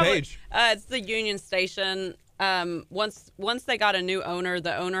the page? It's the Union Station. Once they got a new owner,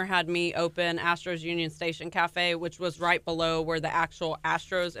 the owner had me open Astros Union Station Cafe, which was right below where the actual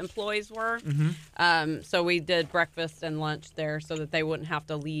Astros employees were. So we did breakfast and lunch there so that they wouldn't have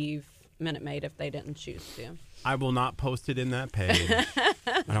to leave Minute Maid if they didn't choose to. I will not post it in that page.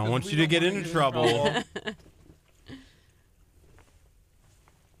 I don't want you to get into trouble.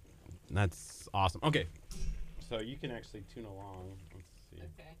 That's awesome. Okay. So you can actually tune along. Let's see.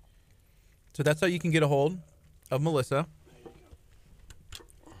 Okay. So that's how you can get a hold of Melissa.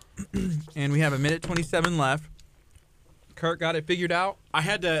 And we have 1:27 left. Kurt got it figured out. I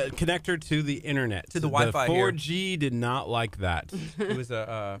had to connect her to the internet. To the Wi-Fi The here. 4G did not like that. It was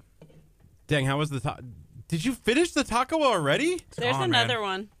a... Dang, how was the taco? Did you finish the taco already? There's another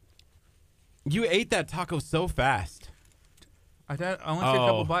one. You ate that taco so fast. I only took a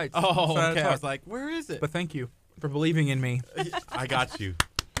couple bites. Oh, okay. I was like, where is it? But thank you for believing in me. I got you.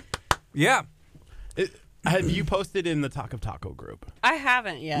 Yeah. Have you posted in the Talk of Taco group? I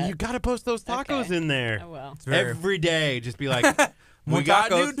haven't yet. You got to post those tacos in there. I will. Every day. Just be like, we got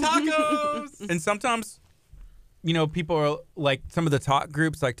new tacos. And sometimes, you know, people are like, some of the talk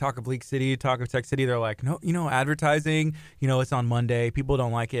groups, like Talk of League City, Talk of Tech City, they're like, no, you know, advertising, you know, it's on Monday. People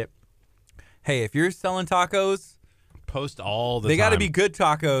don't like it. Hey, if you're selling tacos, post all the they time. got to be good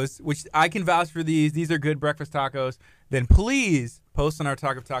tacos, which I can vouch for these. These are good breakfast tacos. Then please post on our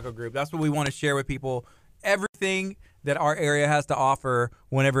Talk of Taco group. That's what we want to share with people. Everything that our area has to offer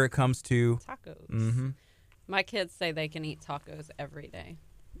whenever it comes to tacos. Mm-hmm. My kids say they can eat tacos every day.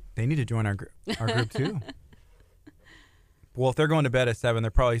 They need to join our group too. Well, if they're going to bed at 7,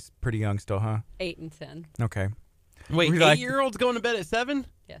 they're probably pretty young still, huh? 8 and 10. Okay. Wait, 8-year-olds going to bed at 7?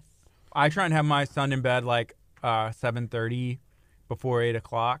 Yes. I try and have my son in bed like 7:30 before 8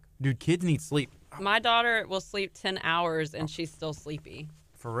 o'clock. Dude, kids need sleep. My daughter will sleep 10 hours and she's still sleepy.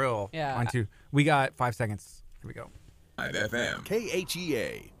 For real. Yeah. Mine too. We got 5 seconds. Here we go. FM.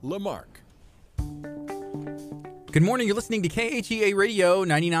 KHEA, Lamarck. Good morning. You're listening to KHEA Radio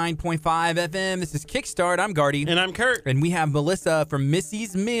 99.5 FM. This is Kickstart. I'm Gardy. And I'm Kurt. And we have Melissa from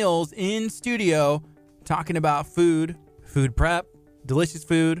Missy's Meals in studio talking about food prep, delicious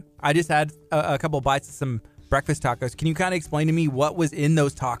food. I just had a couple bites of some breakfast tacos. Can you kind of explain to me what was in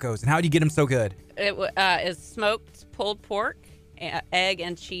those tacos and how do you get them so good? It is smoked pulled pork, egg,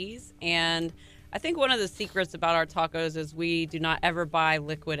 and cheese. And I think one of the secrets about our tacos is we do not ever buy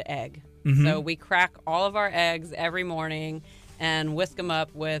liquid egg. Mm-hmm. So we crack all of our eggs every morning and whisk them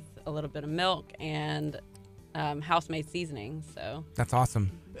up with a little bit of milk and house-made seasoning. So that's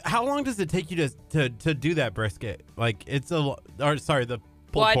awesome. How long does it take you to do that brisket? Like the pulled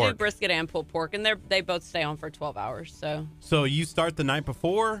pork. I do brisket and pulled pork, and they both stay on for 12 hours. So you start the night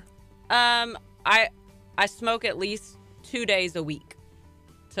before? I smoke at least 2 days a week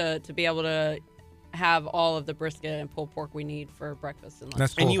to be able to have all of the brisket and pulled pork we need for breakfast and lunch.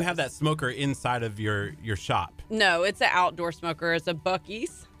 That's cool. And you have that smoker inside of your shop? No, it's an outdoor smoker. It's a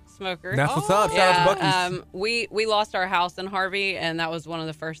Buc-ee's smoker. That's what's up. Shout out to Buc-ee's. We lost our house in Harvey, and that was one of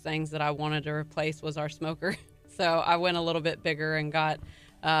the first things that I wanted to replace was our smoker. So I went a little bit bigger and got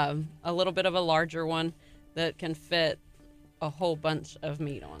a little bit of a larger one that can fit a whole bunch of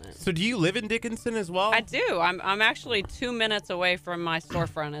meat on it. So do you live in Dickinson as well? I do. I'm actually 2 minutes away from my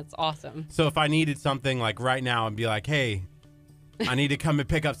storefront. It's awesome. So if I needed something like right now and be like, hey, I need to come and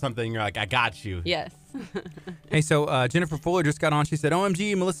pick up something, you're like, I got you. Yes. Hey, so Jennifer Fuller just got on. She said,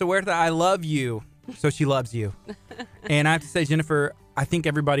 OMG, Melissa Huerta, I love you. So she loves you. And I have to say, Jennifer, I think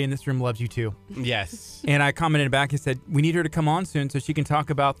everybody in this room loves you too. Yes. And I commented back and said, we need her to come on soon so she can talk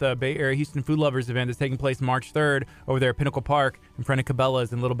about the Bay Area Houston Food Lovers event that's taking place March 3rd over there at Pinnacle Park in front of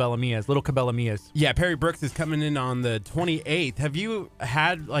Cabela's and Little Bella Mia's. Yeah, Perry Brooks is coming in on the 28th. Have you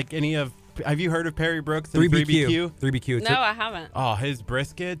had have you heard of Perry Brooks and 3BQ? 3BQ. No, I haven't. Oh, his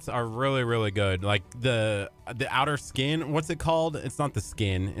briskets are really, really good. Like the outer skin, what's it called? It's not the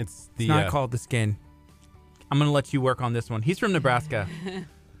skin. It's not called the skin. I'm going to let you work on this one. He's from Nebraska.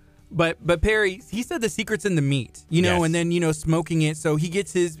 But Perry, he said the secret's in the meat, Yes. and then, smoking it. So he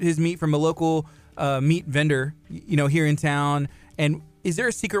gets his meat from a local meat vendor, here in town. And is there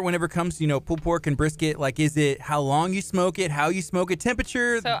a secret whenever it comes to, pulled pork and brisket? Like, is it how long you smoke it, how you smoke it,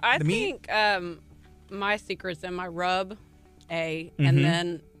 temperature, So I the meat? think my secret's in my rub, and Mm-hmm.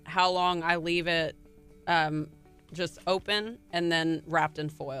 then how long I leave it just open and then wrapped in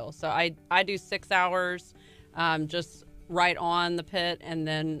foil. So I do 6 hours just right on the pit and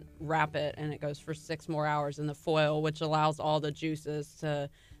then wrap it, and it goes for 6 more hours in the foil, which allows all the juices to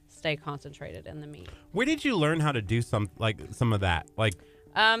stay concentrated in the meat. Where did you learn how to do some of that?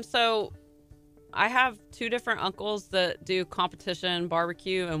 So I have 2 different uncles that do competition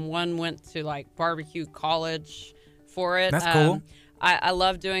barbecue, and one went to barbecue college for it. That's cool. I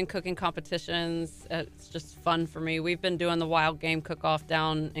love doing cooking competitions. It's just fun for me. We've been doing the Wild Game Cook-Off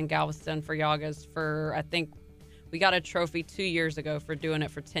down in Galveston for Yagas for, I think, we got a trophy 2 years ago for doing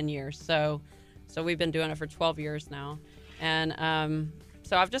it for 10 years. So we've been doing it for 12 years now. And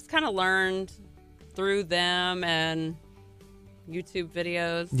so I've just kind of learned through them and YouTube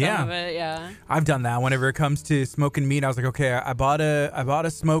videos. Some of it, yeah. I've done that whenever it comes to smoking meat. I was like, okay, I bought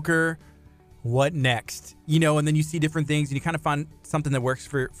a smoker. What next? And then you see different things and you kind of find something that works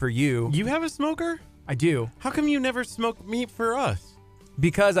for you. You have a smoker? I do. How come you never smoked meat for us?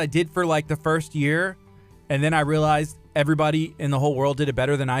 Because I did for like the first year, and then I realized everybody in the whole world did it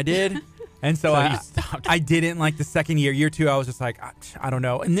better than I did. And so I didn't like the second year. Year 2, I was just like, I don't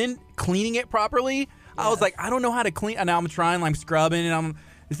know. And then cleaning it properly, I was like, I don't know how to clean. And now I'm trying, I'm scrubbing, and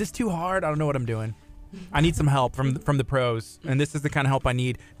is this too hard? I don't know what I'm doing. I need some help from the pros. And this is the kind of help I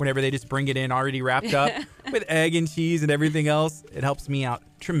need whenever they just bring it in already wrapped up with egg and cheese and everything else. It helps me out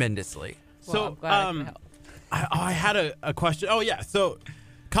tremendously. Well, so I had a question. Oh, yeah. So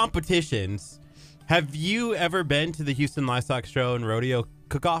competitions. Have you ever been to the Houston Livestock Show and Rodeo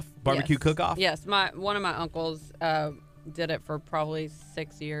Cook-Off, barbecue cook-off? Yes, one of my uncles did it for probably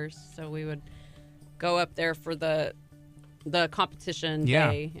 6 years. So we would go up there for the competition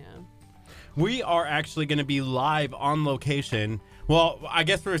day. Yeah. We are actually going to be live on location. Well, I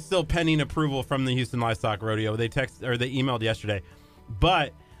guess we're still pending approval from the Houston Livestock Rodeo. They emailed yesterday,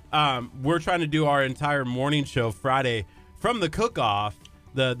 but we're trying to do our entire morning show Friday from the cook-off,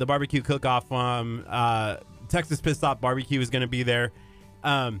 the barbecue cook-off. Texas Pit Stop Barbecue is going to be there.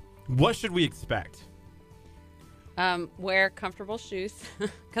 What should we expect? Wear comfortable shoes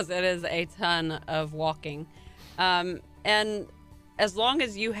because it is a ton of walking. And as long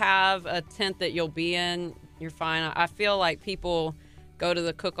as you have a tent that you'll be in, you're fine. I feel like people go to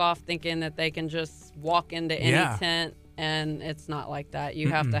the cook-off thinking that they can just walk into any tent, and it's not like that. You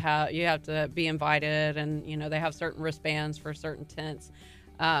have to be invited, and they have certain wristbands for certain tents.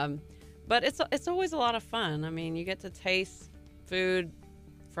 But it's always a lot of fun. I mean, you get to taste food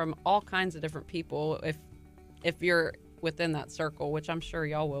from all kinds of different people if you're within that circle, which I'm sure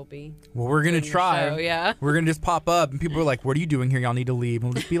y'all will be. Well, we're going to try. Show, yeah. We're going to just pop up, and people are like, what are you doing here? Y'all need to leave.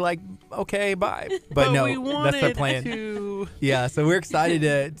 And we'll just be like, okay, bye. But no, that's our plan. Yeah, so we're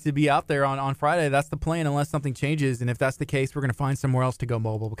excited to be out there on Friday. That's the plan, unless something changes. And if that's the case, we're going to find somewhere else to go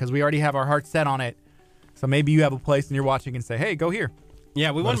mobile because we already have our heart set on it. So maybe you have a place and you're watching and say, hey, go here.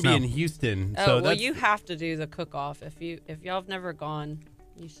 Yeah, we want to be in Houston. So you have to do the cook-off. If y'all have never gone,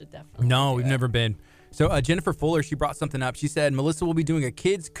 you should definitely. No, we've never been. So Jennifer Fuller, she brought something up. She said Melissa will be doing a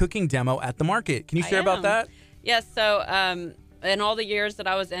kids cooking demo at the market. Can you share about that? Yes. So in all the years that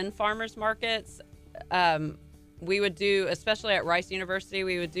I was in farmers markets, we would do, especially at Rice University,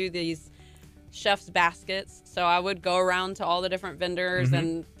 we would do these chef's baskets. So I would go around to all the different vendors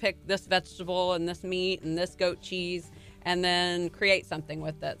and pick this vegetable and this meat and this goat cheese and then create something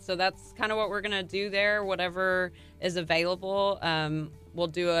with it. So that's kind of what we're going to do there, whatever is available. We'll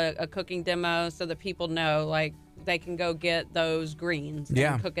do a cooking demo so that people know, like, they can go get those greens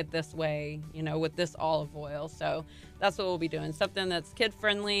and cook it this way, with this olive oil. So that's what we'll be doing. Something that's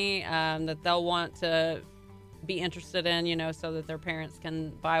kid-friendly, that they'll want to be interested in, so that their parents can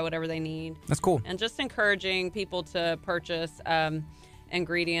buy whatever they need. That's cool. And just encouraging people to purchase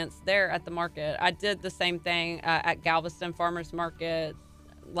ingredients there at the market. I did the same thing at Galveston Farmers Market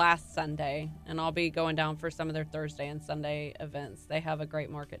last Sunday, and I'll be going down for some of their Thursday and Sunday events. They have a great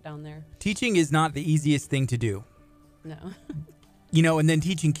market down there. Teaching is not the easiest thing to do. No. And then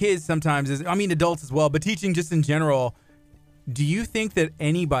teaching kids sometimes adults as well, but teaching just in general. Do you think that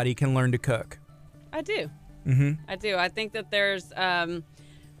anybody can learn to cook? I do. I do. I think that there's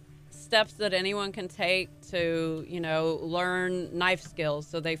steps that anyone can take to, learn knife skills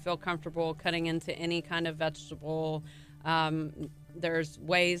so they feel comfortable cutting into any kind of vegetable. There's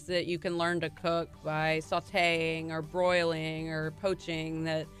ways that you can learn to cook by sautéing or broiling or poaching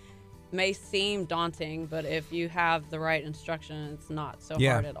that may seem daunting, but if you have the right instruction, it's not so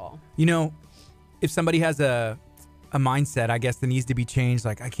hard at all. If somebody has a mindset, I guess, that needs to be changed,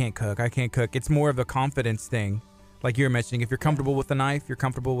 like, I can't cook. It's more of a confidence thing. Like you were mentioning, if you're comfortable with the knife, you're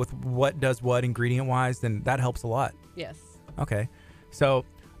comfortable with what does what ingredient-wise, then that helps a lot. Yes. Okay. So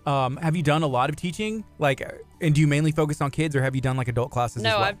have you done a lot of teaching? And do you mainly focus on kids, or have you done adult classes as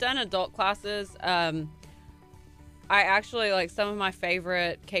well? No, I've done adult classes. I actually, some of my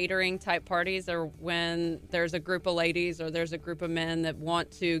favorite catering type parties are when there's a group of ladies or there's a group of men that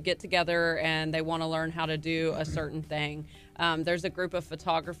want to get together and they want to learn how to do a certain thing. There's a group of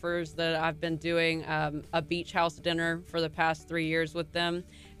photographers that I've been doing a beach house dinner for the past 3 years with them,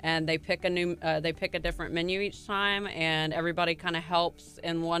 and they pick a different menu each time, and everybody kind of helps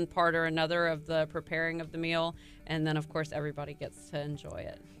in one part or another of the preparing of the meal, and then of course everybody gets to enjoy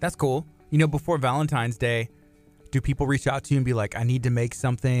it. That's cool. Before Valentine's Day, do people reach out to you and be like, I need to make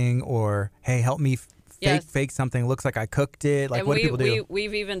something, or hey, help me fake something? Looks like I cooked it. Like, and what do people do?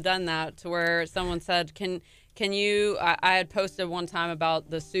 We've even done that to where someone said, can you, I had posted one time about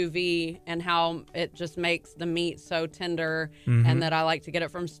the sous vide and how it just makes the meat so tender, and that I like to get it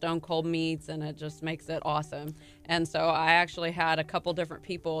from Stone Cold Meats, and it just makes it awesome. And so I actually had a couple different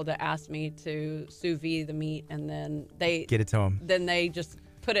people that asked me to sous vide the meat, and then they get it to them. Then they just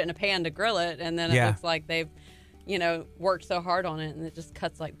put it in a pan to grill it, and then it looks like they've, worked so hard on it, and it just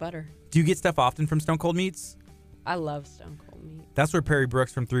cuts like butter. Do you get stuff often from Stone Cold Meats? I love Stone Cold Meat. That's where Perry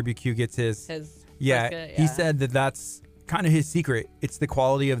Brooks from 3BQ gets his brisket, he said that's kind of his secret. It's the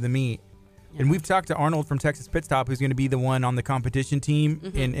quality of the meat. Yeah. And we've talked to Arnold from Texas Pit Stop, who's going to be the one on the competition team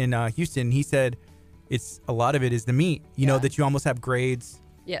in Houston. He said a lot of it is the meat. You know, that you almost have grades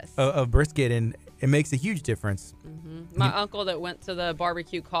of brisket, and it makes a huge difference. My uncle that went to the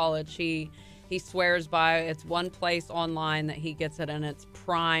barbecue college, he swears by it's one place online that he gets it, and it's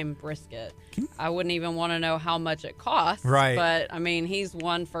prime brisket. I wouldn't even want to know how much it costs. Right. But, I mean, he's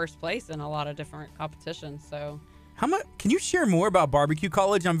won first place in a lot of different competitions. So, how much? Can you share more about barbecue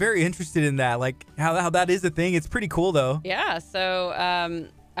college? I'm very interested in that. Like, how that is a thing. It's pretty cool, though. Yeah. So,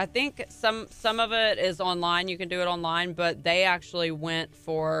 I think some of it is online. You can do it online. But they actually went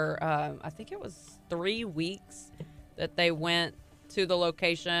for, I think it was 3 weeks that they went to the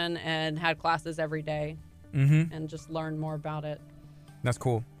location and had classes every day and just learned more about it. That's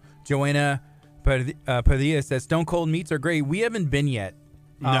cool. Joanna Padilla says Stone Cold Meats are great. We haven't been yet.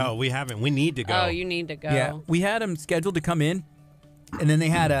 No, we haven't. We need to go. Oh, you need to go. Yeah, we had them scheduled to come in, and then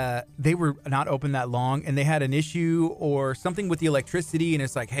they were not open that long, and they had an issue or something with the electricity, and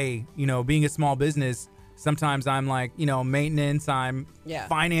it's like, hey, being a small business, sometimes I'm like, maintenance, I'm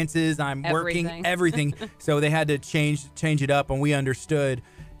finances, I'm working, everything. So they had to change it up, and we understood.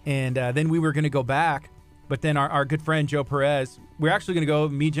 And then we were going to go back, but then our good friend Joe Perez, we're actually going to go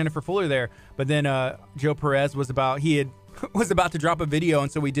meet Jennifer Fuller there. But then Joe Perez was about to drop a video,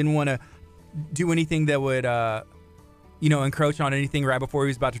 and so we didn't want to do anything that would encroach on anything right before he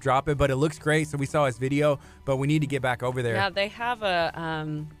was about to drop it. But it looks great, so we saw his video, but we need to get back over there. Yeah, they have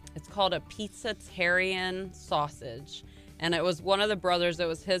it's called a Pizzatarian sausage, and it was one of the brothers. It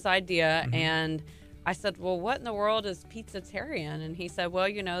was his idea, and I said, well, what in the world is Pizzatarian? And he said,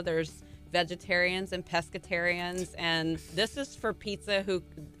 well, there's vegetarians and pescatarians, and this is for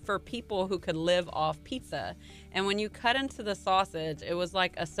people who could live off pizza. And when you cut into the sausage, it was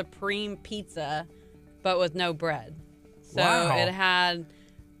like a supreme pizza, but with no bread. So it had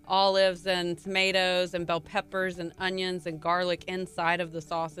olives and tomatoes and bell peppers and onions and garlic inside of the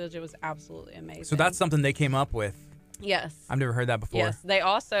sausage. It was absolutely amazing. So that's something they came up with. Yes. I've never heard that before. Yes. They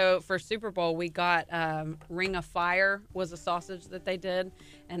also, for Super Bowl, we got Ring of Fire was a sausage that they did,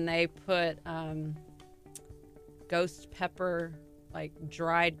 and they put ghost pepper, like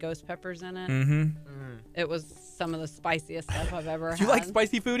dried ghost peppers in it. It was some of the spiciest stuff I've ever had. Do you like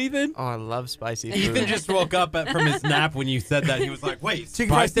spicy food, Ethan? Oh, I love spicy food. Ethan just woke up from his nap when you said that. He was like, wait,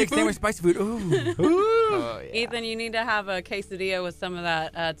 chicken fried steak sandwich, spicy food. Ooh. Oh, yeah. Ethan, you need to have a quesadilla with some of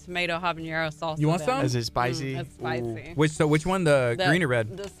that tomato habanero sauce. You want some? Is it spicy? It's spicy. Which one, the green or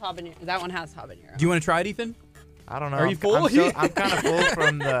red? This habanero. That one has habanero. Do you want to try it, Ethan? I don't know. Are you full? I'm kind of full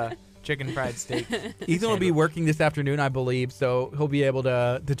from the chicken fried steak. Ethan will be working this afternoon, I believe, so he'll be able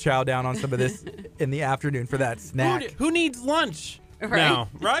to chow down on some of this in the afternoon for that snack. Who needs lunch now,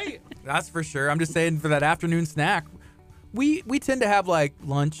 right? That's for sure. I'm just saying, for that afternoon snack, we tend to have like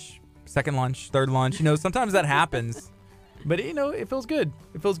lunch, second lunch, third lunch. Sometimes that happens, but it feels good.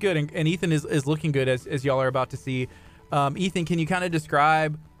 It feels good, and Ethan is looking good as y'all are about to see. Ethan, can you kind of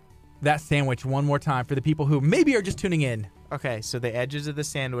describe that sandwich one more time for the people who maybe are just tuning in? Okay, so the edges of the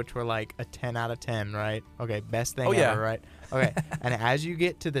sandwich were like a 10 out of 10, right? Okay, best thing ever, right? Okay, and as you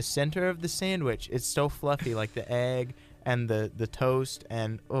get to the center of the sandwich, it's so fluffy, like the egg and the toast,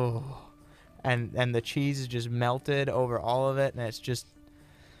 and and the cheese is just melted over all of it, and it's just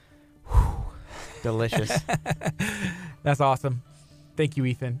delicious. That's awesome. Thank you,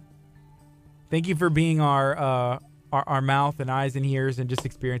 Ethan. Thank you for being our mouth and eyes and ears and just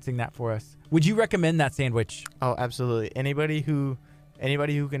experiencing that for us. Would you recommend that sandwich? Oh, absolutely. Anybody who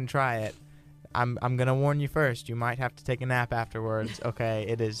can try it, I'm gonna warn you first. You might have to take a nap afterwards. Okay,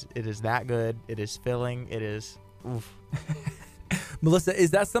 it is that good. It is filling. It is. Oof. Melissa,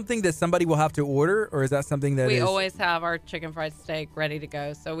 is that something that somebody will have to order, or is that something that we always have our chicken fried steak ready to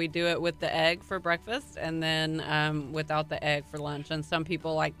go? So we do it with the egg for breakfast, and then without the egg for lunch. And some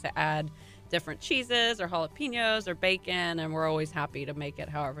people like to add different cheeses or jalapenos or bacon, and we're always happy to make it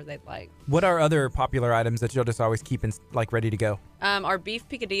however they'd like. What are other popular items that you'll just always keep in, like ready to go? Our beef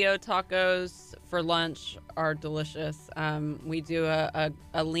picadillo tacos for lunch are delicious. We do a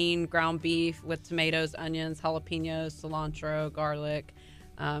lean ground beef with tomatoes, onions, jalapenos, cilantro, garlic,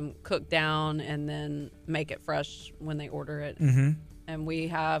 cooked down, and then make it fresh when they order it. Mm-hmm. And we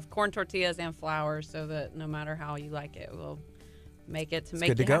have corn tortillas and flour, so that no matter how you like it, we'll make it to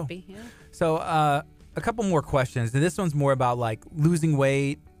make you happy. Yeah. So a couple more questions. This one's more about like losing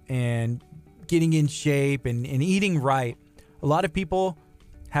weight and getting in shape and eating right. A lot of people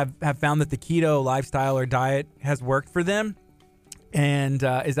have found that the keto lifestyle or diet has worked for them. And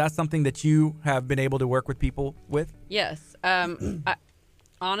is that something that you have been able to work with people with? Yes.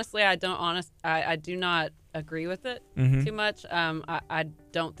 Honestly, I do not agree with it too much. I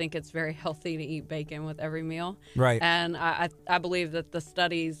don't think it's very healthy to eat bacon with every meal. Right. And I believe that the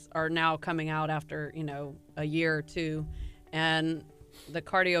studies are now coming out after, a year or two, and the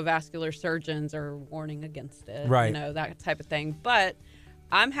cardiovascular surgeons are warning against it. Right. That type of thing. But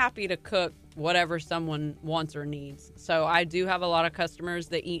I'm happy to cook whatever someone wants or needs. So I do have a lot of customers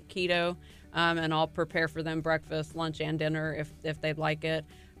that eat keto, and I'll prepare for them breakfast, lunch, and dinner if they'd like it.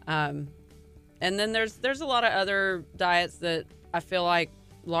 And then there's a lot of other diets that I feel like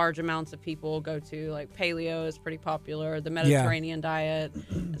large amounts of people go to, like paleo is pretty popular. The Mediterranean diet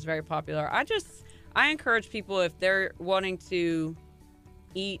is very popular. I encourage people, if they're wanting to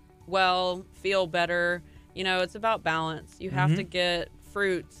eat well, feel better, it's about balance. You have to get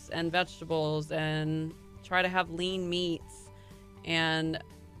fruits and vegetables and try to have lean meats and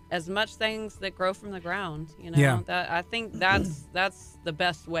as much things that grow from the ground. That I think that's the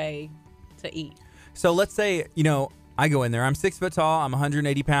best way to eat. So let's say, I go in there, I'm 6 foot tall, I'm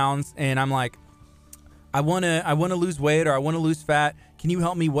 180 pounds, and I'm like, I want to lose weight or I want to lose fat. Can you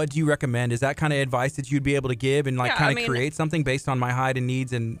help me? What do you recommend? Is that kind of advice that you'd be able to give and create something based on my height and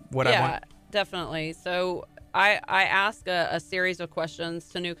needs and what I want? Yeah, definitely. So I ask a series of questions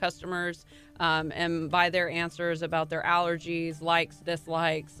to new customers, and by their answers about their allergies, likes,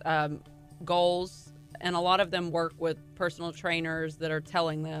 dislikes, goals, and a lot of them work with personal trainers that are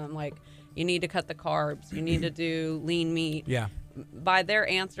telling them, like, you need to cut the carbs, you need to do lean meat. Yeah. By their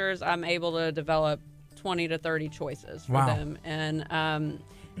answers, I'm able to develop 20 to 30 choices for them.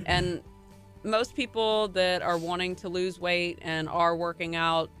 And most people that are wanting to lose weight and are working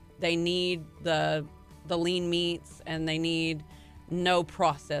out, they need the lean meats and they need no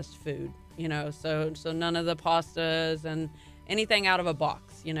processed food, so none of the pastas and anything out of a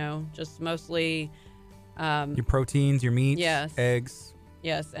box, just mostly your proteins, your meats, yes, eggs.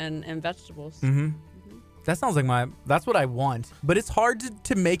 Yes, and vegetables. That sounds like that's what I want, but it's hard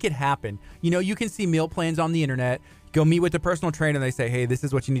to make it happen. You can see meal plans on the internet, go meet with a personal trainer and they say, hey, this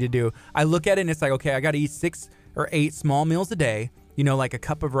is what you need to do. I look at it and it's like, okay, I got to eat 6 or 8 small meals a day, like a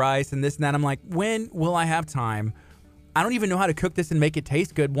cup of rice and this and that. I'm like, when will I have time? I don't even know how to cook this and make it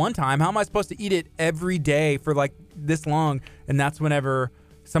taste good one time. How am I supposed to eat it every day for like this long? And that's whenever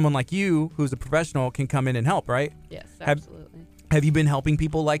someone like you, who's a professional, can come in and help, right? Yes, absolutely. Have you been helping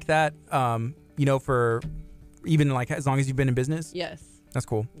people like that, for even like as long as you've been in business? Yes. That's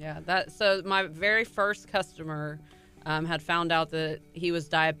cool. Yeah. So my very first customer had found out that he was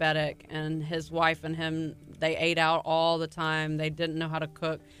diabetic, and his wife and him, they ate out all the time. They didn't know how to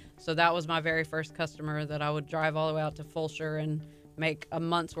cook. So that was my very first customer that I would drive all the way out to Fulshear and make a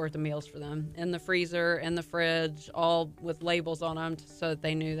month's worth of meals for them in the freezer, in the fridge, all with labels on them so that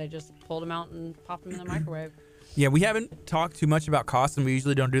they knew. They just pulled them out and popped them in the microwave. Yeah, we haven't talked too much about costs, and we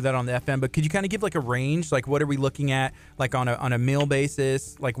usually don't do that on the FM, but could you kind of give like a range? Like what are we looking at like on a meal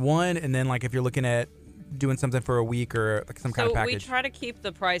basis, like one, and then like if you're looking at doing something for a week or like some kind of package? So we try to keep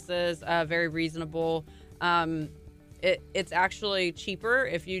the prices very reasonable. It's actually cheaper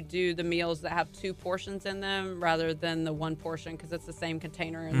if you do the meals that have 2 portions in them rather than the 1 portion, because it's the same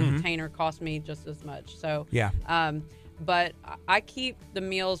container, and the container costs me just as much. So yeah. But I keep the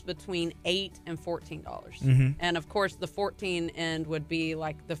meals between $8 and $14. And of course, the 14 end would be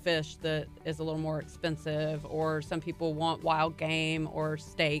like the fish that is a little more expensive, or some people want wild game or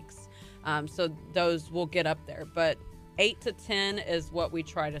steaks. So those will get up there. But 8 to 10 is what we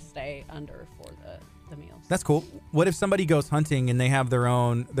try to stay under for the meals. That's cool. What if somebody goes hunting and they have their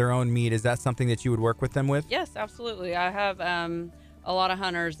own meat? Is that something that you would work with them with? Yes, absolutely. I have a lot of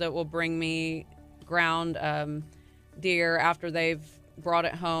hunters that will bring me ground deer after they've brought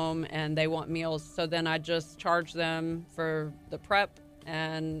it home and they want meals. So then I just charge them for the prep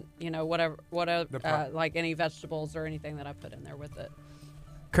and whatever like any vegetables or anything that I put in there with it.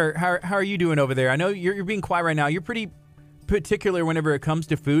 Kurt, how are you doing over there? I know you're being quiet right now. You're pretty particular whenever it comes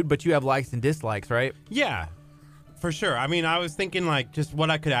to food, but you have likes and dislikes, right? Yeah, for sure. I mean, I was thinking like just what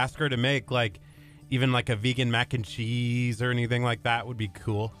I could ask her to make, like even like a vegan mac and cheese or anything like that would be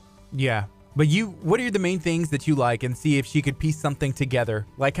cool. Yeah. But what are the main things that you like, and see if she could piece something together?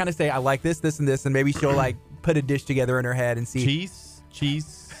 Like kind of say, I like this, this, and this, and maybe she'll like put a dish together in her head and see.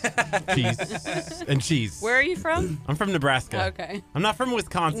 Cheese, and cheese. Where are you from? I'm from Nebraska. Okay. I'm not from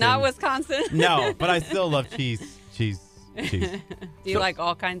Wisconsin. Not Wisconsin? No, but I still love cheese. Do you like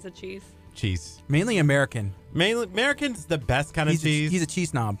all kinds of cheese? Cheese. Mainly American. American's the best kind of cheese. He's a cheese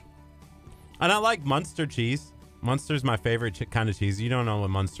snob. And I like Munster cheese. Munster's my favorite kind of cheese. You don't know what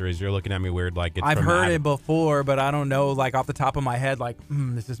Munster is. You're looking at me weird like it's I've heard it before, but I don't know, like off the top of my head, like,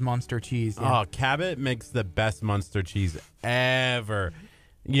 this is Munster cheese. Yeah. Oh, Cabot makes the best Munster cheese ever.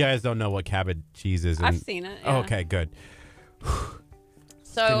 You guys don't know what Cabot cheese is. I've seen it. Yeah. Okay, good.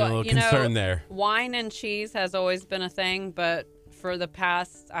 So, a little concern there. Wine and cheese has always been a thing, but for the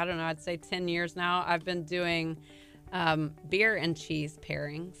past, I don't know, I'd say 10 years now, I've been doing beer and cheese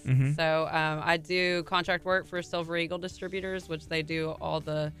pairings. Mm-hmm. So I do contract work for Silver Eagle Distributors, which they do all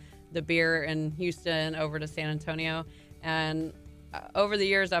the beer in Houston over to San Antonio. And over the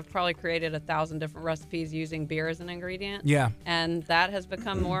years, I've probably created 1,000 different recipes using beer as an ingredient. Yeah. And that has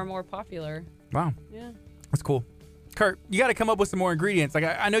become more and more popular. Wow. Yeah. That's cool. Kurt, you got to come up with some more ingredients. Like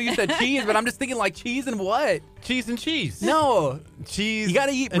I know you said cheese, but I'm just thinking like cheese and what? Cheese and cheese. No. Cheese. You got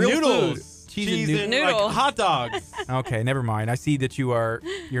to eat and real noodles. food. Cheese and noodles. like hot dogs. Okay, never mind. I see that you're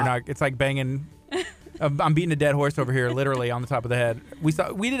not. It's like banging. I'm beating a dead horse over here, literally on the top of the head.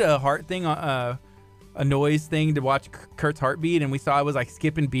 We did a heart thing, a noise thing to watch Kurt's heartbeat, and we saw it was like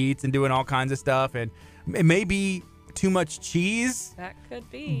skipping beats and doing all kinds of stuff, and it may be too much cheese. That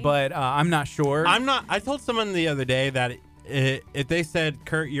could be. But I'm not sure. I told someone the other day that if they said,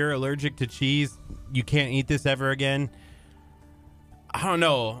 Kurt, you're allergic to cheese, you can't eat this ever again. I don't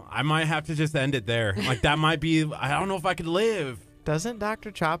know. I might have to just end it there. Like that might be. I don't know if I could live. Doesn't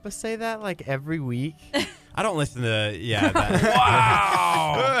Dr. Chapa say that like every week? I don't listen to. That.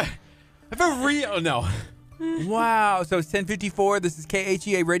 Wow. No. Wow. So it's 10:54. This is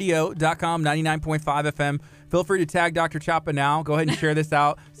KHEARadio.com, 99.5 FM. Feel free to tag Dr. Chapa now. Go ahead and share this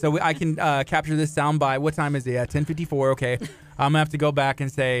out so I can capture this soundbite. What time is it? 10:54. Okay. I'm gonna have to go back and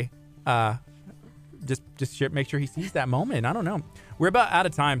say, just make sure he sees that moment. I don't know. We're about out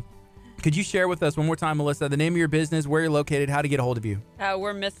of time. Could you share with us one more time, Melissa, the name of your business, where you're located, how to get a hold of you?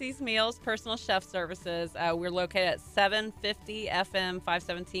 We're Missy's Meals Personal Chef Services. We're located at 750 FM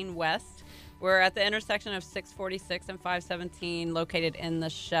 517 West. We're at the intersection of 646 and 517, located in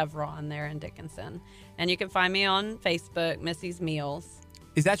the Chevron there in Dickinson. And you can find me on Facebook, Missy's Meals.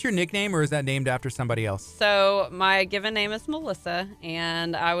 Is that your nickname, or is that named after somebody else? So my given name is Melissa,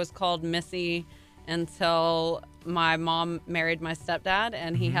 and I was called Missy until my mom married my stepdad,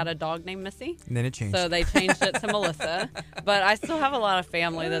 and he had a dog named Missy. And then it changed. So they changed it to Melissa. But I still have a lot of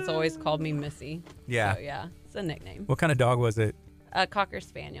family that's always called me Missy. Yeah. So yeah, it's a nickname. What kind of dog was it? A Cocker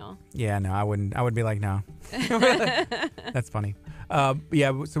Spaniel. Yeah, no, I wouldn't. I would be like, no. That's funny.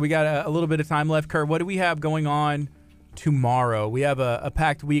 Yeah, so we got a little bit of time left. Kurt, what do we have going on tomorrow? We have a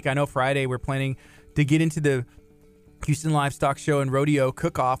packed week. I know Friday we're planning to get into the Houston Livestock Show and Rodeo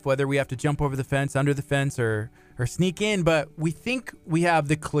Cook-Off, whether we have to jump over the fence, under the fence, or sneak in. But we think we have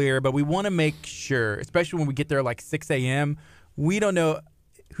the clear, but we want to make sure, especially when we get there like 6 a.m., we don't know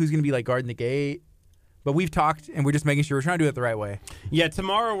who's going to be like guarding the gate. But we've talked, and we're just making sure we're trying to do it the right way. Yeah,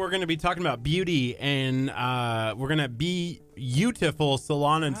 tomorrow we're going to be talking about beauty, and we're going to be Beautiful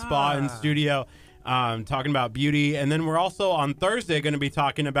Salon and Spa and Studio, talking about beauty. And then we're also on Thursday going to be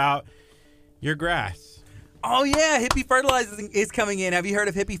talking about your grass. Oh, yeah, Hippie Fertilizing is coming in. Have you heard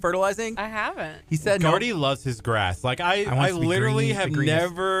of Hippie Fertilizing? I haven't. He said Gardy loves his grass. Like, I literally have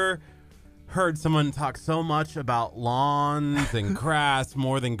never heard someone talk so much about lawns and grass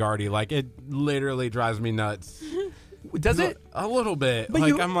more than Gardy. Like, it literally drives me nuts. Does it? A little bit. But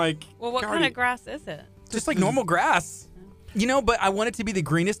like, I'm like, well, what kind of grass is it? Just like normal grass. You know, but I want it to be the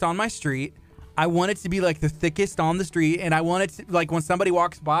greenest on my street. I want it to be like the thickest on the street. And I want it to, like, when somebody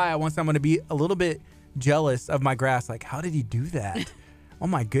walks by, I want someone to be a little bit jealous of my grass. Like, how did he do that? Oh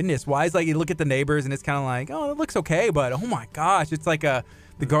my goodness. Why is, like, you look at the neighbors and it's kind of like, oh, it looks okay, but oh my gosh, it's like the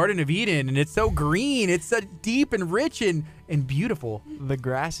Garden of Eden, and it's so green. It's so deep and rich and beautiful. The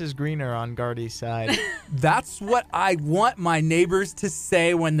grass is greener on Gardy's side. That's what I want my neighbors to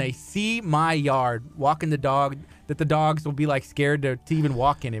say when they see my yard, walking the dog, that the dogs will be like scared to even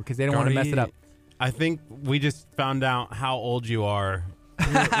walk in it because they don't want to mess it up. I think we just found out how old you are.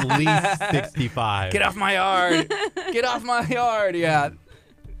 You're at least 65. Get off my yard. Get off my yard. Yeah.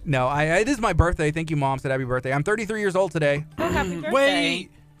 No, it is my birthday. Thank you, Mom. Said happy birthday. I'm 33 years old today. Oh, happy birthday.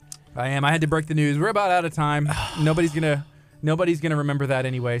 Wait. I am. I had to break the news. We're about out of time. Nobody's gonna remember that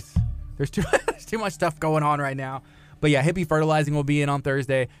anyways. There's too much stuff going on right now. But yeah, hippie fertilizing will be in on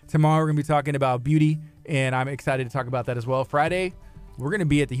Thursday. Tomorrow we're gonna be talking about beauty, and I'm excited to talk about that as well. Friday, we're gonna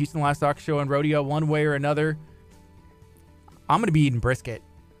be at the Houston Livestock Show and Rodeo one way or another. I'm gonna be eating brisket.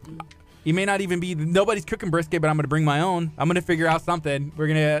 You may not even be, nobody's cooking brisket, but I'm gonna bring my own. I'm gonna figure out something. We're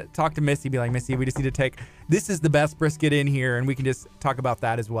gonna talk to Missy, be like, Missy, we just need to this is the best brisket in here, and we can just talk about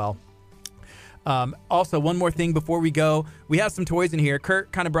that as well. Also, one more thing before we go. We have some toys in here.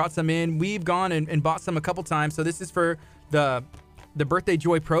 Kurt kind of brought some in. We've gone and bought some a couple times. So this is for the Birthday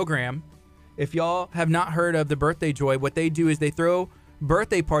Joy program. If y'all have not heard of the Birthday Joy, what they do is they throw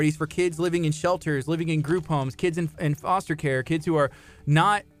birthday parties for kids living in shelters, living in group homes, kids in foster care, kids who are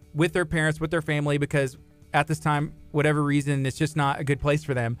not with their parents, with their family, because at this time, whatever reason, it's just not a good place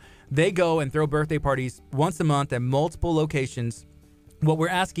for them. They go and throw birthday parties once a month at multiple locations. What we're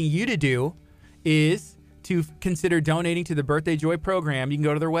asking you to do is to consider donating to the Birthday Joy program. You can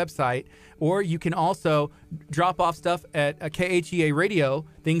go to their website, or you can also drop off stuff at a KHEA radio,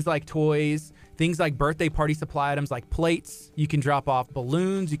 things like toys, things like birthday party supply items like plates. You can drop off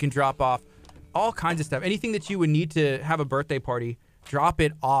balloons. You can drop off all kinds of stuff. Anything that you would need to have a birthday party, drop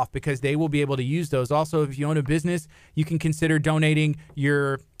it off because they will be able to use those. Also, if you own a business, you can consider donating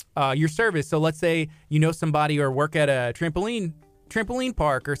your service. So let's say you know somebody or work at a trampoline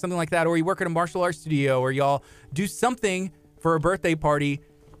park or something like that, or you work at a martial arts studio, or y'all do something for a birthday party.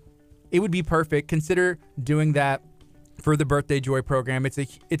 It would be perfect. Consider doing that for the Birthday Joy program.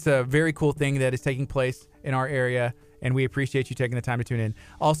 It's a very cool thing that is taking place in our area, and we appreciate you taking the time to tune in.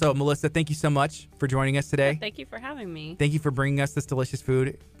 Also, Melissa, thank you so much for joining us today. Thank you for having me. Thank you for bringing us this delicious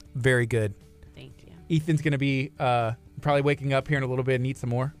food. Very good. Thank you. Ethan's going to be probably waking up here in a little bit and eat some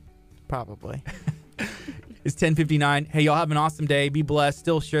more. Probably. It's 10:59. Hey, y'all have an awesome day. Be blessed.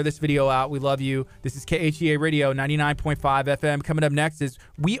 Still share this video out. We love you. This is KHEA Radio 99.5 FM. Coming up next is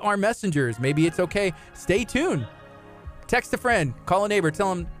We Are Messengers. Maybe it's okay. Stay tuned. Text a friend. Call a neighbor. Tell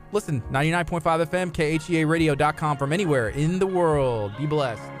them, listen, 99.5 FM, KHEARadio.com from anywhere in the world. Be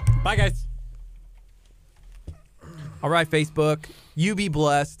blessed. Bye, guys. All right, Facebook. You be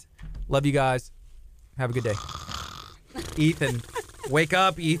blessed. Love you guys. Have a good day. Ethan. Wake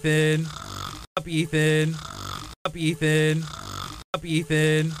up, Ethan. Up, Ethan. Up, Ethan. Up,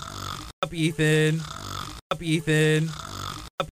 Ethan. Up, Ethan. Up, Ethan.